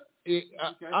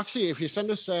 Actually, if you send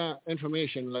us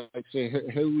information, like say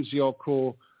who's your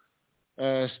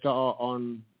co-star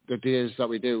on the days that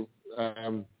we do,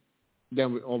 then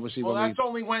obviously that's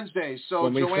only Wednesdays. So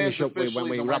when we Joanne's finish up, officially when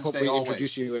we the wrap up, Wednesday we always.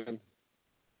 introduce you.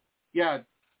 Yeah,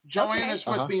 Joanne is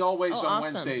with me always on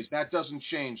awesome. Wednesdays. That doesn't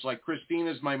change. Like Christine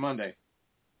is my Monday.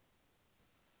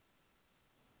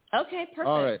 Okay, perfect.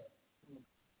 All right.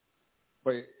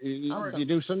 Wait, you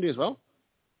do Sunday as well?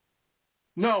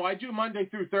 No, I do Monday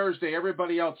through Thursday.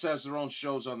 Everybody else has their own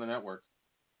shows on the network.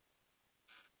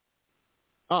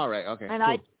 All right, okay. And cool.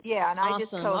 I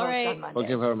just co-host on Monday. We'll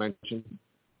give her a mention.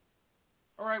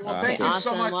 All right, well, thank you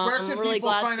so much. Well, Where I'm can really people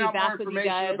glad find to be out more back with you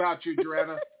information guys. about you,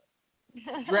 Druanna?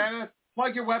 Druanna,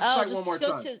 plug your website one more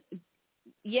time.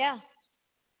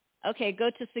 Okay, go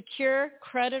to Secure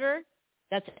Creditor.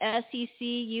 That's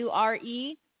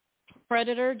SECURE,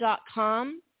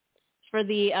 Creditor.com for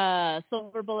the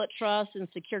Silver Bullet Trust and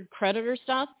Secured Creditor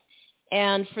stuff.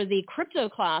 And for the crypto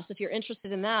class, if you're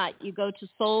interested in that, you go to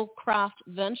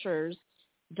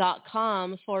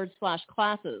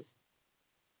soulcraftventures.com/classes.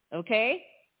 Okay?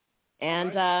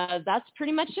 And that's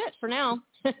pretty much it for now.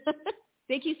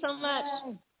 Thank you so much.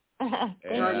 Thank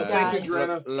you,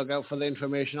 Druanna. Look out for the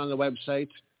information on the website.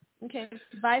 Okay.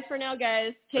 Bye for now,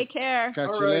 guys. Take care. Catch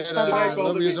you later. Bye-bye.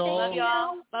 Love you all. Love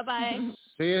y'all. Bye-bye.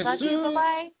 See you soon.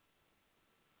 Bye-bye.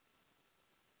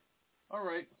 All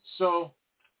right. So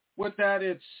with that,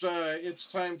 it's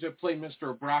time to play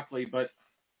Mr. Broccoli. But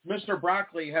Mr.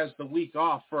 Broccoli has the week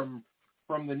off from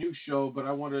the new show, but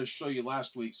I wanted to show you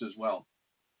last week's as well.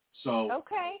 So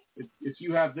if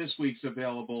you have this week's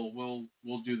available, we'll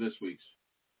do this week's.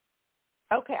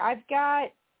 Okay, I've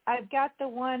got the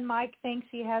one Mike thinks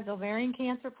he has ovarian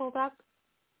cancer pulled up.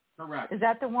 Correct. Is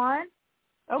that the one?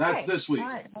 Okay. That's this week. All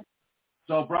right.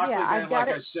 So Broccoli Man, like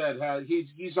I said,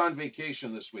 he's on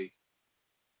vacation this week.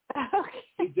 Okay.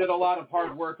 He did a lot of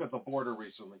hard work at the border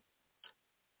recently.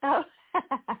 Oh,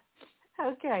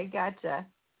 okay, gotcha.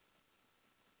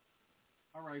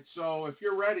 All right, so if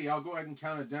you're ready, I'll go ahead and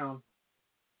count it down.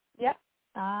 Yep,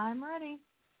 I'm ready.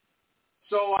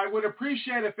 So I would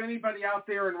appreciate if anybody out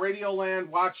there in Radio Land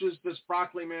watches this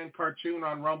Broccoli Man cartoon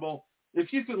on Rumble,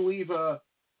 if you could leave a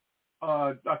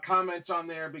comment on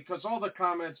there, because all the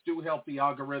comments do help the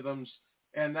algorithms,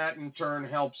 and that in turn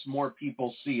helps more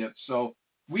people see it. So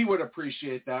we would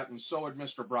appreciate that, and so would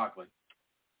Mr. Broccoli.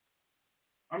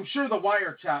 I'm sure the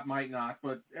wiretap might not,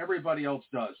 but everybody else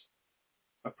does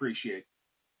appreciate.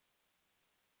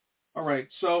 All right,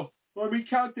 so let me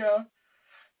count down.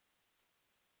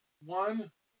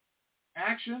 1,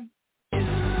 action.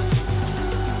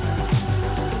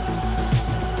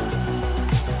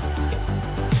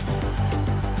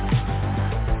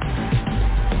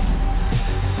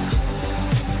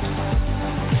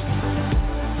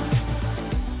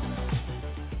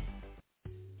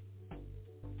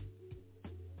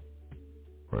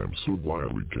 I am so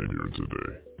glad we came here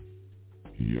today.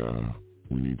 Yeah,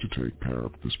 we need to take care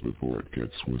of this before it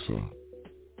gets worse.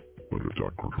 But if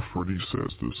Dr. Freddy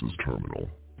says this is terminal,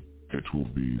 it will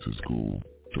be as cool.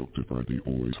 Dr. Freddy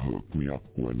always hooked me up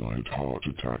when I had heart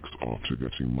attacks after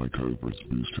getting my Cobra's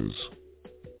boosters.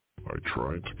 I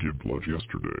tried to give blood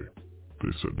yesterday.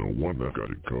 They said no one that got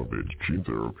COVID gene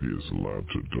therapy is allowed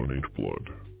to donate blood.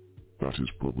 That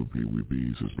is probably we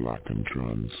bees as black and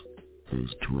trans.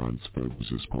 Those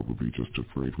transphobes is probably just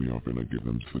afraid we are gonna give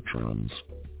them to the trans.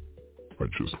 I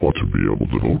just want to be able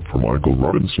to vote for Michael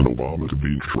Robinson Obama to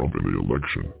beat Trump in the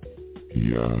election.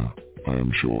 Yeah, I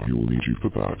am sure he will need you for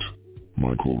that.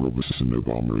 Michael Robinson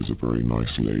Obama is a very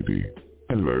nice lady.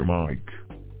 Hello, Mike.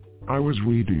 I was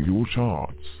reading your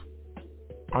charts.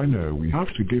 I know we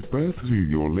have to give both of you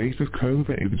your latest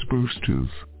COVID boosters.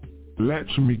 Let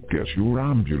me get your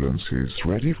ambulances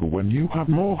ready for when you have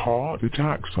more heart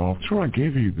attacks after I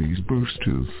give you these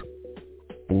boosters.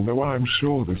 Although I'm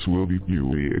sure this will be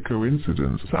purely a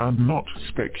coincidence and not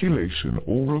speculation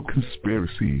or a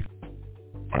conspiracy.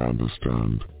 I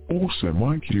understand. Also,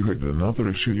 Mike, you had another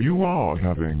issue you are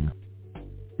having.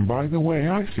 By the way,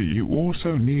 I see you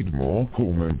also need more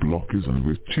hormone blockers and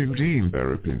with 2 gene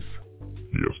therapies.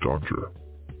 Yes, doctor.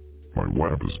 My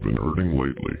wab has been hurting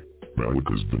lately. Malik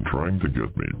has been trying to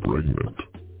get me pregnant.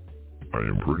 I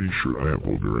am pretty sure I have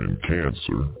ovarian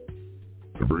cancer.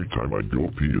 Every time I go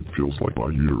pee, it feels like my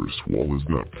uterus wall is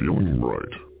not feeling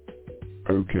right.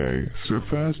 Okay, so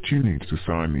first you need to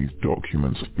sign these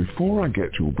documents before I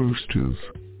get your boosters.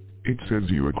 It says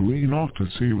you agree not to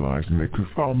utilize nickel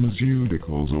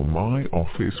pharmaceuticals or my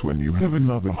office when you have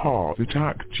another heart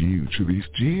attack due to these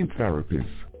gene therapies.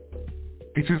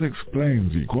 It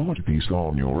explains you got these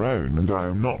on your own and I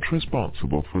am not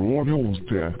responsible for all your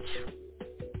deaths.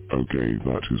 Okay,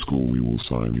 that is cool. We will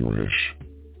sign your ish.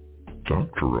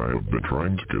 Doctor, I have been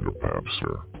trying to get a pap,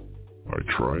 sir. I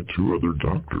tried 2 other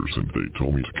doctors and they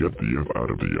told me to get the F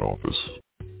out of the office.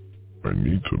 I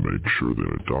need to make sure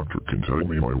that a doctor can tell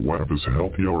me my WAP is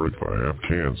healthy or if I have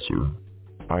cancer.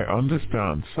 I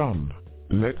understand, son.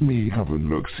 Let me have a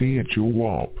look-see at your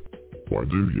WAP. Why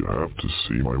do you have to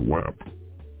see my WAP?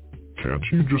 Can't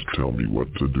you just tell me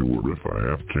what to do or if I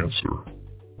have cancer?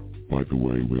 By the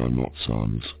way, we are not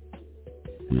sons.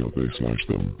 We are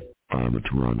they/them. I am a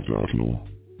trans outlaw.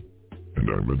 And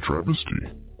I'm a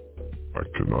travesty. I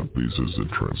cannot be as a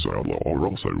trans outlaw or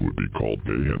else I would be called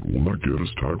gay and will not get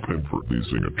us typed in for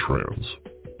being a trans.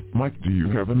 Mike, do you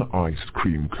have an ice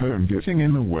cream cone getting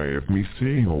in the way of me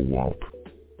seeing your WAP?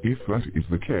 If that is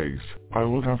the case, I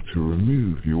will have to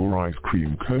remove your ice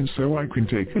cream cone so I can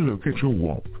take a look at your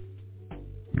WAP.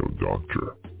 No,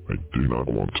 doctor. I do not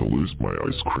want to lose my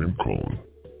ice cream cone.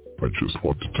 I just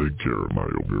want to take care of my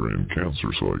ovarian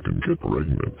cancer so I can get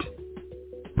pregnant.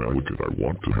 Malik, I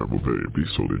want to have a baby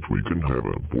so that we can have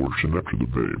an abortion after the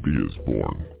baby is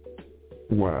born.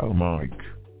 Well, Mike,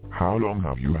 how long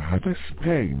have you had this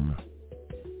pain?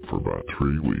 For about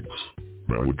 3 weeks.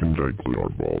 Malik and I put our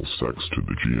ball sacks to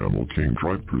the GMO King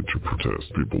drive-thru to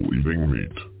protest people eating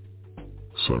meat.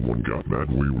 Someone got mad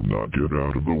we would not get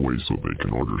out of the way so they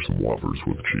can order some Whoppers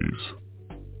with cheese.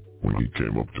 When he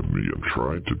came up to me and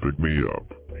tried to pick me up,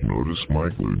 he noticed my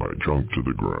glue my junk to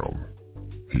the ground.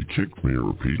 He kicked me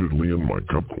repeatedly in my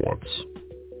kumquats.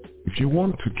 If you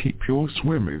want to keep your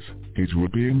swimmers, it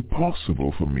would be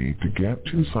impossible for me to get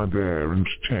inside there and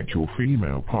check your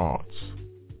female parts.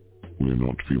 We're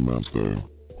not females though,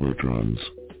 we're trans.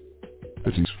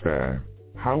 That is fair.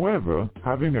 However,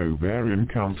 having ovarian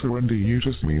cancer under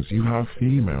uterus means you have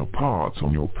female parts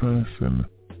on your person.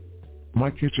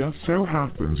 Mike, it just so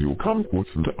happens your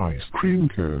kumquats and ice cream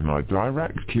cone are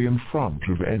directly in front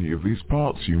of any of these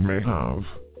parts you may have.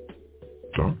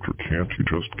 Doctor, can't you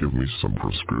just give me some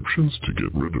prescriptions to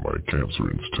get rid of my cancer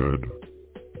instead?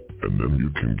 And then you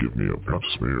can give me a pap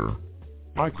smear.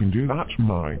 I can do that,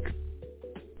 Mike.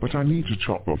 But I need to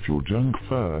chop off your junk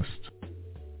first.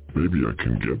 Maybe I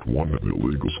can get one of the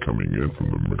illegals coming in from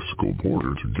the Mexico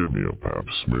border to give me a pap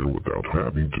smear without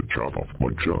having to chop off my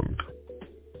junk.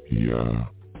 Yeah,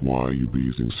 why are you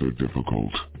being so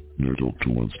difficult? No doctor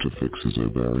wants to fix his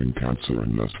ovarian cancer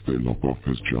unless they lop off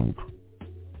his junk.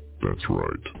 That's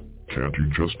right. Can't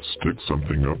you just stick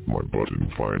something up my butt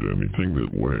and find anything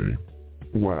that way?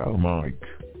 Well, Mike,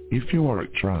 if you are a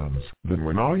trans, then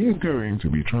when are you going to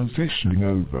be transitioning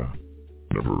over?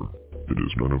 Never. It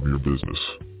is none of your business.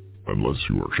 Unless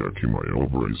you are checking my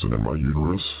ovaries and my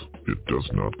uterus, it does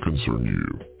not concern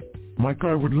you. Mike,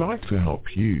 I would like to help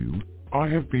you. I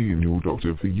have been your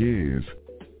doctor for years.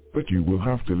 But you will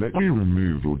have to let me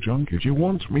remove your junk if you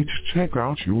want me to check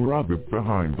out your rubber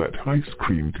behind that ice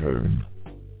cream cone.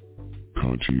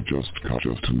 Can't you just cut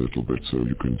just a little bit so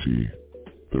you can see?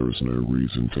 There is no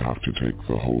reason to have to take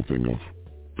the whole thing off.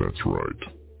 That's right.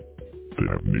 They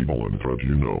have needle and thread,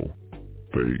 you know.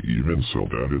 They even sell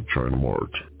that at China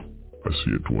Mart. I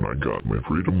see it when I got my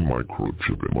Freedom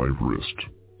microchip in my wrist.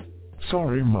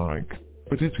 Sorry, Mike,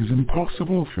 but it is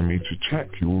impossible for me to check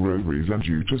your ovaries and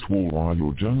uterus wall while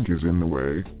your junk is in the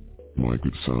way. Mike,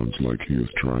 it sounds like he is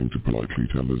trying to politely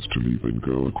tell us to leave and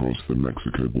go across the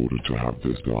Mexico border to have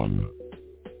this done.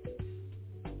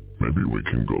 Maybe we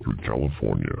can go through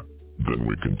California. Then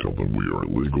we can tell them we are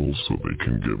illegal so they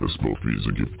can give us both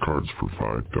Visa gift cards for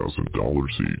 $5,000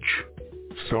 each.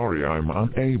 Sorry, I'm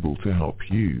unable to help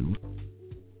you.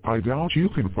 I doubt you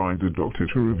can find a doctor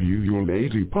to review your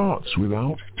lady parts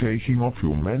without taking off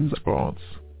your men's parts.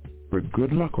 But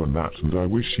good luck on that, and I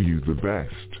wish you the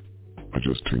best. I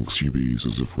just think CB's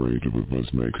is afraid of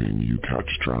us making you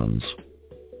catch trans.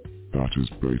 That is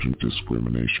blatant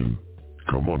discrimination.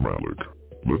 Come on, Malik.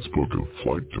 Let's book a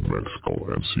flight to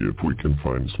Mexico and see if we can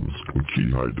find some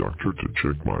squeaky eye doctor to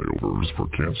check my ovaries for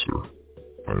cancer.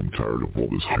 I am tired of all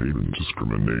this hate and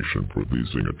discrimination for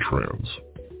being a trans.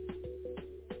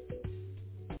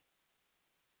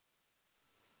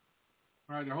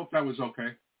 All right, I hope that was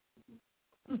okay.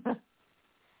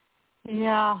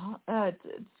 Yeah,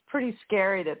 it's pretty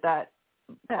scary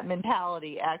that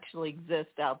mentality actually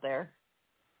exists out there.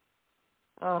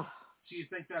 Ugh. Do you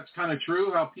think that's kind of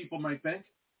true, how people might think?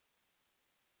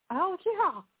 Oh,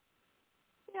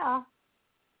 yeah,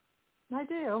 I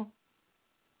do.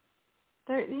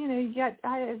 There,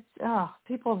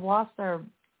 people have lost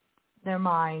their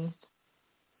minds,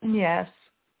 and yes,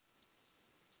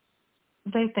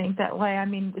 they think that way. I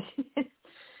mean,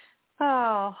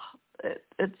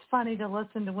 it's funny to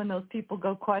listen to when those people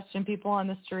go question people on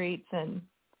the streets, and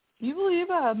you believe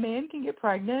a man can get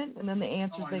pregnant, and then the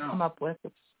answers they come up with,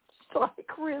 it's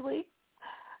like, really?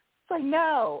 like,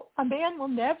 no, a man will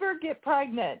never get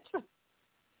pregnant.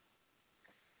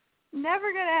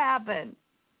 Never going to happen.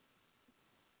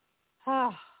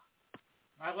 I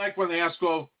like when they ask,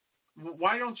 well,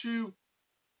 why is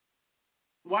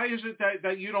it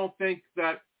that you don't think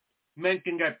that men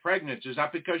can get pregnant? Is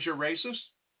that because you're racist?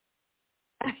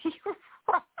 You're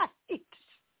right.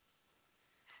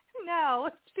 No,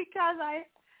 it's because I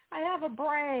have a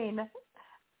brain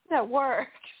that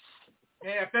works.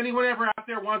 Hey, if anyone ever out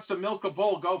there wants to milk a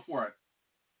bull, go for it.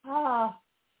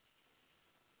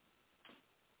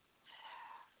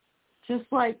 Just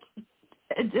like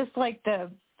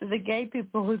the gay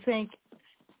people who think,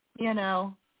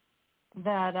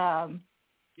 that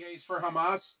gays for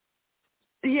Hamas.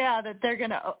 Yeah, that they're going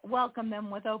to welcome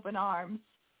them with open arms.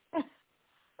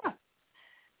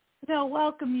 They'll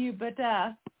welcome you, but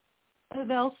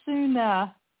they'll soon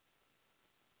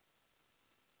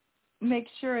make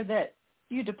sure that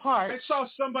you depart. I saw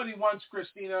somebody once,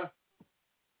 Christina.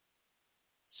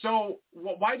 So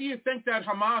why do you think that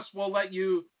Hamas will let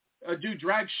you do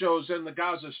drag shows in the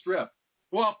Gaza Strip?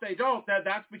 Well, if they don't,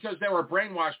 that's because they were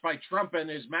brainwashed by Trump and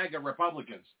his MAGA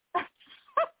Republicans.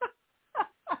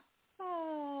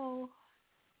 Oh,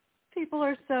 people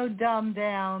are so dumbed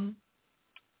down.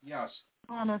 Yes.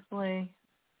 Honestly.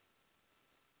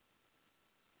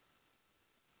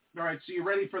 All right, so you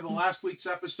ready for the last week's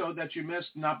episode that you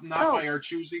missed? Not by our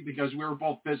choosing, because we were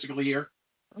both physically here.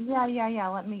 Yeah.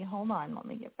 Hold on. Let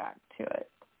me get back to it.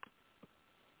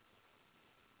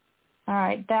 All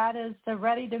right, that is the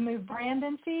Ready to Move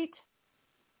Brandon feat?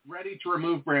 Ready to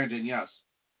remove Brandon, yes.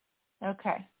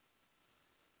 Okay.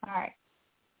 All right.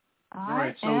 All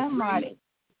right, so I'm ready.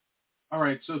 All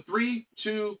right, so 3,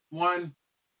 2, 1,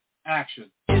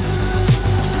 action.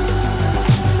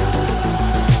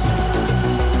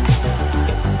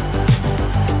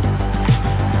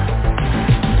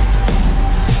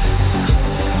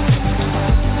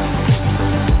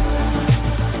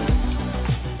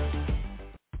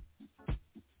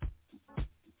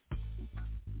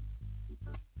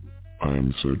 I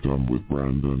am so done with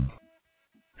Brandon.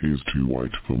 He is too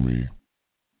white for me,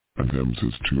 and Hems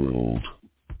is too old.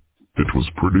 It was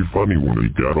pretty funny when he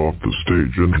got off the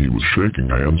stage and he was shaking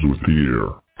hands with the air.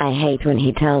 I hate when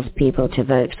he tells people to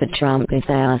vote for Trump if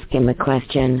they ask him a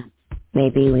question.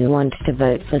 Maybe we want to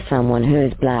vote for someone who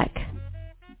is black.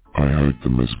 I hope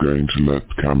them is going to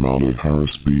let Kamala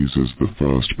Harris be as the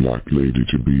first black lady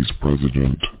to be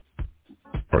president.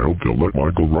 I hope they'll let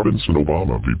Michael Robinson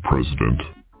Obama be president.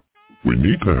 We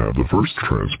need to have the first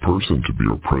trans person to be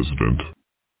our president.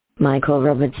 Michael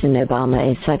Robertson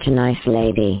Obama is such a nice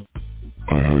lady.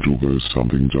 I heard there's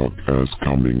something dark as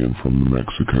coming in from the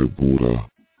Mexico border.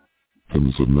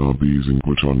 Thems are now being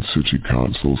put on city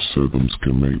councils so thems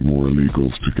can make more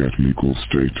illegals to get legal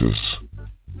status.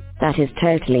 That is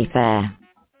totally fair.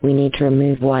 We need to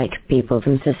remove white people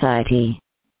from society.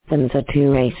 Thems are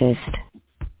too racist.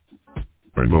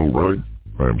 I know, right?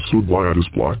 I am so glad as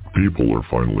black people are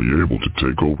finally able to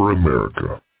take over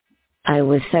America. I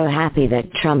was so happy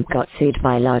that Trump got sued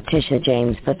by Letitia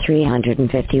James for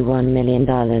 $351 million.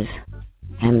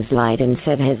 Hems lied and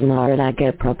said his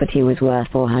Mar-a-Lago property was worth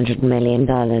 $400 million.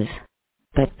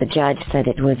 But the judge said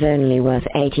it was only worth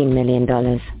 $18 million.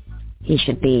 He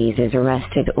should be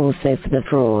arrested also for the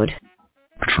fraud.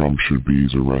 Trump should be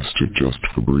arrested just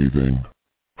for breathing.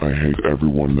 I hate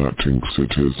everyone that thinks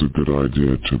it is a good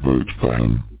idea to vote for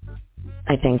him.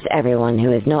 I think everyone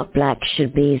who is not black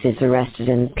should be arrested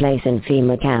and placed in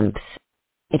FEMA camps.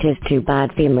 It is too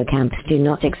bad FEMA camps do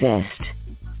not exist.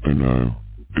 I know.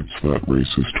 It's that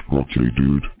racist broccoli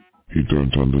dude. He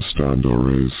don't understand our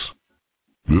race.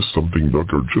 This something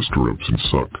ducker just rips and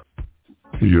suck.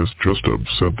 He is just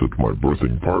upset that my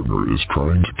birthing partner is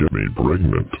trying to get me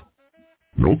pregnant.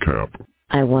 No cap.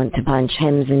 I want to punch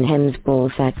Hems in Hems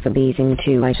ballsack for being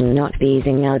too white and not being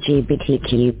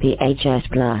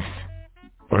LGBTQPHS+.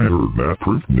 I heard Matt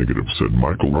Proof Negative said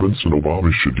Michael Robinson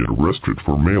Obama should get arrested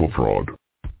for mail fraud.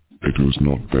 It was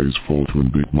not their fault when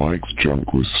Big Mike's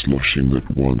junk was sloshing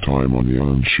that one time on the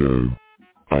Ellen show.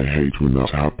 I hate when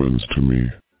that happens to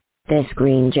me. This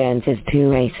Green Jones is too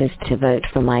racist to vote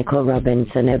for Michael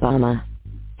Robinson Obama.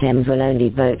 Hems will only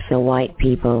vote for white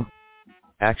people.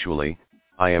 Actually,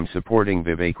 I am supporting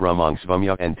Vivek Ramaswamy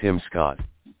and Tim Scott.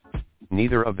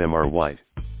 Neither of them are white.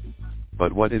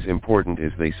 But what is important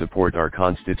is they support our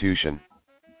Constitution.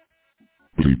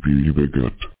 Bleepy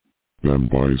bigot. Them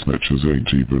bisexuals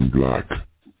ain't even black.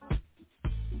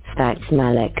 That's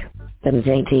Malik. Them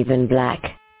ain't even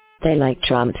black. They like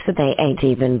Trump so they ain't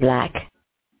even black.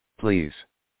 Please.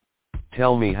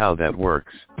 Tell me how that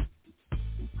works.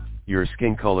 Your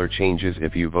skin color changes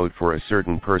if you vote for a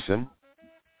certain person?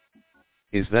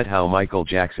 Is that how Michael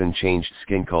Jackson changed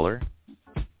skin color?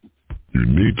 You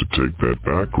need to take that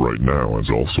back right now and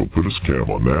also put a scam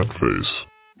on that face.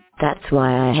 That's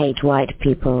why I hate white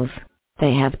peoples.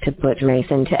 They have to put race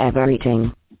into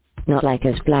everything. Not like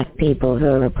us black people who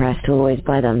are oppressed always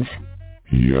by them.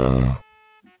 Yeah.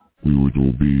 We would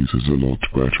all be a lot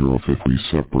better off if we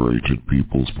separated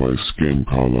peoples by skin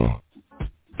color.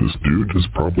 This dude is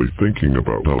probably thinking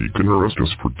about how he can arrest us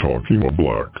for talking about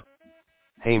black.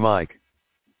 Hey Mike.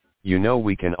 You know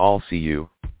we can all see you,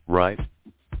 right?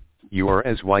 You are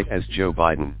as white as Joe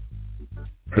Biden.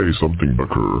 Hey, something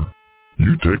Baker.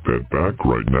 You take that back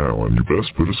right now and you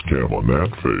best put a scam on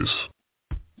that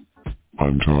face.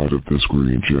 I'm tired of this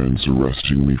Green Jones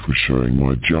arresting me for showing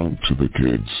my junk to the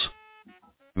kids.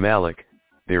 Malik,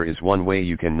 there is one way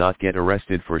you cannot get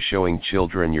arrested for showing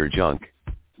children your junk.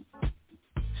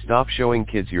 Stop showing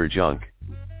kids your junk.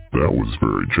 That was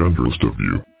very generous of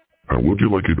you. How would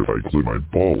you like it if I glued my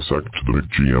ball sack to the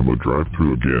GMO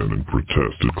drive-thru again and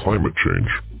protested climate change?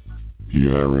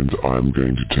 Yeah, and I'm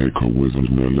going to take her with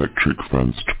an electric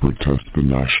fence to protest the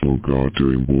National Guard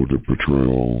doing border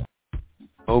patrol.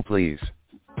 Oh please.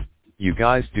 You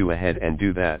guys do ahead and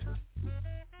do that.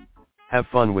 Have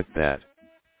fun with that.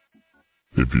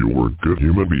 If you were a good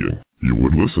human being, you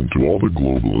would listen to all the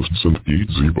globalists and eat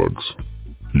Z-bugs.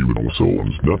 You would also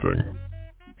own nothing.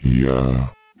 Yeah,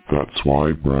 that's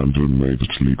why Brandon made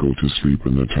it legal to sleep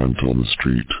in a tent on the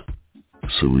street.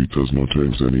 So he does not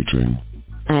own anything.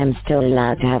 I am still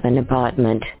allowed to have an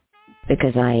apartment,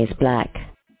 because I is black.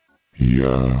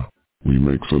 Yeah, we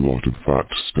makes a lot of fat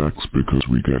stacks because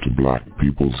we get a black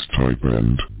people's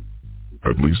stipend.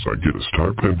 At least I get a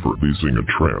stipend for being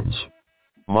a trans.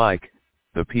 Mike,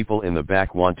 the people in the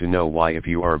back want to know why if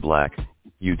you are black,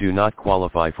 you do not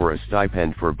qualify for a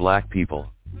stipend for black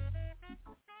people.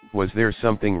 Was there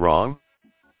something wrong?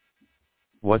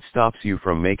 What stops you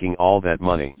from making all that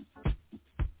money?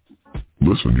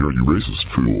 Listen here, you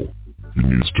racist fool. You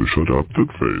needs to shut up, that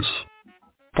face.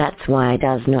 That's why I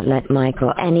does not let Mike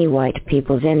or any white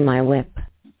peoples in my whip.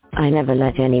 I never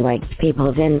let any white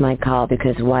peoples in my car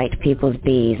because white people's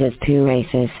bees is too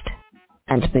racist.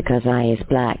 And because I is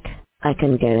black, I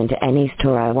can go into any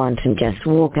store I want and just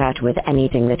walk out with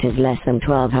anything that is less than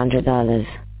 $1,200.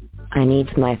 I needs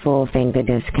my 4-finger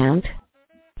discount.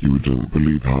 You don't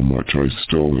believe how much I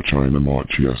stole at China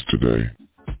March yesterday.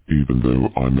 Even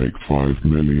though I make $5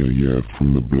 million a year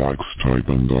from the black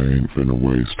stipend, I ain't finna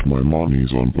waste my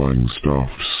monies on buying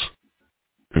stuffs.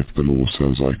 If the law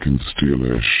says I can steal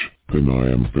ish, then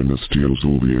I am finna steal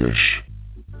all the ish.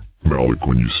 Malik,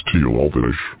 when you steal all the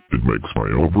ish, it makes my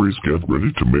ovaries get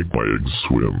ready to make my eggs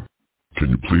swim.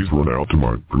 Can you please run out to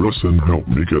my dress and help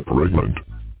me get pregnant?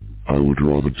 I would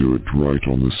rather do it right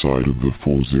on the side of the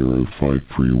 405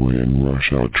 freeway in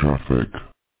rush hour traffic.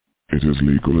 It is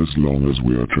legal as long as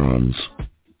we are trans.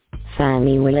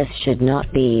 Fannie Willis should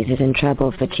not be in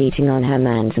trouble for cheating on her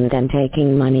mans and then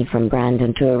taking money from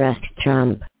Brandon to arrest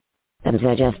Trump. Them's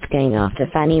are just going after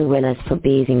Fannie Willis for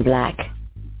being black.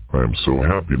 I am so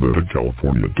happy that a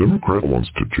California Democrat wants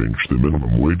to change the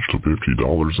minimum wage to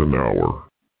 $50 an hour.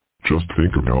 Just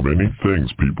think of how many things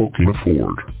people can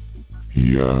afford.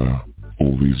 Yeah,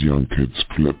 all these young kids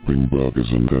flipping burgers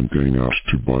and then going out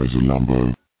to buy the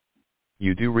Lambo.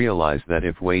 You do realize that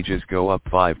if wages go up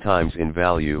 5 times in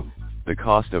value, the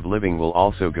cost of living will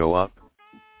also go up?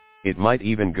 It might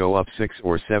even go up 6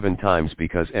 or 7 times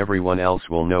because everyone else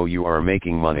will know you are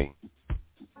making money.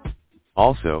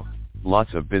 Also,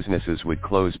 lots of businesses would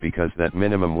close because that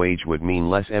minimum wage would mean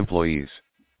less employees.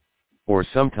 Or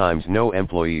sometimes no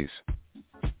employees.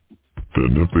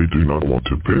 Then if they do not want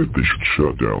to pay it, they should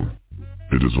shut down.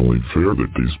 It is only fair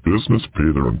that these businesses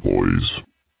pay their employees.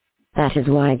 That is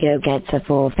why Go gets a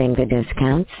 4-finger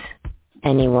discounts.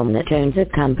 Anyone that owns a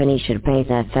company should pay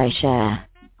their fair share.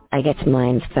 I get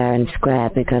mine fair and square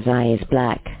because I is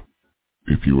black.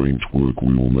 If you ain't work,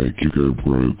 we will make you go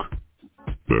broke.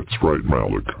 That's right,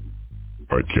 Malik.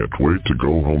 I can't wait to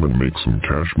go home and make some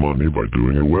cash money by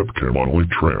doing a webcam on Only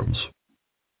Trans.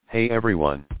 Hey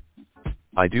everyone.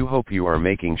 I do hope you are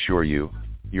making sure you,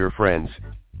 your friends,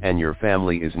 and your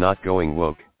family is not going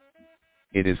woke.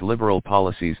 It is liberal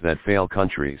policies that fail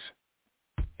countries.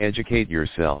 Educate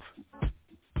yourself.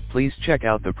 Please check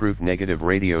out the Proof Negative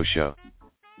radio show.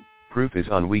 Proof is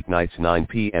on weeknights 9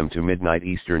 p.m. to midnight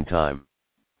Eastern Time.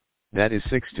 That is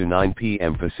 6 to 9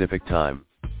 p.m. Pacific Time.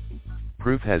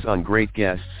 Proof has on great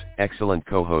guests, excellent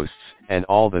co-hosts, and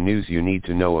all the news you need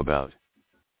to know about.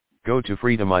 Go to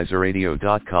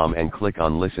freedomizerradio.com and click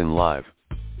on Listen Live.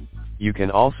 You can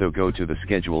also go to the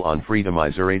schedule on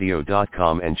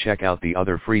freedomizerradio.com and check out the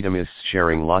other freedomists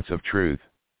sharing lots of truth.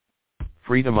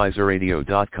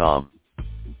 freedomizerradio.com.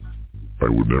 I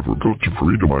would never go to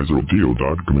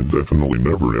freedomizerradio.com and definitely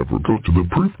never ever go to the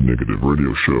Proof Negative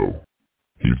Radio Show.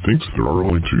 He thinks there are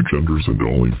only two genders and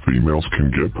only females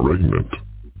can get pregnant.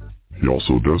 He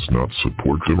also does not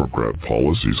support Democrat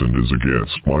policies and is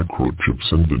against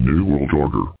microchips and the New World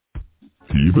Order.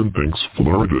 He even thinks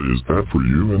Florida is bad for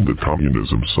you and that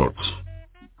communism sucks.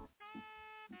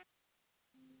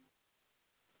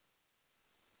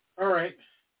 All right.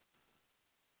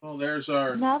 Well, there's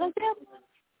our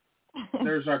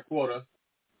there's our quota.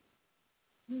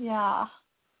 Yeah.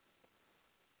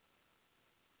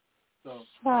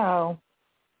 So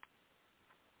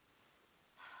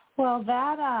well,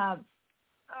 that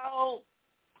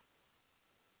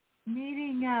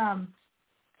meeting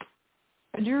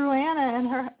Druanna and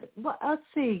her. Well, let's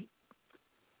see,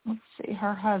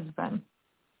 her husband.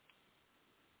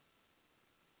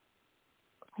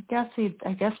 I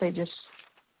guess they just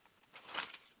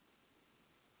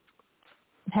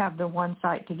have the one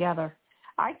site together.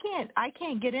 I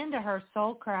can't get into her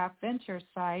Soulcraft Ventures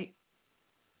site.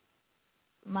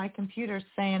 My computer's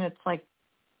saying it's like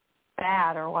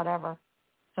bad or whatever.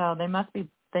 So they must be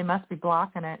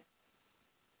blocking it.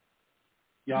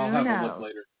 Yeah, I'll have a look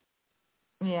later.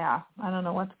 Yeah, I don't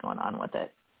know what's going on with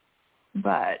it.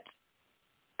 But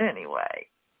anyway.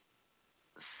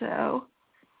 So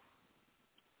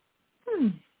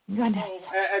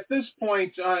at this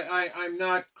point, I'm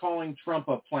not calling Trump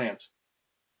a plant.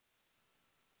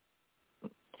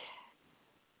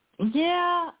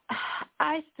 Yeah,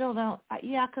 I still don't.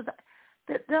 Yeah, because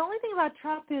the only thing about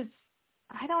Trump is,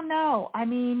 I don't know. I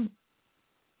mean,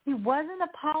 he wasn't a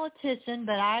politician,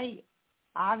 but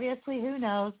obviously, who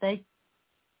knows?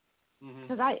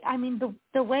 Because I mean,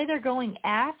 the way they're going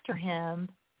after him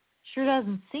sure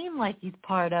doesn't seem like he's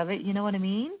part of it. You know what I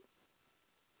mean?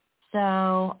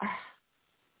 So,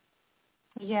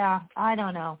 yeah, I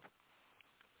don't know.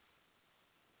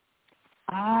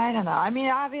 I mean,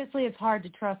 obviously, it's hard to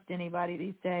trust anybody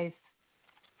these days.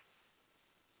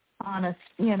 Honest,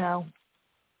 It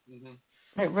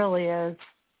really is.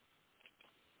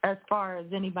 As far as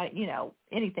anybody,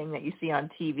 anything that you see on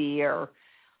TV or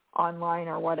online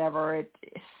or whatever,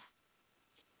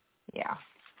 yeah.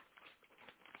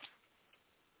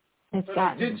 But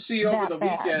I did see over the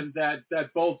weekend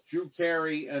that both Drew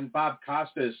Carey and Bob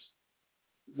Costas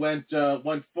went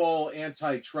full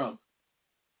anti-Trump.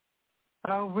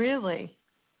 Oh, really?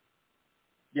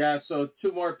 Yeah, so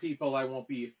two more people I won't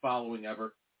be following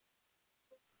ever.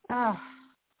 Oh,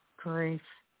 grief.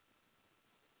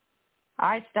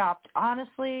 I stopped.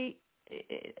 Honestly,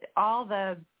 all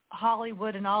the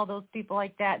Hollywood and all those people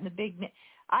like that and the big...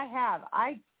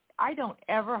 I don't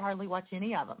ever hardly watch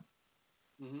any of them.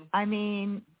 Mm-hmm. I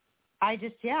mean,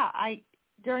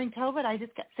 during COVID, I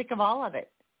just got sick of all of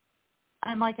it.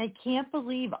 I'm like, I can't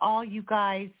believe all you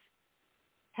guys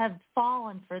have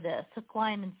fallen for this, hook,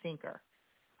 line, and sinker.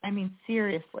 I mean,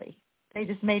 seriously. They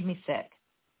just made me sick.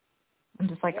 I'm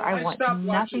just like, I want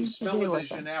nothing to do with it. I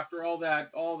stopped watching television after all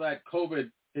that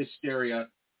COVID hysteria.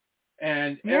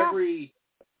 And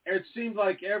it seemed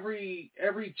like every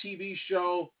TV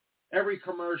show, every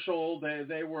commercial,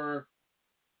 they were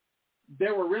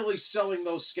really selling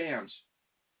those scams.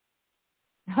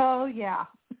 Oh, yeah.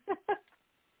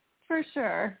 For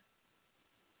sure.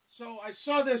 So I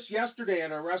saw this yesterday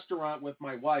at a restaurant with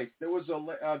my wife. There was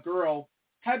a girl,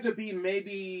 had to be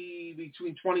maybe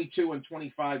between 22 and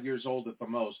 25 years old at the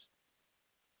most.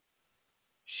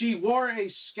 She wore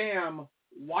a scam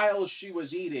while she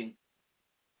was eating,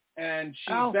 and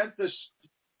she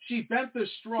bent the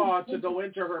straw to go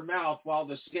into her mouth while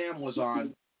the scam was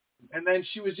on, and then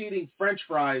she was eating French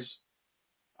fries,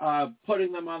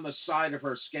 putting them on the side of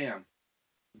her scam.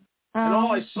 And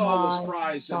all I saw was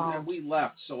fries, and then we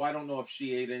left, so I don't know if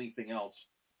she ate anything else.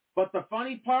 But the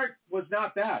funny part was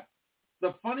not that.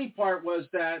 The funny part was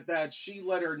that she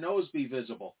let her nose be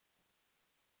visible.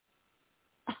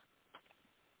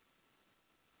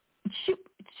 She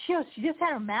just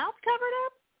had her mouth covered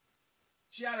up?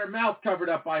 She had her mouth covered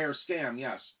up by her scam,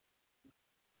 yes.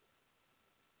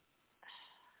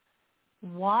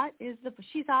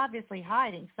 She's obviously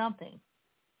hiding something.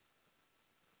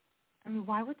 I mean,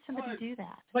 why would somebody do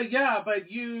that? But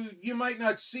you might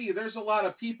not see. There's a lot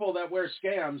of people that wear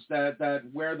scams that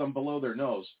wear them below their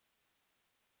nose.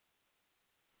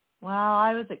 Well,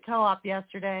 I was at Co-op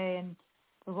yesterday, and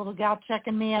the little gal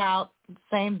checking me out,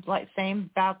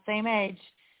 about same age.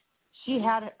 She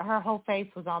had her whole face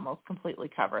was almost completely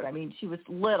covered. I mean, she was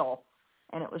little,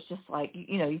 and it was just like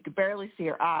you could barely see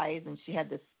her eyes, and she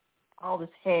had all this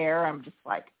hair. I'm just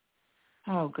like,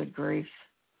 oh, good grief.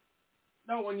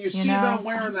 No, when you see them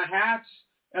wearing the hats,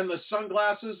 and the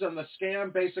sunglasses and the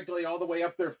scam basically all the way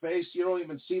up their face. You don't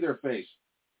even see their face.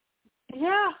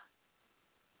 Yeah.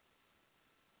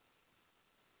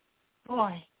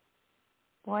 Boy,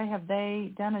 have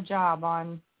they done a job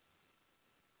on.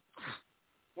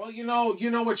 Well, you know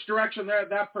which direction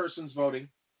that person's voting.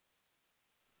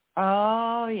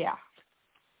 Oh yeah,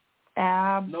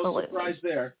 absolutely. No surprise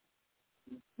there.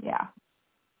 Yeah,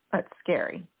 that's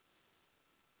scary.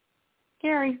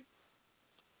 Scary.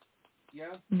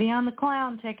 Yeah. Be on the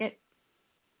clown ticket.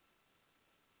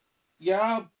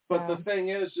 Yeah, but the thing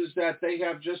is that they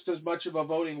have just as much of a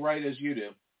voting right as you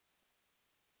do.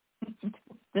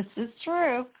 This is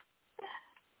true.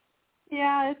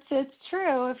 Yeah, it's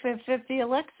true. If the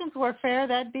elections were fair,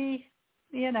 that'd be,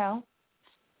 that'd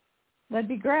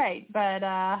be great. But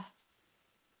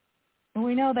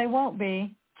we know they won't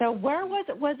be. So where was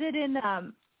it? Was it in?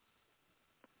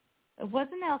 It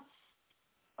wasn't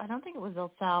I don't think it was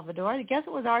El Salvador. I guess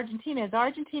it was Argentina. Is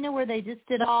Argentina where they just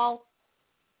did all,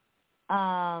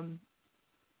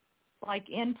 like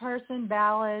in-person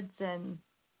ballots and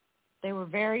they were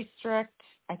very strict?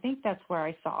 I think that's where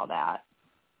I saw that.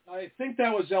 I think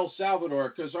that was El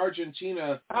Salvador because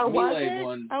Argentina Milei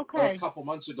won a couple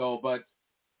months ago, but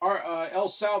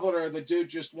El Salvador, the dude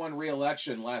just won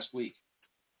re-election last week.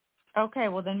 Okay,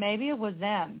 well then maybe it was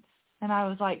them, and I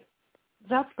was like,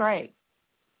 that's great.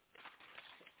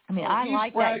 I mean, I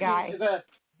like that guy.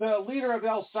 The leader of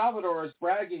El Salvador is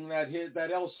bragging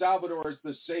that El Salvador is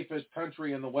the safest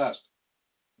country in the West.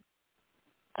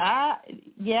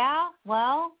 Yeah,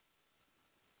 well,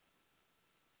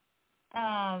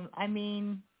 I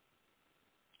mean,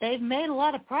 they've made a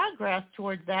lot of progress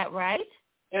towards that, right?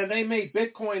 And they made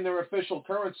Bitcoin their official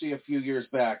currency a few years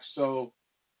back. So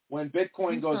when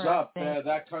Bitcoin goes up,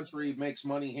 that country makes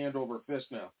money hand over fist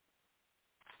now.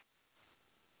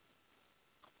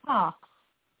 Huh.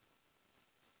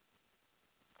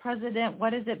 President,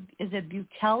 what is it? Is it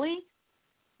Bukele?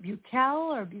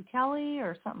 Bukele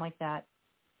or something like that?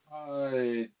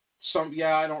 I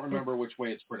don't remember which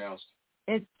way it's pronounced.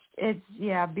 It's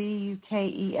Bukele.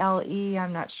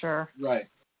 I'm not sure. Right.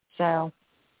 So,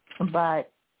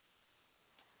 but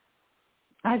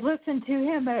I listened to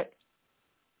him at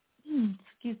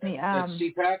excuse me. At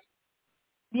CPAC?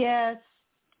 Yes.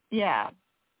 Yeah.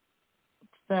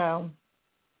 So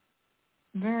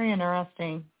very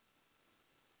interesting.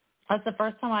 That's the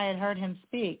first time I had heard him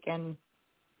speak, and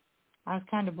I was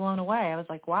kind of blown away. I was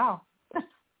like, wow.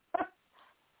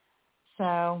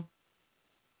 So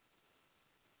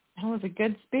it was a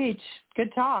good speech,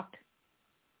 good talk,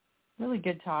 really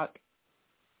good talk.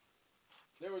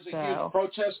 There was a huge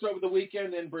protest over the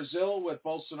weekend in Brazil with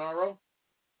Bolsonaro.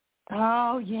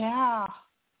 Oh, yeah.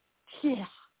 Yeah.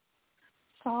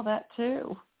 Saw that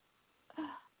too.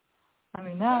 I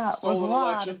mean, that was a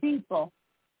lot of people.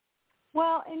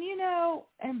 Well, and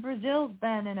Brazil's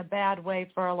been in a bad way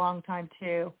for a long time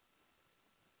too.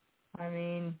 I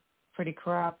mean, pretty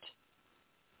corrupt.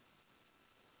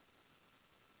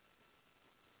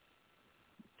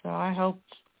 So I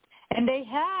hoped. And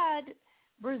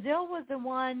Brazil was the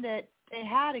one that they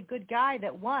had a good guy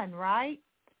that won, right?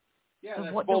 Yeah, the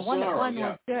that's one Bolsonaro, that won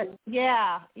was good.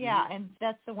 Yeah, Mm-hmm. And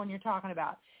that's the one you're talking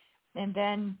about. And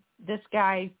then this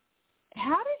guy,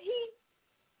 how did he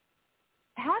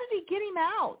get him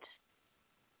out?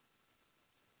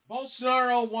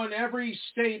 Bolsonaro won every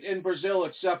state in Brazil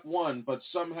except one, but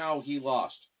somehow he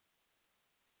lost.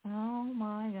 Oh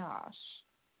my gosh.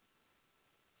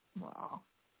 Wow.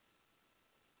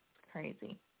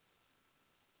 Crazy.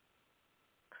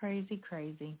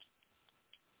 Crazy.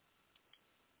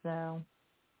 So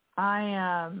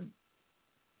I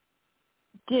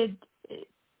was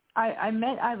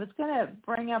going to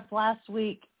bring up last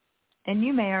week, and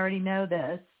you may already know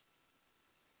this.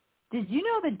 Did you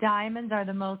know that diamonds are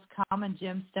the most common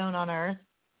gemstone on Earth?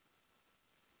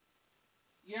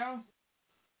 Yeah.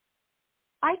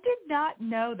 I did not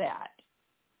know that.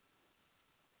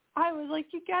 I was like,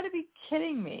 you got to be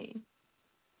kidding me.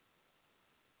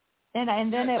 And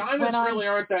then it diamonds went on. Really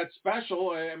aren't that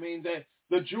special. I mean,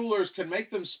 the jewelers can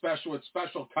make them special with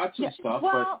special cuts and stuff.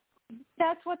 Well,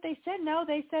 that's what they said. No,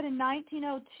 they said in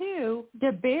 1902,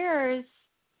 De Beers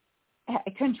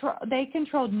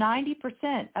controlled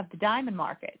 90% of the diamond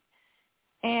market,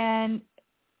 and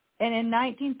in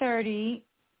 1930,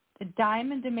 the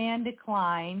diamond demand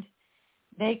declined.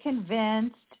 They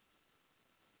convinced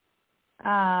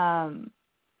what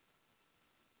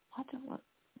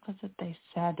was it they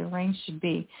said the range should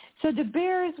be? So De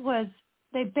Beers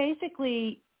they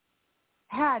basically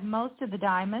had most of the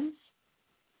diamonds,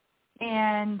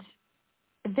 and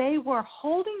they were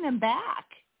holding them back.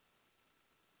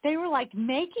 They were like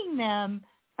making them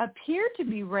appear to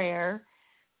be rare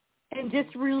and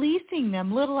just releasing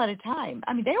them little at a time.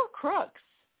 I mean, they were crooks.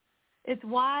 It's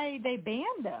why they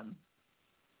banned them.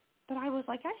 But I was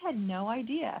like, I had no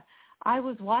idea. I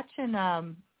was watching,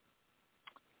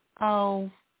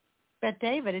 Bet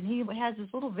David, and he has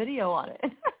this little video on it.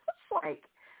 And I was like,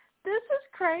 this is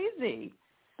crazy.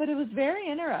 But it was very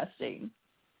interesting.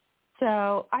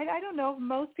 So I don't know if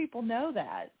most people know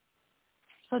that.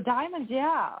 So diamonds,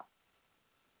 yeah.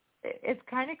 It's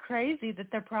kind of crazy that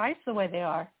they're priced the way they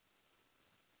are.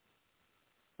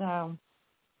 So,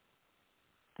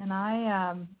 and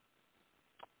I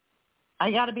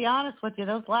got to be honest with you,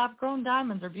 those lab-grown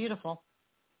diamonds are beautiful.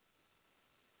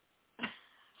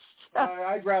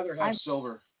 I'd rather have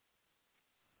silver.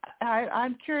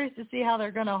 I'm curious to see how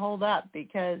they're going to hold up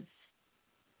because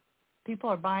people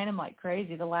are buying them like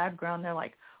crazy. The lab-grown, they're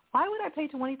like, why would I pay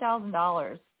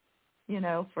 $20,000,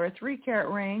 for a 3-carat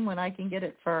ring when I can get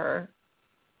it for,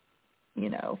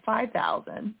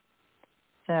 $5,000?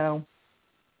 So,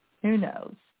 who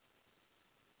knows?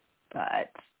 But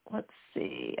let's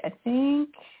see. I think,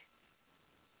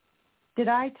 did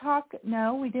I talk?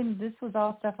 No, we didn't. This was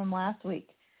all stuff from last week.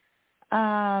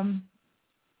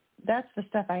 That's the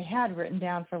stuff I had written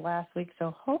down for last week.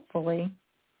 So hopefully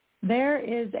there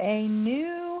is a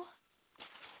new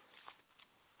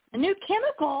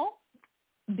chemical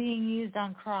being used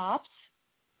on crops.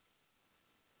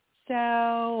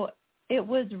 So it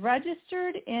was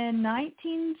registered in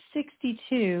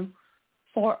 1962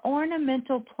 for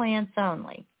ornamental plants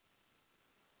only.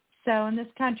 So in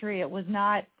this country, it was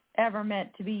not ever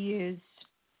meant to be used,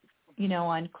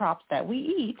 on crops that we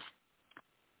eat.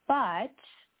 But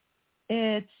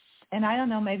it's, and I don't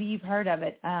know, maybe you've heard of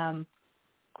it,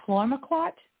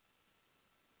 chlormequat?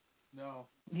 No.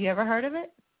 Have you ever heard of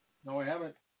it? No, I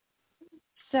haven't.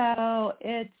 So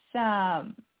it's a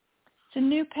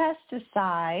new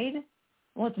pesticide.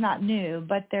 Well, it's not new,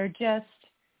 but it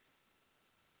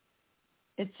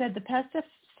said the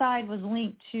pesticide was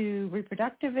linked to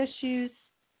reproductive issues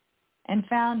and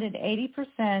found in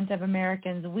 80% of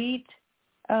Americans' wheat,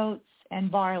 oats, and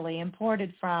barley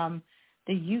imported from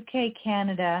the UK,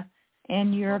 Canada,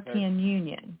 and European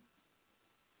Union.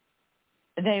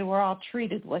 They were all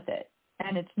treated with it,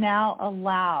 and it's now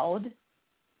allowed,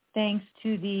 thanks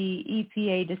to the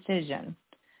EPA decision,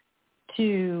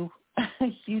 to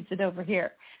use it over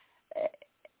here.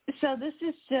 So this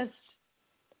is just,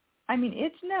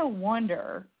 it's no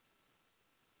wonder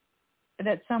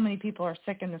that so many people are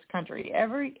sick in this country.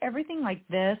 Everything like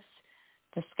this,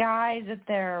 the skies that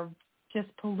they're just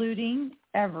polluting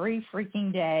every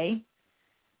freaking day,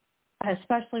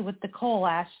 especially with the coal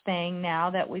ash thing now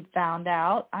that we've found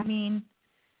out.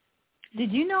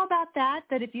 Did you know about that?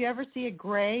 That if you ever see a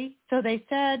gray, so they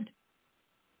said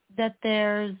that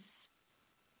there's,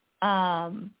 I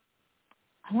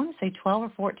want to say 12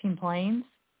 or 14 planes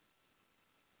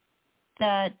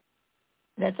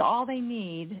that's all they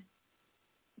need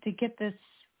to get this,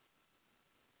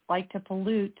 to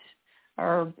pollute,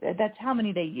 or that's how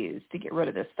many they use to get rid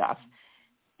of this stuff.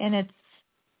 And it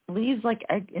leaves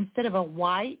instead of a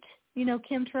white,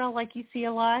 chemtrail like you see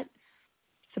a lot,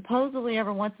 supposedly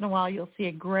every once in a while you'll see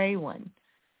a gray one.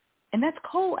 And that's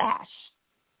coal ash.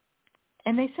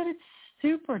 And they said it's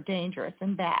super dangerous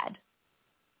and bad.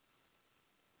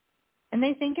 And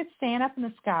they think it's staying up in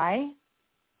the sky.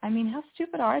 How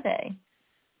stupid are they?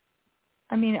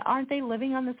 Aren't they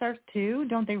living on this earth too?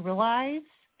 Don't they realize?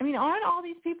 Aren't all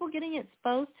these people getting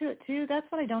exposed to it too? That's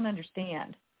what I don't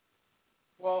understand.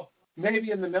 Well, maybe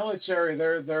in the military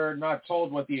they're not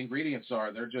told what the ingredients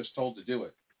are. They're just told to do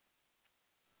it.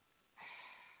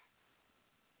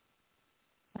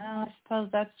 Well, I suppose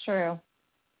that's true.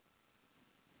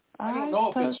 I don't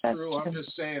know if it's true. I'm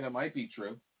just saying it might be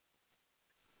true.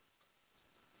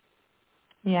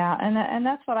 Yeah, and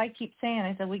that's what I keep saying.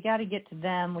 I said, we got to get to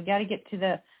them. We got to get to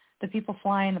the people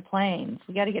flying the planes.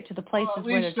 We got to get to the places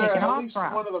where they're taking off from. At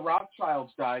least one of the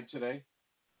Rothschilds died today.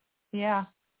 Yeah.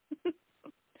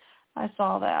 I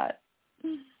saw that.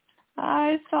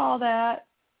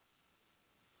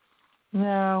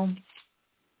 No.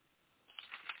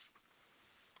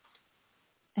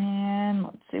 And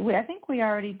let's see. I think we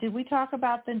already, did we talk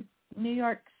about the New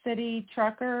York City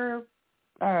trucker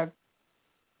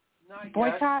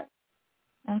boycott?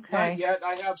 Okay. Not yet.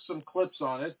 I have some clips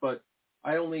on it, but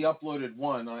I only uploaded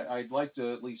one. I'd like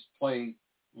to at least play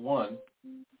one.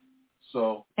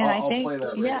 So I'll play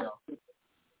that right now.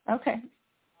 Okay.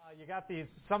 You got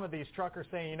some of these truckers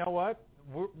saying, you know what,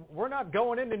 we're not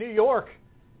going into New York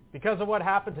because of what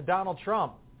happened to Donald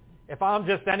Trump. If I'm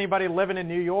just anybody living in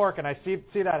New York and I see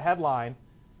that headline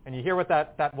and you hear what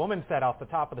that woman said off the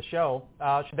top of the show,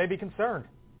 should they be concerned?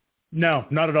 No,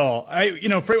 not at all.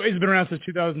 Freightways has been around since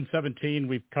 2017.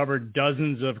 We've covered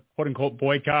dozens of quote-unquote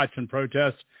boycotts and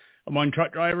protests among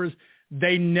truck drivers.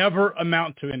 They never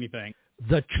amount to anything.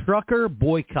 The trucker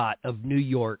boycott of New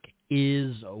York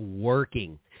is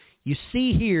working. You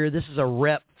see here, this is a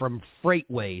rep from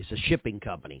Freightways, a shipping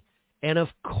company. And of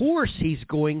course he's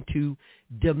going to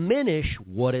diminish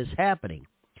what is happening.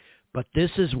 But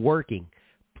this is working.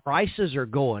 Prices are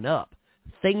going up.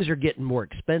 Things are getting more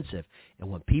expensive. And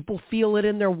when people feel it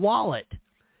in their wallet,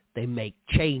 they make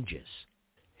changes.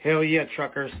 Hell yeah,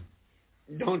 truckers.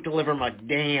 Don't deliver my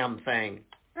damn thing.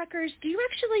 Truckers, do you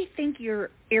actually think you're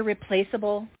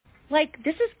irreplaceable? Like,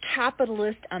 this is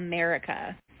capitalist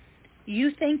America.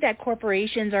 You think that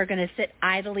corporations are going to sit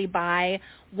idly by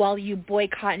while you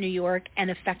boycott New York and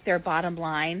affect their bottom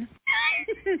line?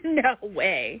 No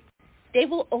way. They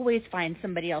will always find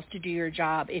somebody else to do your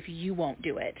job if you won't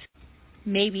do it.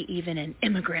 Maybe even an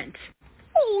immigrant.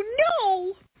 Oh,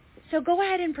 no! So go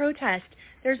ahead and protest.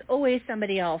 There's always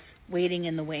somebody else waiting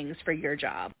in the wings for your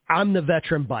job. I'm the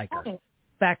veteran biker.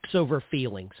 Facts over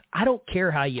feelings. I don't care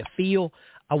how you feel.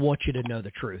 I want you to know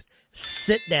the truth.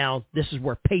 Sit down. This is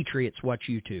where patriots watch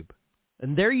YouTube.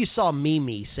 And there you saw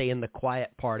Mimi saying the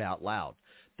quiet part out loud.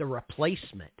 The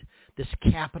replacement, this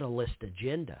capitalist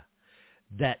agenda,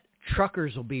 that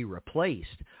truckers will be replaced.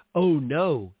 Oh,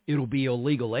 no, it'll be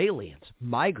illegal aliens,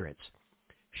 migrants.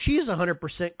 She is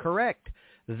 100% correct.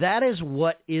 That is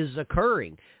what is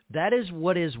occurring. That is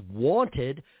what is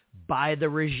wanted by the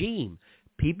regime.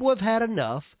 People have had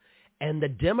enough, and the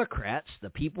Democrats, the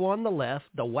people on the left,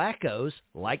 the wackos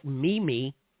like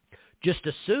Mimi, just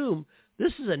assume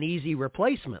this is an easy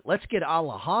replacement. Let's get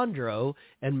Alejandro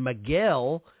and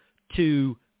Miguel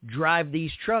to drive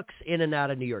these trucks in and out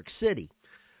of New York City.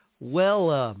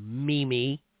 Well,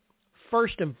 Mimi,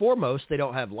 first and foremost, they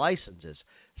don't have licenses.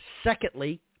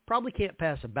 Secondly, probably can't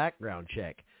pass a background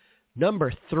check.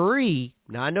 Number 3,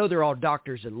 now I know they're all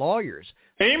doctors and lawyers.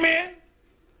 Amen.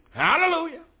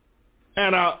 Hallelujah.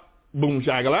 And boom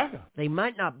shakalaka. They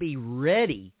might not be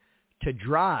ready to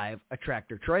drive a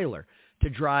tractor trailer, to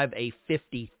drive a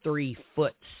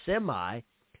 53-foot semi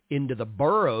into the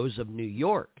boroughs of New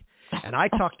York. And I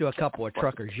talked to a couple of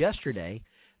truckers yesterday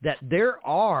that there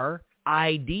are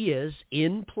ideas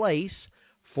in place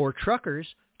for truckers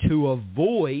to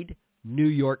avoid New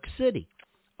York City,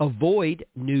 avoid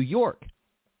New York.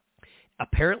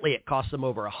 Apparently it costs them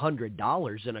over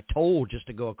 $100 in a toll just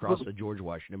to go across the George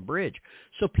Washington Bridge.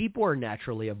 So people are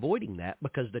naturally avoiding that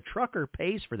because the trucker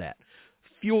pays for that.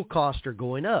 Fuel costs are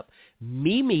going up.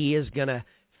 Mimi is going to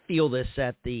feel this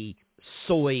at the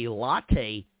soy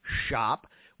latte shop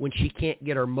when she can't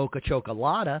get her mocha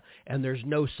chocolata and there's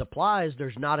no supplies,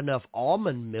 there's not enough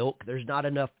almond milk, there's not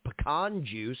enough pecan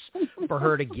juice for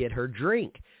her to get her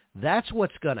drink. That's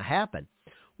what's going to happen.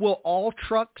 Will all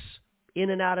trucks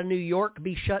in and out of New York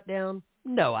be shut down?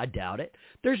 No, I doubt it.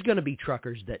 There's going to be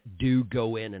truckers that do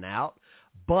go in and out,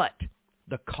 but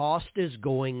the cost is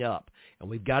going up. And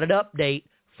we've got an update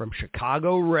from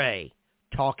Chicago Ray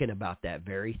talking about that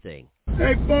very thing.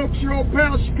 Hey folks, your old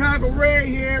pal Chicago Ray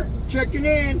here, checking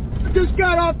in. I just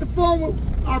got off the phone with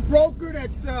our broker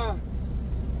that's,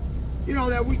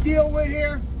 that we deal with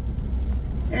here.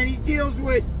 And he deals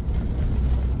with,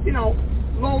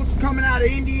 loads coming out of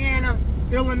Indiana,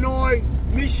 Illinois,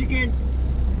 Michigan,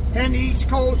 and the East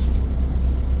Coast,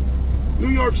 New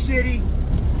York City,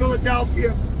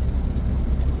 Philadelphia.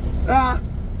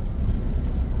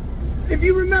 If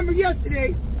you remember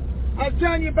yesterday, I was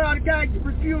telling you about a guy that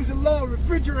refused a load,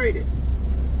 refrigerated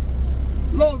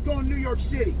load going to New York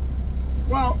City.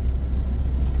 Well,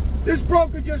 this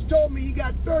broker just told me he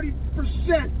got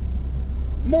 30%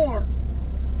 more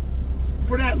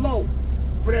for that load.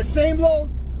 For that same load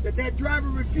that driver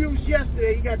refused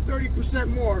yesterday, he got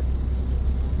 30% more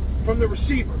from the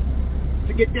receiver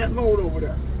to get that load over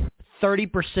there.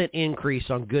 30% increase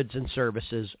on goods and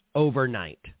services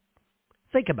overnight.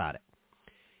 Think about it.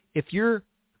 If your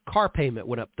car payment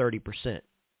went up 30%,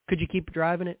 could you keep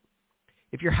driving it?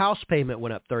 If your house payment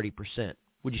went up 30%,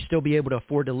 would you still be able to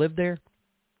afford to live there?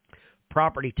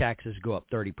 Property taxes go up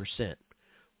 30%.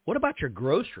 What about your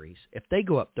groceries if they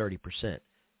go up 30%?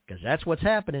 Because that's what's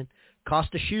happening.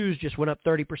 Cost of shoes just went up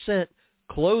 30%.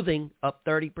 Clothing up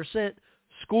 30%.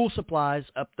 School supplies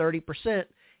up 30%.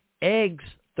 Eggs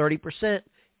 30%.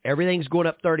 Everything's going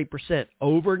up 30%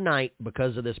 overnight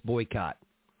because of this boycott.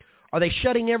 Are they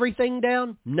shutting everything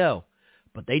down? No.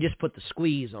 But they just put the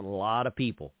squeeze on a lot of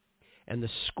people. And the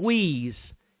squeeze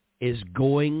is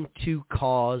going to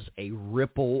cause a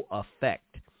ripple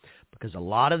effect. Because a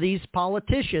lot of these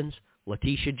politicians,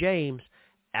 Letitia James,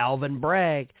 Alvin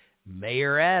Bragg,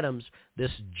 Mayor Adams,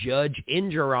 this Judge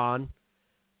Engeron,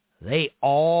 they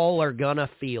all are going to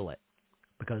feel it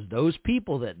because those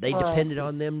people that they depended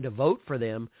on them to vote for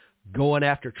them going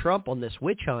after Trump on this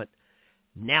witch hunt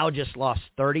now just lost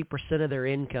 30% of their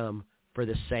income for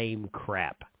the same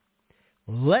crap.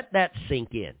 Let that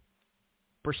sink in.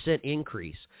 %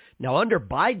 increase. Now, under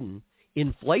Biden,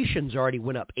 inflation's already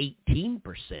went up 18%.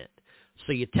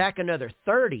 So you tack another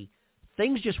 30,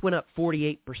 things just went up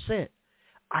 48%.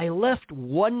 I left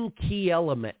one key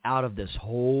element out of this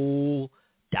whole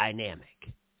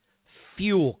dynamic.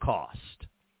 Fuel cost.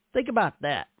 Think about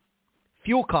that.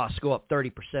 Fuel costs go up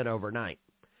 30% overnight.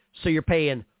 So you're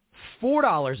paying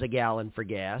 $4 a gallon for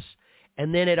gas,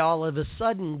 and then it all of a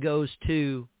sudden goes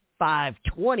to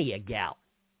 $5.20 a gallon.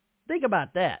 Think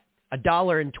about that.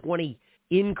 $1.20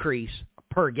 increase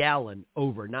per gallon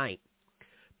overnight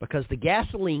because the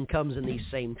gasoline comes in these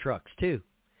same trucks too.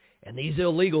 And these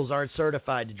illegals aren't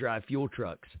certified to drive fuel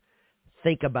trucks.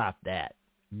 Think about that,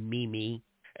 Mimi.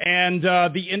 And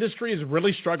the industry is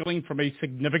really struggling from a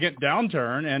significant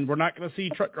downturn, and we're not going to see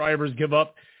truck drivers give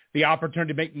up the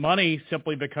opportunity to make money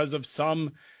simply because of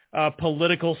some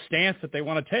political stance that they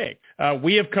want to take.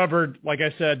 We have covered, like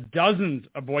I said, dozens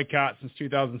of boycotts since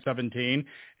 2017,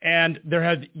 and there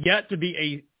has yet to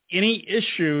be any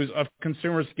issues of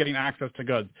consumers getting access to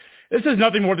goods. This is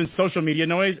nothing more than social media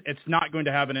noise. It's not going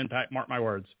to have an impact, mark my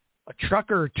words. A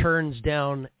trucker turns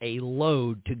down a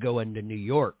load to go into New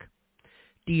York.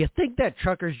 Do you think that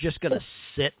trucker's just going to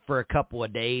sit for a couple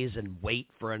of days and wait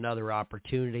for another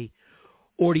opportunity?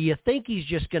 Or do you think he's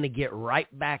just going to get right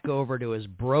back over to his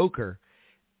broker,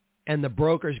 and the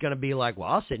broker's going to be like, well,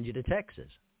 I'll send you to Texas.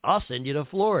 I'll send you to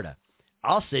Florida.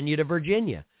 I'll send you to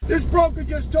Virginia. This broker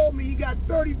just told me he got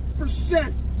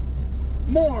 30%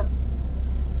 more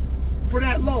for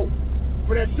that load.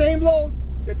 For that same load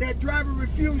that driver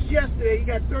refused yesterday, he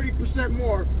got 30%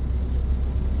 more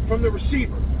from the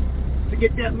receiver to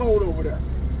get that load over there.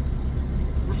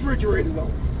 Refrigerated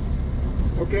load.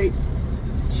 Okay?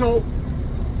 So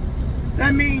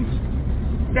that means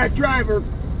that driver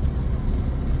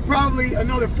probably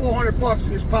another $400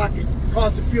 in his pocket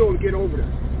cost of fuel to get over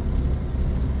there.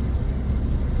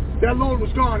 That load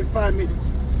was gone in 5 minutes.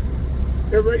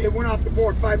 It went off the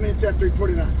board 5 minutes after he put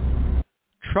it on.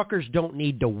 Truckers don't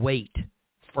need to wait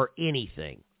for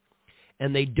anything,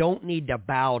 and they don't need to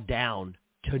bow down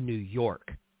to New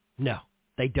York. No,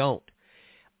 they don't.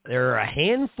 There are a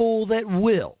handful that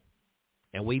will,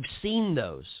 and we've seen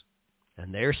those.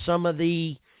 And there's some of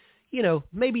the,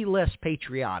 maybe less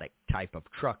patriotic type of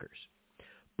truckers.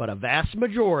 But a vast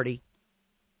majority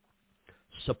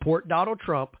support Donald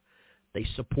Trump. They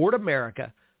support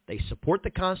America. They support the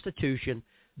Constitution,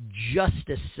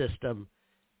 justice system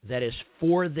that is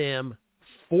for them,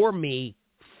 for me,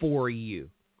 for you.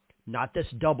 Not this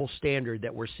double standard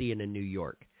that we're seeing in New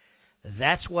York.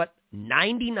 That's what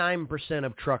 99%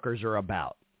 of truckers are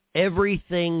about.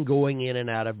 Everything going in and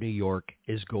out of New York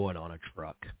is going on a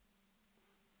truck.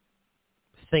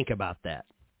 Think about that.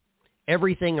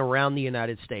 Everything around the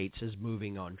United States is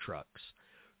moving on trucks.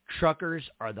 Truckers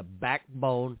are the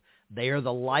backbone. They are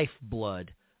the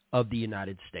lifeblood of the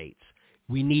United States.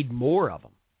 We need more of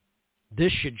them.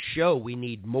 This should show we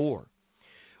need more.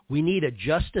 We need a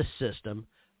justice system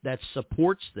that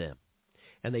supports them.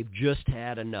 And they've just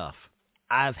had enough.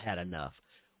 I've had enough.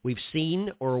 We've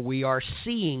seen, or we are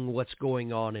seeing, what's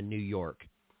going on in New York.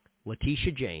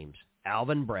 Letitia James,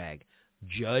 Alvin Bragg,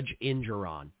 Judge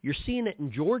Engeron. You're seeing it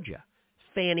in Georgia.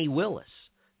 Fannie Willis,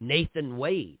 Nathan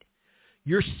Wade.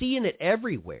 You're seeing it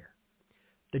everywhere.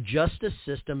 The justice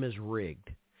system is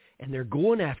rigged, and they're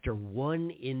going after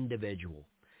one individual.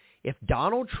 If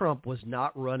Donald Trump was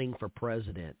not running for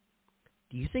president,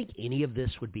 do you think any of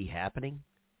this would be happening?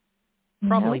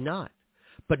 Probably not.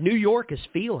 But New York is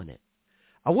feeling it.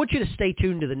 I want you to stay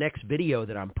tuned to the next video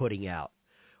that I'm putting out.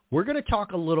 We're going to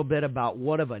talk a little bit about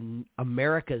one of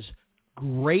America's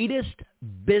greatest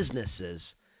businesses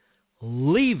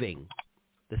leaving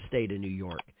the state of New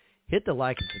York. Hit the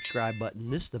like and subscribe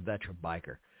button. This is the Veteran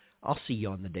Biker. I'll see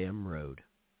you on the damn road.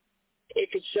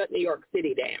 It could shut New York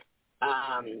City down.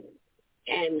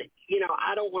 And,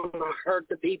 I don't want to hurt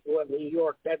the people of New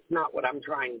York. That's not what I'm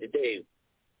trying to do.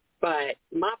 But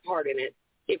my part in it,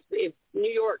 if New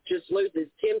York just loses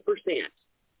 10%,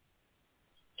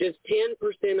 just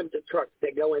 10% of the trucks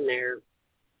that go in there,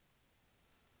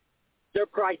 their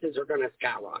prices are going to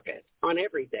skyrocket on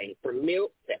everything, from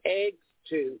milk to eggs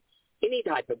to any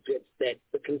type of goods that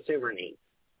the consumer needs.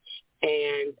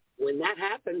 And when that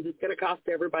happens, it's going to cost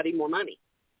everybody more money.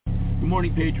 Good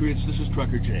morning, Patriots. This is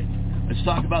Trucker Jay. Let's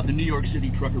talk about the New York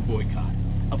City trucker boycott.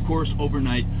 Of course,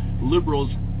 overnight, liberals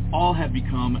all have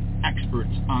become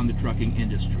experts on the trucking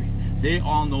industry. They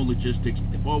all know logistics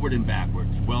forward and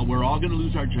backwards. Well, we're all going to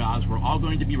lose our jobs. We're all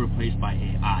going to be replaced by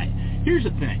AI. Here's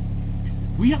the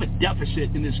thing. We have a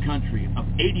deficit in this country of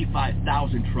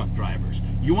 85,000 truck drivers.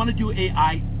 You want to do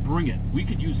AI? Bring it. We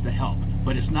could use the help.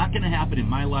 But it's not going to happen in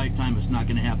my lifetime. It's not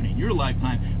going to happen in your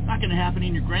lifetime. It's not going to happen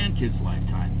in your grandkids'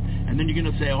 lifetime. And then you're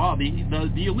going to say, oh,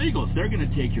 the illegals, they're going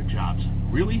to take your jobs.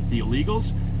 Really? The illegals?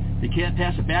 They can't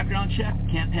pass a background check,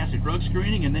 can't pass a drug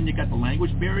screening, and then you got the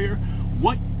language barrier.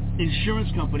 What insurance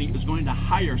company is going to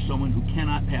hire someone who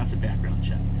cannot pass a background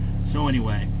check? So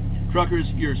anyway, truckers,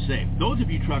 you're safe. Those of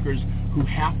you truckers who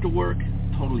have to work,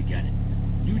 totally get it.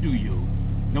 You do you.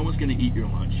 No one's going to eat your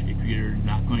lunch if you're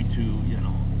not going to,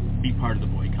 be part of the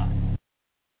boycott.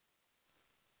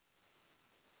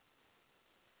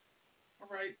 All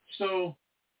right, so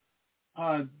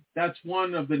that's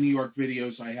one of the New York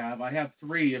videos I have. I have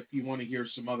 3 if you want to hear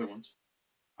some other ones.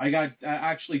 I got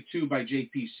actually 2 by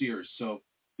J.P. Sears, so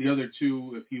the other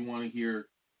 2 if you want to hear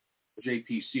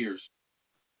J.P. Sears.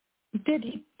 Did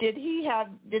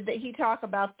he talk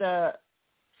about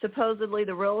supposedly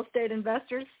the real estate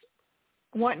investors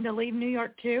wanting to leave New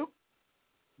York too?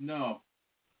 No.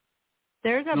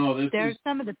 There's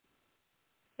some of the.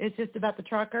 It's just about the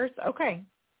truckers. Okay.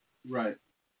 Right.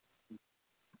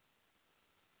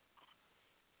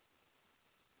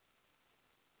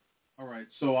 All right.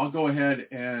 So I'll go ahead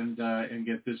and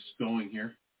get this going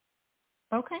here.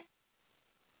 Okay.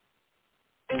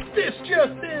 This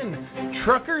just in.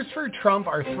 Truckers for Trump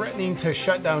are threatening to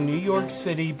shut down New York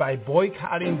City by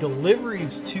boycotting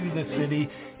deliveries to the city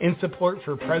in support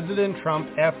for President Trump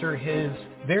after his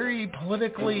very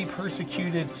politically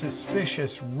persecuted,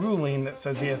 suspicious ruling that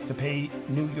says he has to pay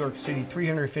New York City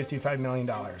 $355 million.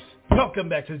 Welcome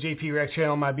back to the JP Rex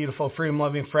channel, my beautiful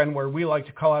freedom-loving friend, where we like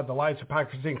to call out the lies,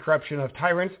 hypocrisy, and corruption of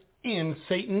tyrants and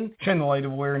Satan, shine the light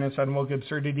of awareness on woke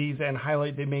absurdities, and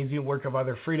highlight the amazing work of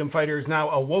other freedom fighters.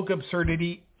 Now, a woke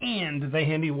absurdity and the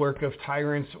handiwork of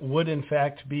tyrants would in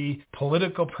fact be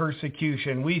political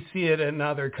persecution. We see it in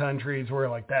other countries where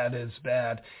like that is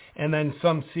bad. And then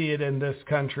some see it in this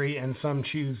country and some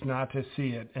choose not to see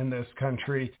it in this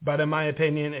country. But in my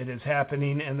opinion, it is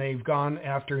happening, and they've gone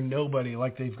after nobody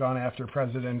like they've gone after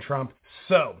President Trump.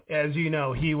 So, as you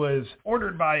know, he was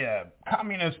ordered by a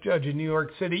communist judge in New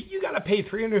York City. You got to pay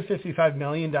 $355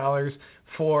 million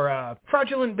for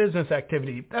fraudulent business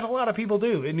activity that a lot of people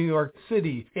do in New York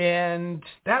City. And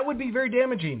that would be very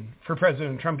damaging for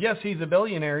President Trump. Yes, he's a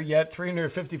billionaire, yet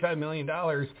 $355 million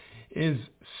is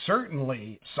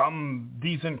certainly some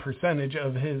decent percentage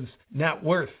of his net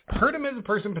worth. Hurt him as a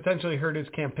person, potentially hurt his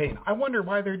campaign. I wonder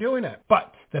why they're doing it.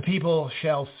 But the people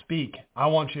shall speak. I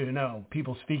want you to know,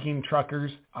 people speaking,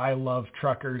 truckers, I love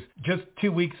truckers. Just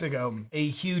 2 weeks ago,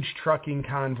 a huge trucking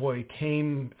convoy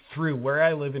came through where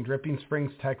I live in Dripping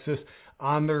Springs, Texas,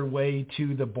 on their way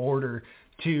to the border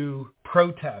to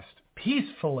protest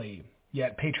peacefully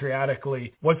yet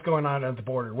patriotically what's going on at the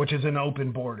border, which is an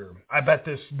open border. I bet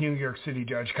this New York City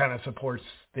judge kind of supports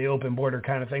the open border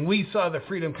kind of thing. We saw the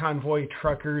Freedom Convoy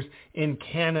truckers in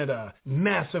Canada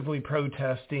massively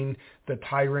protesting the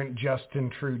tyrant Justin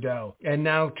Trudeau. And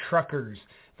now truckers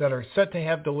that are set to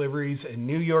have deliveries in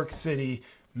New York City,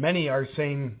 many are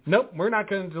saying, nope, we're not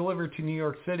going to deliver to New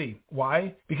York City.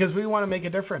 Why? Because we want to make a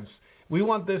difference. We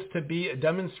want this to be a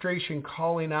demonstration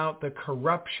calling out the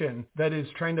corruption that is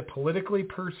trying to politically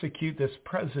persecute this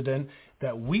president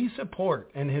that we support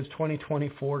in his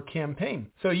 2024 campaign.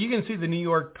 So you can see the New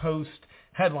York Post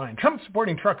headline, Trump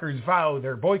supporting truckers vow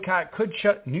their boycott could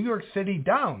shut New York City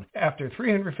down after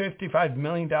 $355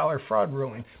 million fraud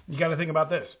ruling. You got to think about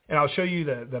this. And I'll show you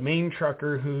the main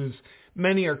trucker who's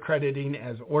many are crediting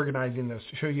as organizing this.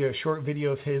 To show you a short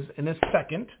video of his in a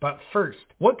second. But first,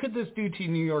 what could this do to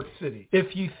New York City?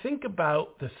 If you think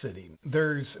about the city,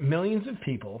 there's millions of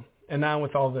people. And now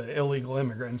with all the illegal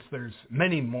immigrants, there's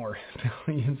many more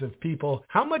millions of people.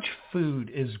 How much food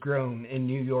is grown in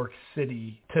New York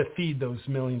City to feed those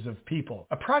millions of people?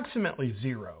 Approximately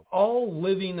zero. All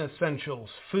living essentials,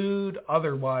 food,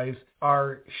 otherwise,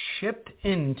 are shipped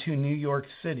into New York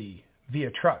City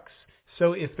via trucks.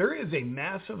 So if there is a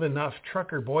massive enough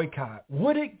trucker boycott,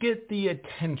 would it get the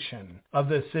attention of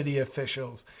the city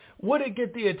officials? Would it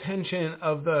get the attention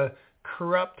of the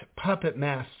corrupt puppet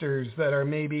masters that are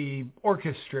maybe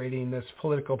orchestrating this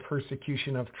political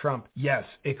persecution of Trump? Yes,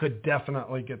 it could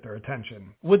definitely get their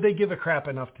attention. Would they give a crap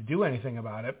enough to do anything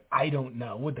about it? I don't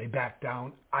know. Would they back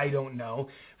down? I don't know.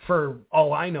 For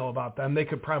all I know about them, they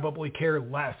could probably care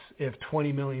less if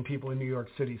 20 million people in New York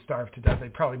City starve to death.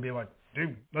 They'd probably be like,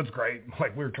 dude, that's great.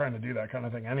 Like, we were trying to do that kind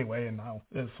of thing anyway, and now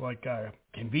it's like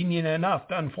convenient enough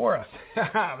done for us.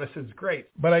 This is great.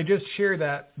 But I just share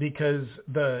that because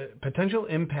the potential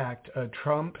impact a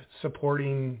Trump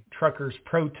supporting truckers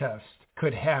protest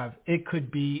could have, it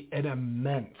could be an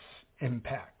immense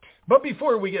impact. But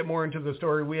before we get more into the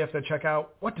story, we have to check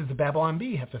out, what does the Babylon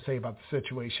Bee have to say about the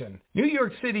situation? New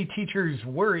York City teachers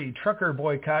worry trucker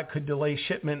boycott could delay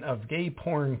shipment of gay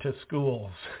porn to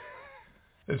schools.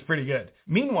 It's pretty good.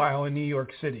 Meanwhile, in New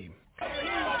York City,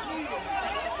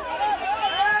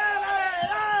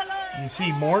 you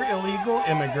see more illegal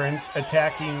immigrants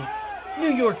attacking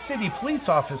New York City police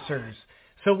officers.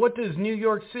 So what does New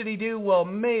York City do? Well,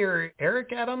 Mayor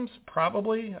Eric Adams,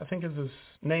 probably, I think is his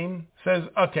name, says,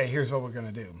 okay, here's what we're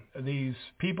going to do. These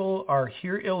people are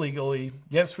here illegally.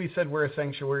 Yes, we said we're a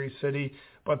sanctuary city,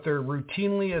 but they're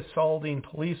routinely assaulting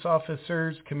police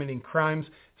officers, committing crimes.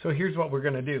 So here's what we're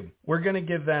going to do. We're going to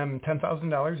give them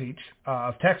 $10,000 each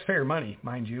of taxpayer money,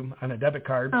 mind you, on a debit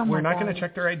card. We're not going to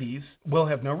check their IDs. We'll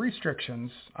have no restrictions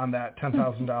on that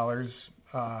 $10,000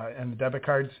 and the debit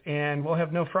cards, and we'll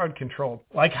have no fraud control.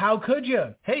 Like, how could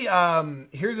you? Hey,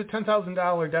 here's a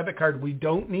 $10,000 debit card. We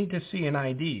don't need to see an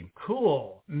ID.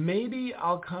 Cool. Maybe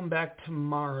I'll come back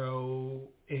tomorrow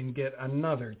and get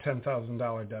another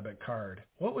 $10,000 debit card.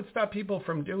 What would stop people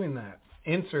from doing that?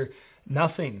 Answer,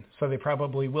 nothing. So they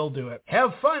probably will do it.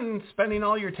 Have fun spending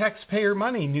all your taxpayer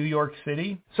money, New York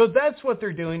City. So that's what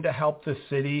they're doing to help the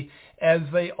city, as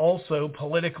they also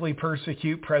politically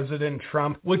persecute President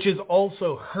Trump, which is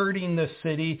also hurting the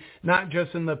city, not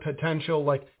just in the potential,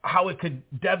 like how it could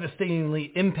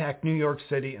devastatingly impact New York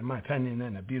City, in my opinion,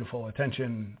 in a beautiful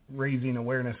attention-raising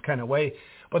awareness kind of way.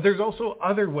 But there's also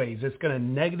other ways it's going to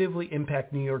negatively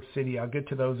impact New York City. I'll get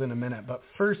to those in a minute. But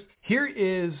first, here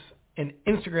is an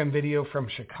Instagram video from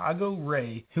Chicago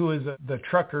Ray, who is the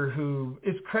trucker who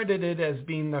is credited as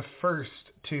being the first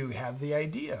to have the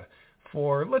idea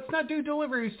for let's not do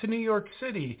deliveries to New York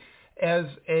City, as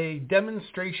a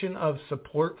demonstration of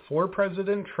support for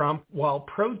President Trump while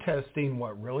protesting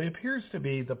what really appears to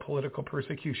be the political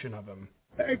persecution of him.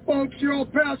 Hey folks, your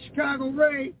old pal Chicago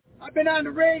Ray. I've been on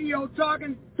the radio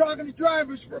talking to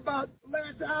drivers for about the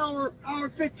last hour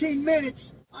 15 minutes.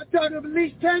 I'm talking to at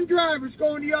least 10 drivers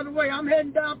going the other way. I'm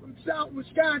heading down from South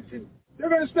Wisconsin. They're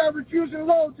going to start refusing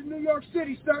loads in New York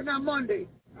City starting on Monday.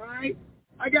 All right?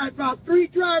 I got about 3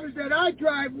 drivers that I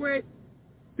drive with.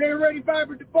 They already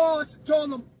vibrated the boss and told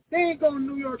them they ain't going to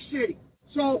New York City.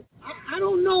 So I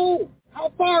don't know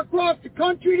how far across the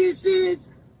country this is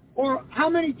or how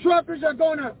many truckers are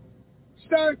going to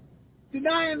start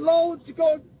denying loads to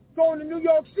going to New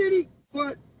York City.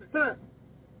 But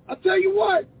I'll tell you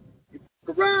what.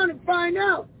 Around and find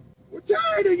out. We're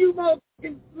tired of you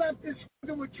motherfucking leftists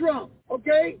fucking with Trump,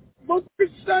 okay? Motherfuckers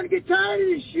are starting to get tired of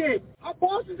this shit. Our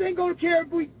bosses ain't gonna care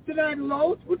if we deny the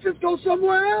loads. We'll just go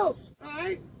somewhere else, all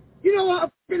right? You know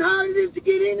how fucking hard it is to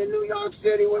get into New York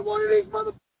City with one of these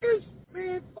motherfuckers?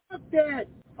 Man, fuck that,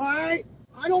 all right?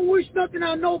 I don't wish nothing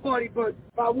on nobody, but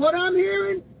by what I'm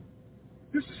hearing,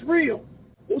 this is real.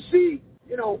 We'll see,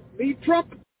 leave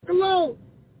Trump alone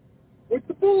with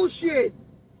the bullshit.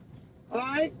 All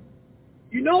right?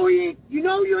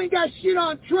 You ain't got shit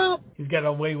on Trump. He's got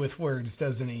a way with words,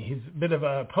 doesn't he? He's a bit of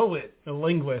a poet, a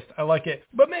linguist. I like it.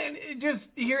 But man, just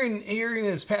hearing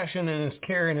his passion and his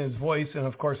care in his voice, and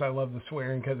of course I love the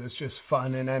swearing because it's just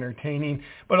fun and entertaining,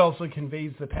 but also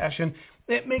conveys the passion.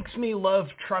 It makes me love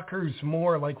truckers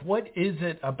more. Like, what is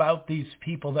it about these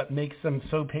people that makes them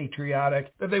so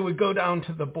patriotic that they would go down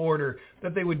to the border,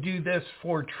 that they would do this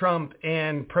for Trump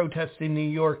and protest in New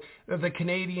York, that the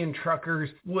Canadian truckers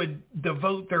would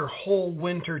devote their whole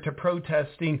winter to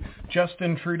protesting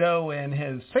Justin Trudeau and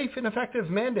his safe and effective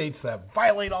mandates that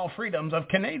violate all freedoms of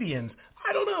Canadians?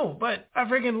 I don't know, but I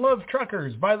freaking love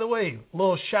truckers. By the way, a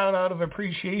little shout out of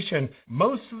appreciation.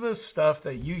 Most of the stuff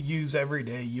that you use every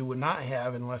day you would not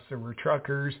have unless there were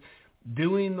truckers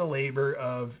doing the labor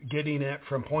of getting it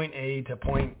from point A to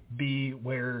point B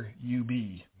where you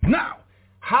be. Now,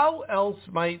 how else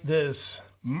might this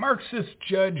Marxist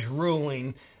judge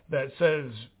ruling that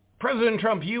says, President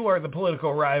Trump, you are the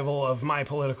political rival of my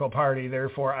political party,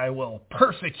 therefore I will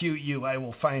persecute you, I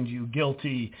will find you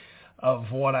guilty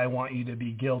of what I want you to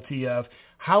be guilty of.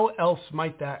 how else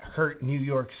might that hurt New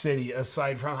York City,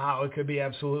 aside from how it could be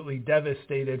absolutely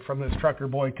devastated from this trucker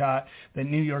boycott that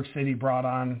New York City brought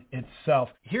on itself?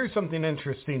 Here's something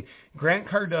interesting. Grant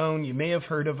Cardone, you may have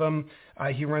heard of him.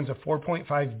 He runs a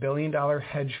 $4.5 billion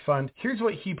hedge fund. Here's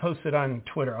what he posted on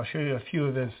Twitter. I'll show you a few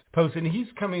of his posts. And he's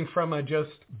coming from a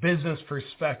just business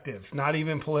perspective, not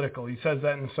even political. He says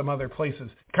that in some other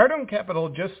places. Cardone Capital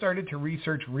just started to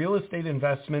research real estate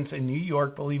investments in New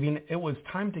York, believing it was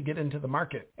time to get into the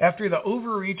market. After the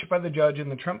overreach by the judge in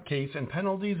the Trump case and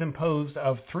penalties imposed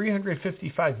of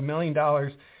 $355 million,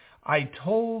 I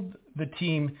told the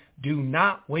team, do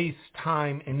not waste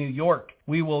time in New York.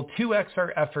 We will 2x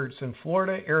our efforts in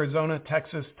Florida, Arizona,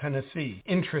 Texas, Tennessee.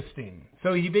 Interesting.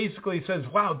 So he basically says,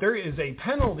 wow, there is a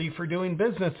penalty for doing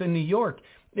business in New York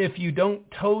if you don't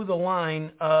toe the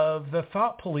line of the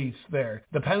thought police there.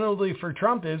 The penalty for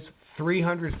Trump is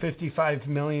 $355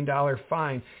 million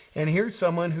fine. And here's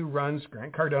someone who runs,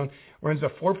 Grant Cardone, runs a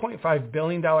 $4.5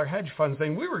 billion hedge fund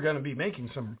saying we were going to be making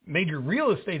some major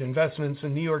real estate investments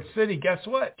in New York City. Guess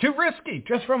what? Too risky,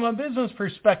 just from a business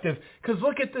perspective. Because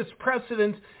look at this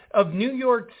precedent of New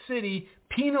York City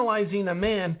penalizing a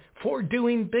man for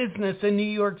doing business in New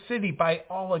York City. By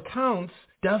all accounts,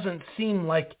 doesn't seem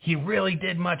like he really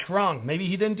did much wrong. Maybe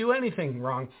he didn't do anything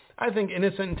wrong. I think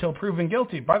innocent until proven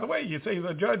guilty. By the way, you say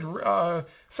the judge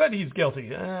said he's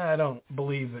guilty. I don't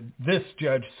believe that this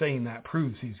judge saying that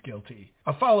proves he's guilty.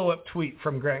 A follow-up tweet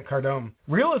from Grant Cardone.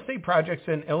 Real estate projects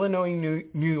in Illinois,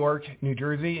 New York, New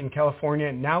Jersey, and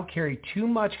California now carry too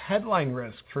much headline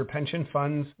risk for pension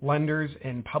funds, lenders,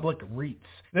 and public REITs.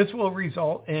 This will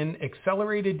result in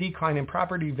accelerated decline in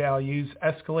property values,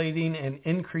 escalating an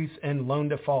increase in loan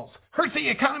defaults. Hurts the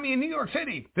economy in New York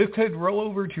City. This could roll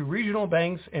over to regional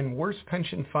banks and worse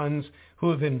pension funds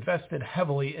who have invested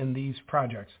heavily in these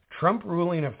projects. Trump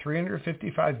ruling of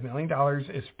 $355 million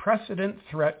is precedent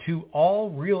threat to all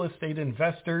real estate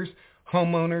investors,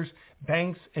 homeowners,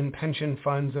 banks, and pension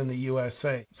funds in the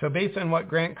USA. So based on what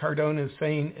Grant Cardone is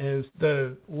saying is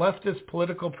the leftist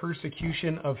political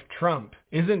persecution of Trump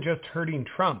isn't just hurting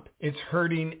Trump, it's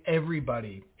hurting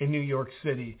everybody in New York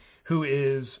City who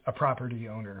is a property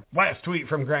owner. Last tweet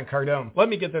from Grant Cardone. Let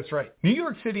me get this right. New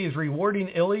York City is rewarding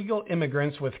illegal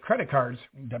immigrants with credit cards,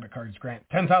 debit cards, Grant,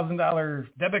 $10,000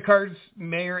 debit cards.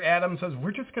 Mayor Adams says,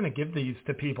 we're just going to give these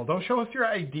to people. Don't show us your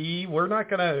ID. We're not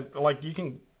going to, you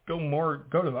can go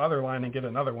to the other line and get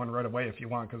another one right away if you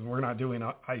want, because we're not doing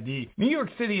ID. New York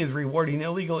City is rewarding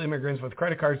illegal immigrants with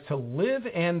credit cards to live,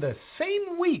 and the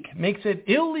same week makes it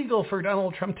illegal for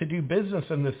Donald Trump to do business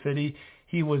in the city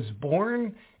he was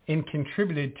born and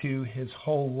contributed to his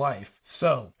whole life.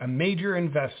 So a major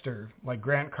investor like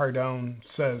Grant Cardone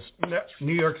says,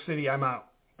 New York City, I'm out.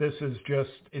 This is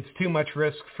it's too much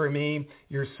risk for me.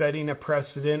 You're setting a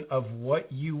precedent of what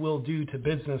you will do to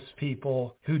business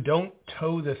people who don't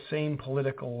toe the same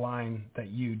political line that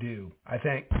you do. I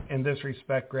think in this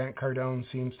respect, Grant Cardone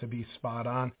seems to be spot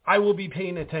on. I will be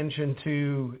paying attention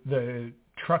to the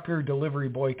trucker delivery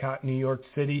boycott in New York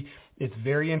City. It's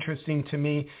very interesting to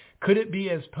me. Could it be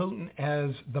as potent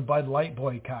as the Bud Light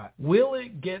boycott? Will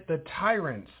it get the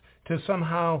tyrants to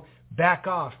somehow back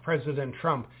off President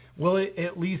Trump? Will it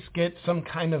at least get some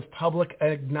kind of public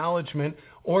acknowledgement,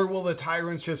 or will the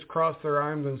tyrants just cross their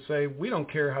arms and say, we don't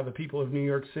care how the people of New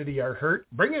York City are hurt.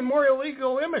 Bring in more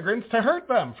illegal immigrants to hurt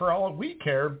them for all we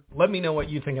care. Let me know what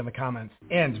you think in the comments.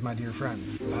 And my dear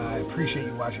friends, I appreciate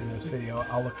you watching this video.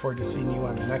 I'll look forward to seeing you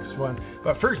on the next one.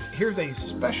 But first, here's a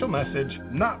special message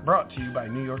not brought to you by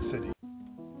New York City.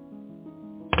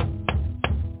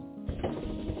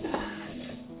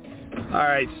 All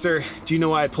right, sir. Do you know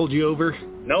why I pulled you over?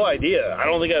 No idea. I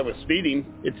don't think I was speeding.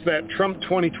 It's that Trump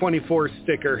 2024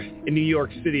 sticker in New York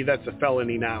City. That's a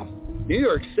felony now. New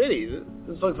York City?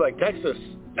 This looks like Texas.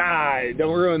 Don't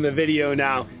ruin the video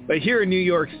now. But here in New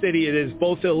York City, it is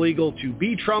both illegal to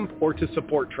be Trump or to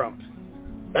support Trump.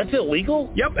 That's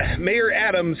illegal? Yep. Mayor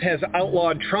Adams has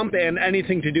outlawed Trump and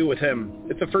anything to do with him.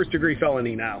 It's a first-degree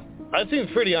felony now. That seems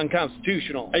pretty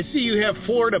unconstitutional. I see you have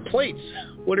Florida plates.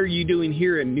 What are you doing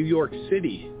here in New York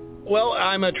City? Well,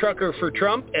 I'm a trucker for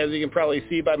Trump, as you can probably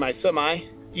see by my semi.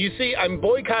 You see, I'm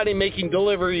boycotting making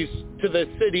deliveries to the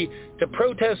city to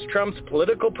protest Trump's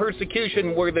political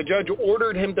persecution, where the judge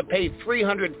ordered him to pay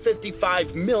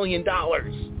 $355 million.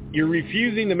 You're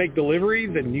refusing to make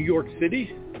deliveries in New York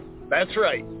City? That's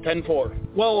right,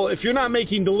 10-4. Well, if you're not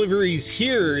making deliveries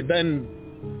here,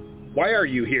 then why are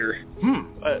you here?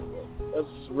 That's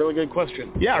a really good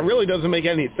question. Yeah, it really doesn't make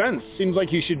any sense. Seems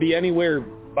like you should be anywhere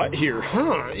but here.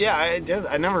 Yeah,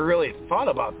 I never really thought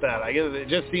about that. I guess it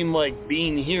just seemed like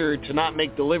being here to not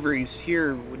make deliveries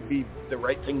here would be the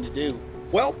right thing to do.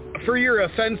 Well, for your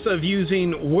offense of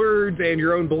using words and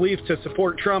your own beliefs to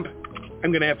support Trump,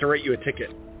 I'm going to have to write you a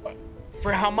ticket.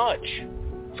 For how much?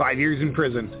 5 years in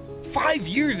prison. 5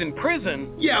 years in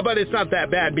prison? Yeah, but it's not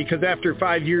that bad because after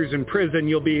 5 years in prison,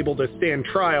 you'll be able to stand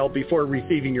trial before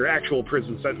receiving your actual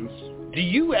prison sentence. Do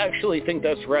you actually think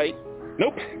that's right?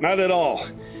 Nope, not at all.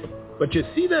 But you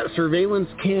see that surveillance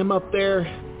cam up there?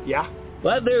 Yeah.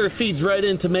 That there feeds right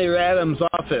into Mayor Adams'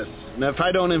 office. And if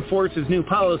I don't enforce his new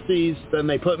policies, then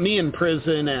they put me in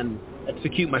prison and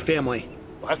execute my family.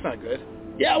 Well, that's not good.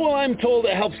 Yeah, well, I'm told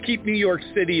it helps keep New York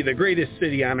City the greatest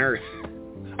city on earth.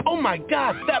 Oh my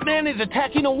God, that man is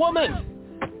attacking a woman!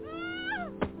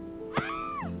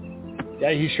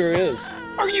 Yeah, he sure is.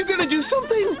 Are you gonna do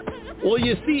something? Well,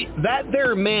 you see, that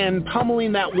there man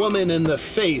pummeling that woman in the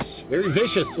face, very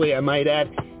viciously I might add,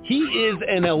 he is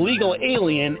an illegal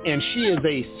alien and she is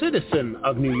a citizen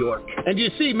of New York. And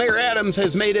you see, Mayor Adams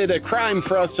has made it a crime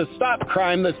for us to stop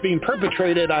crime that's being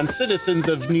perpetrated on citizens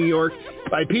of New York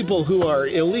by people who are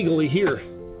illegally here.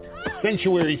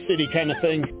 Sanctuary city kind of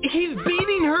thing. He's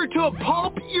beating her to a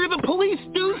pulp. You're the police.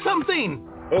 Do something.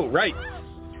 Oh, right.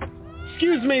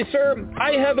 Excuse me, sir.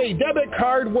 I have a debit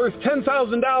card worth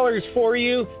 $10,000 for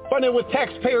you, funded with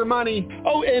taxpayer money.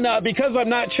 Oh, and because I'm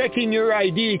not checking your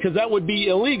ID, because that would be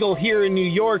illegal here in New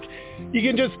York, you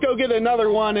can just go get another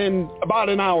one in about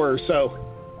an hour or so.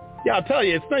 Yeah, I'll tell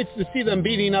you, it's nice to see them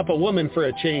beating up a woman for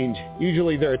a change.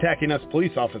 Usually they're attacking us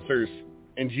police officers.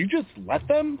 And you just let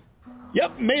them?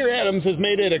 Yep, Mayor Adams has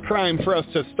made it a crime for us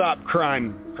to stop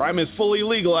crime. Crime is fully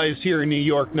legalized here in New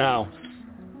York now,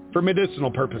 for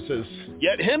medicinal purposes.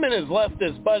 Yet him and his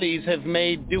leftist buddies have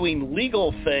made doing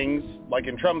legal things, like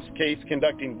in Trump's case,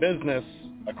 conducting business,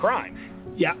 a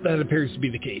crime. Yeah, that appears to be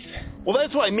the case. Well,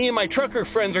 that's why me and my trucker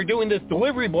friends are doing this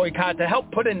delivery boycott to help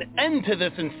put an end to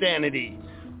this insanity.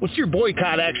 What's your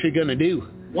boycott actually going to do?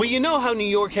 Well, you know how New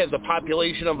York has a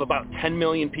population of about 10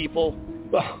 million people?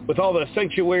 Well, with all the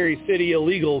sanctuary city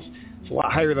illegals, it's a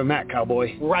lot higher than that,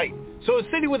 cowboy. Right. So a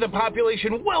city with a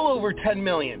population well over 10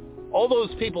 million. All those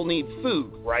people need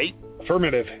food, right?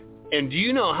 Affirmative. And do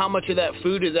you know how much of that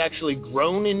food is actually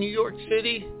grown in New York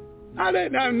City?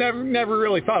 I've never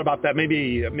really thought about that.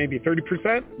 Maybe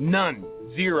 30%? None.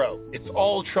 Zero. It's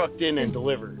all trucked in and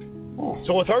delivered. Oh.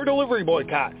 So with our delivery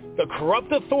boycott, the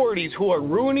corrupt authorities who are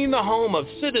ruining the home of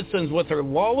citizens with their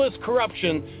lawless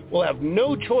corruption will have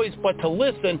no choice but to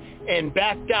listen and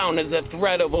back down as a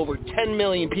threat of over 10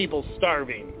 million people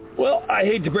starving. Well, I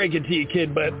hate to break it to you,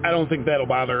 kid, but I don't think that'll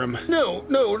bother them. No.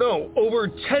 Over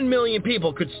 10 million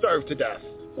people could starve to death.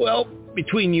 Well,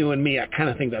 between you and me, I kind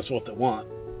of think that's what they want.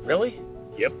 Really?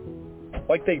 Yep.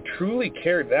 Like they truly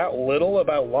care that little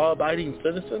about law-abiding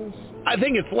citizens? I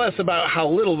think it's less about how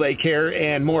little they care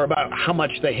and more about how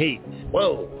much they hate.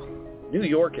 Whoa. New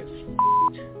York is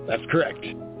That's correct.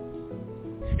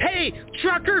 Hey,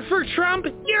 trucker for Trump,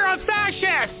 you're a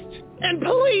fascist! And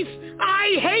police,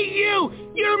 I hate you!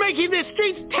 You're making the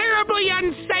streets terribly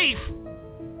unsafe!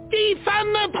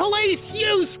 Defund the police,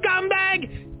 you scumbag!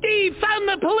 Defund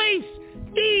the police!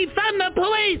 Defund the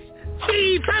police!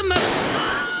 Defund the...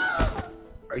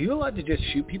 Are you allowed to just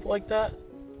shoot people like that?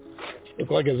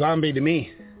 Looked like a zombie to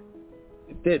me.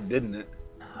 It did, didn't it?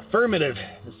 Affirmative.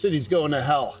 The city's going to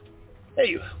hell.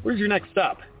 Hey, where's your next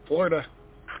stop? Florida.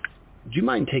 Would you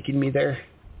mind taking me there?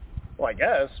 Well, I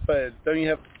guess, but don't you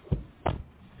have...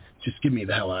 Just get me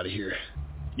the hell out of here.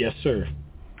 Yes, sir.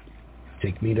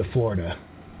 Take me to Florida.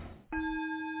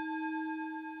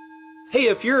 Hey,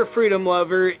 if you're a freedom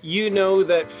lover, you know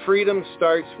that freedom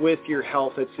starts with your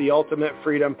health. It's the ultimate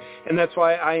freedom, and that's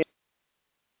why I...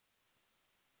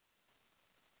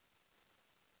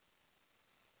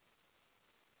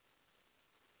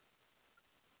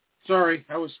 Sorry,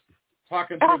 I was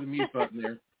talking through the mute button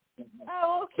there.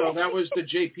 Oh, okay. So that was the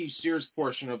J.P. Sears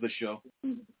portion of the show.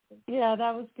 Yeah,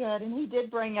 that was good. And he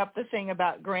did bring up the thing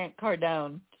about Grant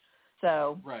Cardone.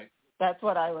 So right. That's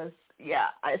what I was,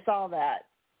 I saw that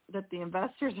the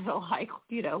investors are like,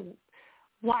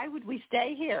 why would we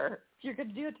stay here? If you're going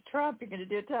to do it to Trump, you're going to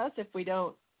do it to us if we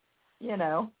don't,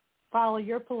 follow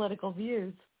your political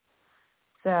views.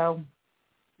 So.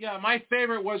 Yeah, my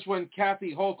favorite was when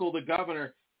Kathy Hochul, the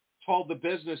governor, told the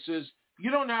businesses,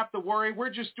 you don't have to worry. We're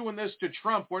just doing this to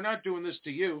Trump. We're not doing this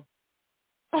to you.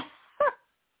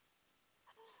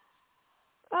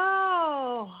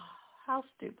 Oh, how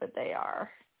stupid they are.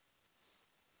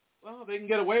 Well, they can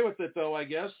get away with it, though, I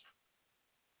guess.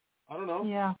 I don't know.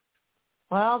 Yeah.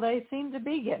 Well, they seem to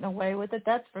be getting away with it,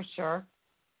 that's for sure.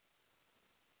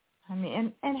 I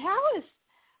mean, and how is,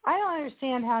 I don't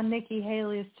understand how Nikki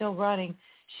Haley is still running.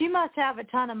 She must have a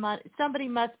ton of money. Somebody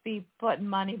must be putting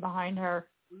money behind her.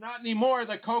 Not anymore.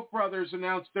 The Koch brothers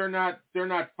announced they're not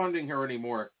funding her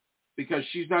anymore because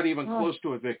she's not even close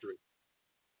to a victory.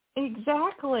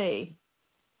 Exactly.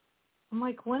 I'm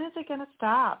like, when is it going to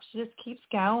stop? She just keeps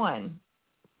going.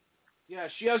 Yeah,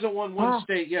 she hasn't won one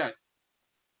state yet.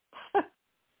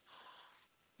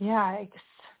 Yikes.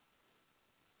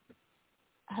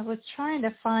 I was trying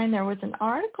to find, there was an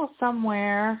article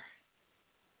somewhere.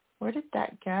 Where did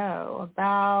that go?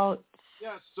 About...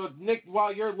 Yeah, so Nick,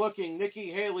 while you're looking,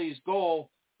 Nikki Haley's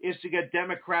goal is to get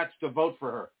Democrats to vote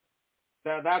for her.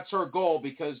 That's her goal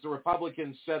because the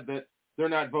Republicans said that they're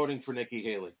not voting for Nikki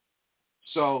Haley.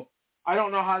 So I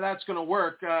don't know how that's going to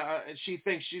work. She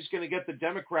thinks she's going to get the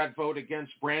Democrat vote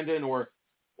against Brandon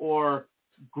or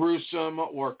Gruesome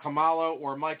or Kamala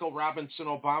or Michael Robinson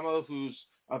Obama, who's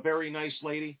a very nice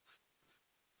lady.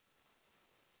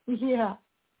 Yeah.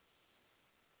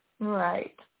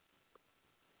 Right.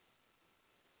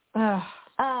 What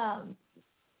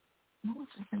was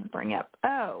I going to bring up?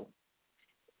 So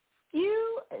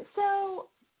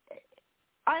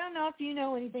I don't know if you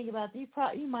know anything about these.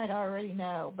 You might already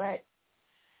know, but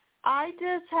I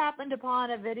just happened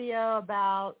upon a video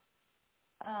about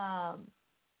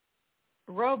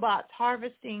robots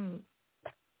harvesting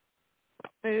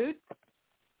food.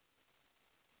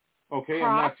 Okay,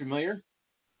 I'm not familiar.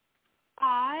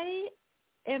 I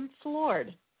am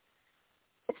floored.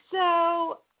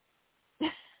 So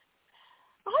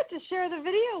I'll have to share the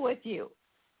video with you.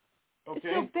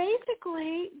 Okay. So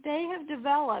basically, they have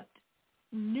developed,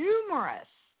 numerous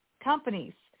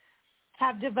companies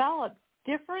have developed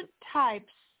different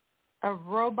types of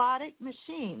robotic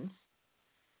machines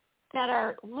that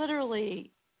are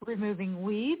literally removing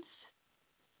weeds.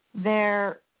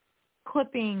 They're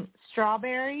clipping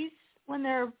strawberries when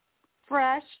they're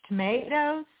fresh,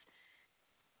 tomatoes.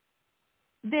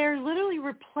 They're literally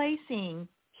replacing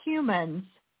humans,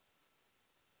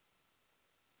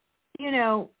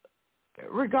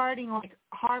 regarding like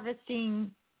harvesting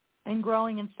and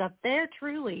growing and stuff. They're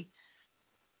truly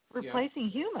replacing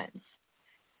humans.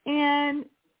 And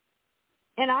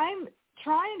I'm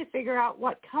trying to figure out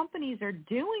what companies are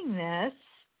doing this.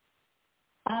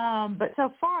 But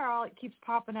so far, all it keeps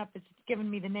popping up is it's giving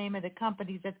me the name of the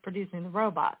companies that's producing the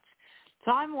robots.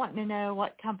 So I'm wanting to know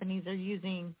what companies are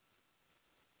using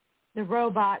the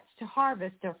robots to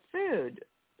harvest their food,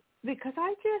 because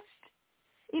I just,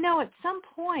 at some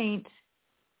point,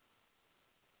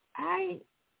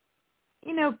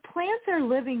 plants are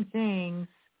living things,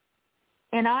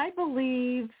 and I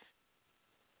believe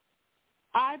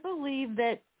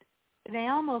that they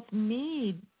almost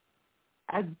need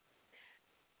a,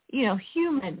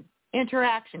 human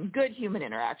interaction, good human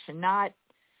interaction, not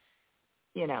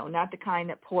the kind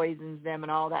that poisons them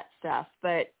and all that stuff,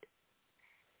 but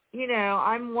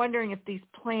I'm wondering if these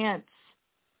plants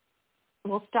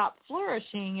will stop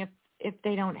flourishing if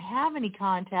they don't have any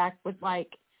contact with,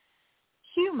 like,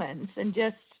 humans and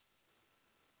just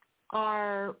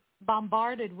are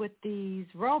bombarded with these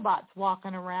robots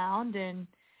walking around. And,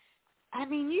 I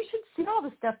mean, you should see all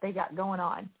the stuff they got going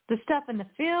on. The stuff in the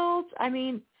fields. I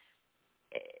mean,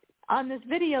 on this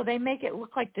video, they make it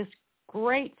look like this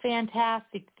great,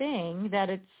 fantastic thing that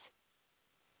it's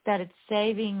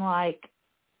saving, like,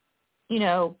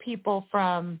 people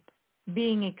from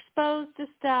being exposed to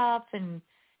stuff and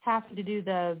having to do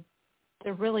the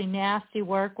really nasty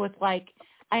work with, like,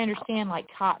 I understand, like,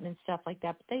 cotton and stuff like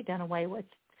that, but they've done away with,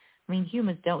 I mean,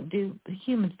 humans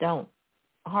don't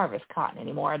harvest cotton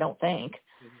anymore, I don't think.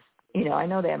 Mm-hmm. I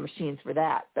know they have machines for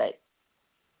that, but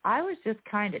I was just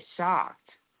kind of shocked.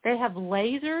 They have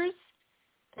lasers.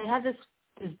 They have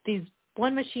these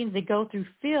one machines that go through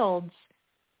fields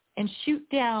and shoot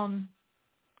down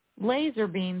laser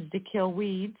beams to kill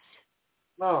weeds.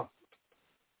 Oh.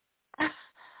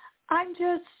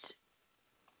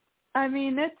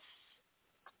 It's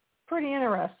pretty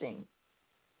interesting.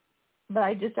 But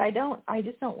I just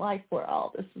don't like where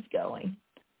all this is going.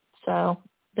 So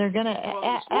they're going to,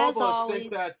 as always,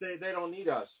 think that they don't need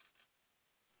us.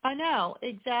 I know,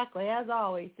 exactly. As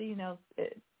always, they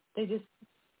just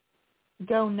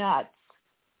go nuts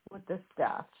with this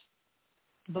stuff.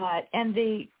 But, and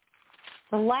the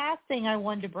last thing I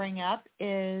wanted to bring up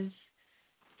is,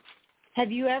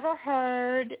 have you ever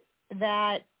heard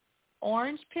that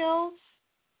orange peels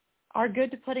are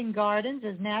good to put in gardens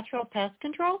as natural pest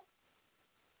control?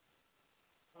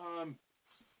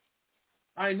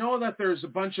 I know that there's a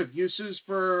bunch of uses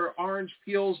for orange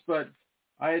peels, but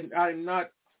I'm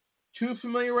not too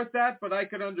familiar with that, but I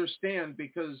could understand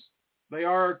because they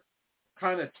are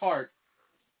kind of tart.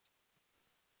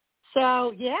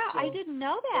 So I didn't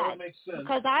know that. That makes sense.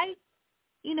 Because I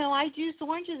juice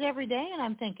oranges every day, and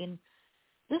I'm thinking,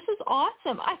 this is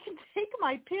awesome. I can take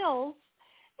my pills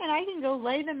and I can go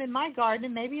lay them in my garden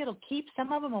and maybe it'll keep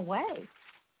some of them away.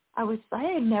 I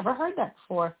had never heard that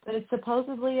before, but it's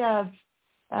supposedly a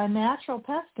natural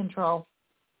pest control.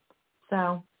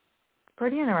 So,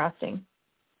 pretty interesting.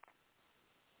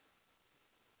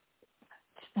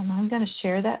 And I'm going to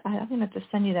share that. I'm going to have to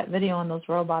send you that video on those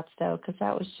robots, though, because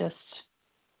that was just...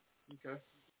 Okay.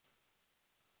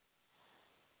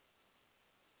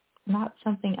 Not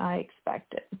something I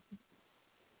expected.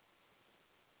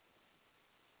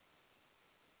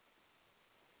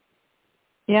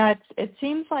 Yeah, it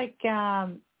seems like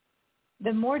the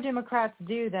more Democrats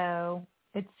do, though,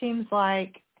 it seems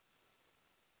like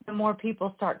the more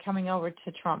people start coming over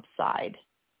to Trump's side.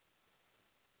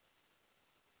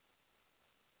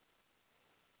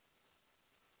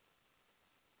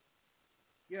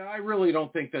 Yeah, I really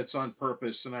don't think that's on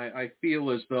purpose, and I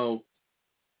feel as though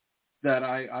that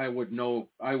I would know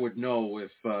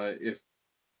if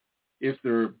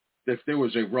there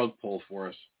was a rug pull for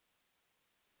us.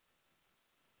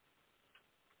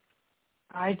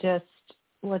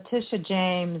 Letitia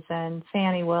James and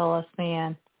Fannie Willis,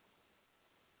 man,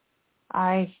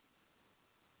 I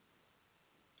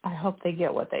hope they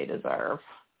get what they deserve.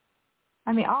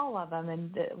 I mean, all of them.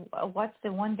 And what's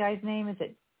the one guy's name? Is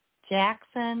it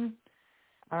Jackson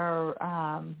or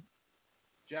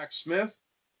Jack Smith?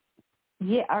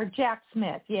 Yeah, or Jack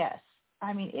Smith, yes.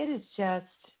 I mean, it is just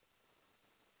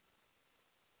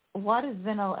what has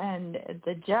been, and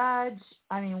the judge,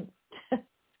 I mean,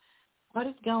 what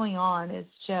is going on is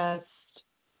just,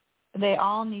 they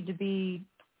all need to be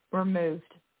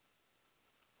removed.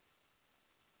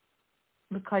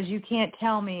 Because you can't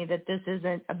tell me that this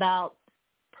isn't about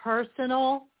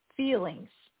personal feelings.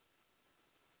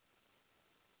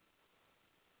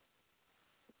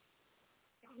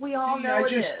 We all know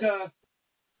it is.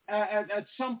 At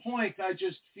some point, I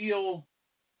just feel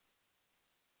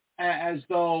as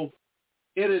though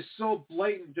it is so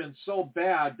blatant and so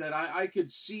bad that I could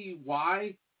see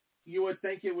why you would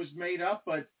think it was made up.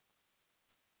 But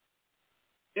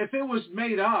if it was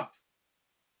made up,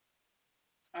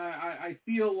 I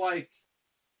feel like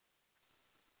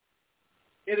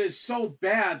it is so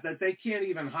bad that they can't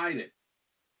even hide it.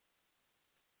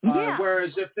 Yeah.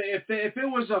 Whereas if it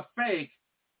was a fake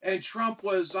and Trump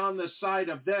was on the side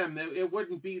of them, it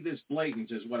wouldn't be this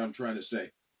blatant, is what I'm trying to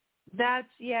say.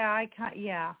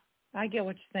 I get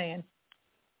what you're saying.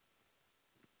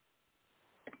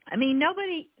 I mean,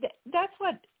 that's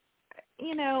what,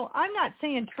 I'm not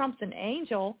saying Trump's an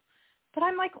angel, but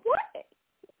I'm like, what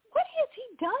has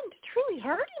he done to truly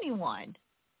hurt anyone?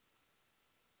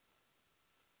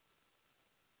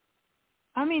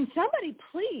 I mean, somebody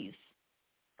please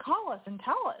call us and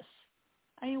tell us.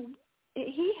 I mean,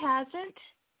 he hasn't.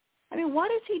 I mean,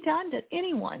 what has he done to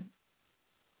anyone?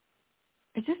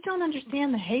 I just don't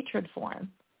understand the hatred for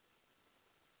him.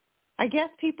 I guess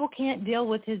people can't deal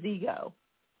with his ego.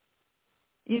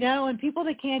 And people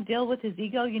that can't deal with his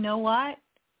ego, you know what?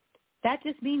 That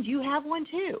just means you have one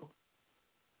too.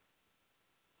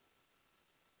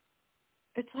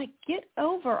 It's like, get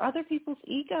over other people's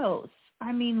egos.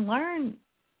 I mean, learn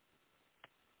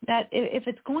that if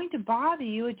it's going to bother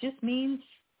you, it just means,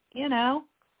 you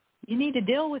need to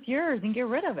deal with yours and get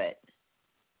rid of it.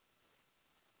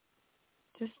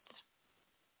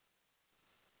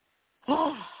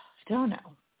 I don't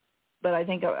know. But I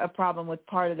think a problem with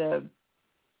part of the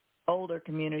older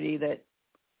community that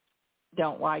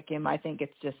don't like him, I think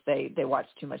it's just they watch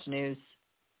too much news,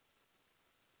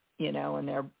 and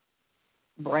they're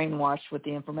brainwashed with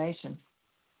the information,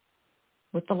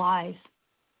 with the lies.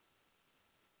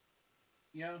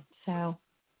 Yeah. So,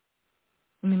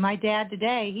 I mean, my dad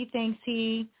today, he thinks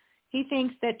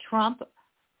that Trump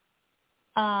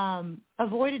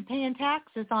avoided paying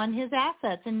taxes on his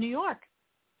assets in New York.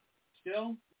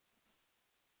 Still?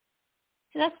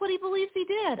 That's what he believes he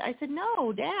did. I said,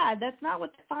 no, Dad, that's not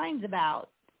what the fine's about.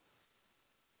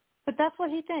 But that's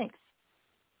what he thinks.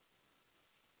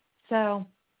 So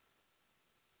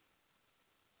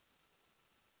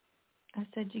I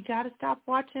said, you got to stop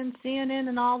watching CNN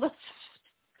and all this.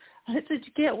 I said,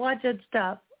 you can't watch that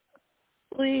stuff.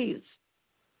 Please.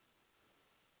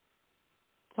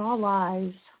 It's all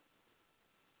lies.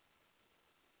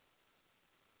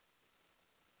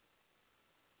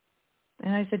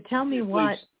 And I said, tell me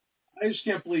what. I just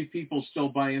can't believe people still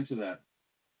buy into that.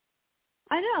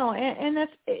 I know, and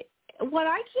that's what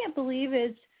I can't believe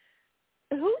is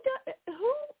who.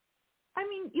 I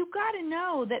mean, you got to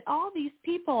know that all these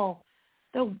people,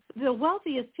 the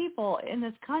wealthiest people in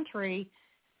this country,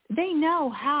 they know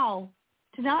how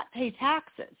to not pay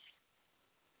taxes.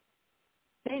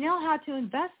 They know how to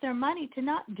invest their money to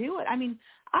not do it. I mean,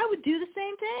 I would do the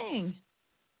same thing.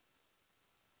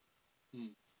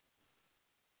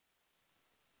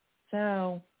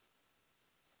 So,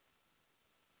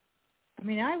 I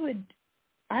mean,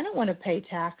 I don't want to pay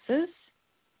taxes.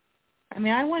 I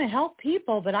mean, I want to help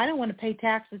people, but I don't want to pay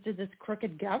taxes to this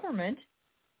crooked government.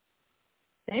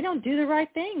 They don't do the right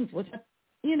things with,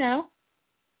 you know.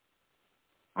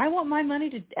 I want my money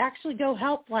to actually go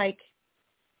help, like,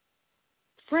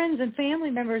 friends and family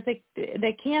members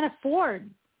they can't afford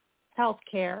health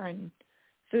care and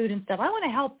food and stuff. I want to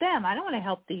help them. I don't want to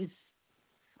help these.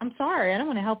 I'm sorry. I don't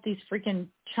want to help these freaking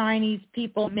Chinese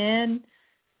people, men,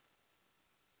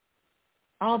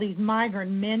 all these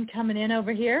migrant men coming in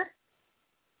over here.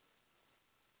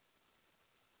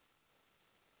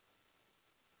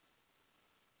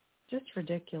 Just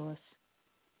ridiculous.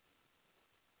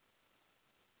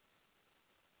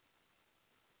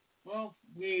 Well,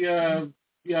 we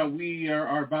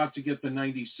are about to get the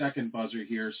 90-second buzzer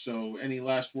here. So, any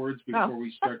last words before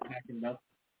we start packing up?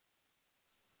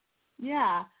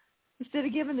 Yeah. Instead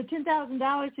of giving the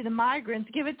 $10,000 to the migrants,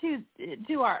 give it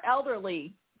to our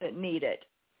elderly that need it.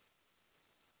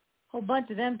 A whole bunch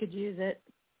of them could use it.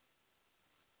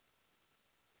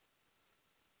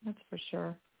 That's for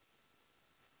sure.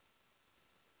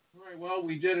 All right, well,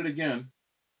 we did it again.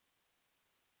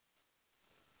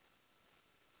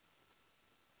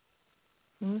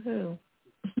 Woohoo.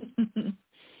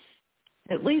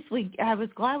 At least I was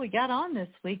glad we got on this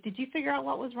week. Did you figure out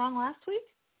what was wrong last week?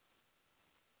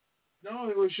 No,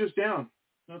 it was just down.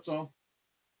 That's all.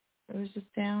 It was just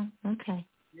down? Okay.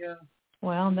 Yeah.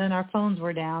 Well, and then our phones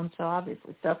were down, so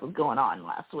obviously stuff was going on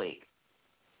last week.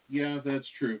 Yeah, that's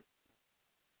true.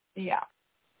 Yeah.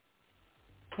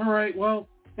 All right, well,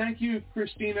 thank you,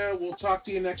 Christina. We'll talk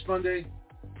to you next Monday.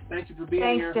 Thank you for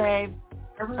being here. Thanks, Dave.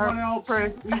 Everyone else,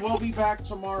 we will be back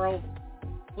tomorrow.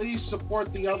 Please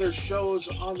support the other shows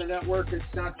on the network. It's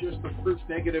not just the Proof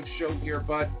Negative show here,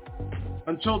 but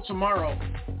until tomorrow,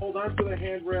 hold on to the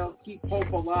handrail, keep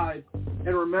hope alive,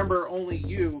 and remember only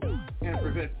you can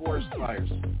prevent forest fires.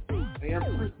 I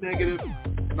am Proof Negative,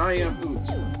 and I am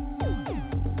Oots.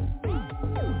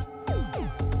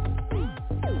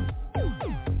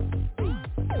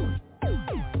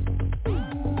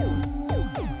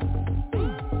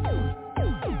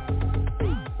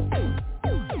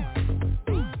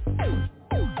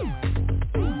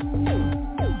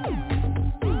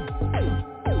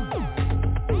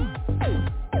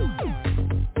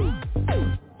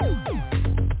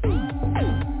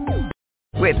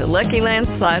 With the Lucky Land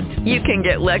Slots, you can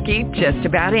get lucky just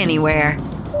about anywhere.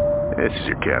 This is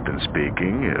your captain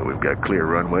speaking. We've got clear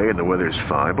runway and the weather's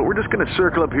fine, but we're just going to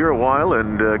circle up here a while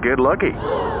and get lucky.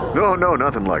 No,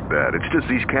 nothing like that. It's just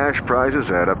these cash prizes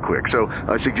add up quick. So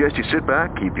I suggest you sit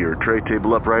back, keep your tray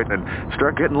table upright, and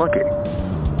start getting lucky.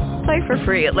 Play for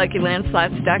free at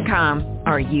LuckyLandSlots.com.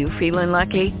 Are you feeling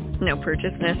lucky? No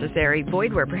purchase necessary.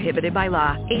 Void where prohibited by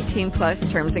law.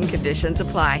 18+ terms and conditions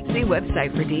apply. See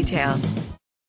website for details.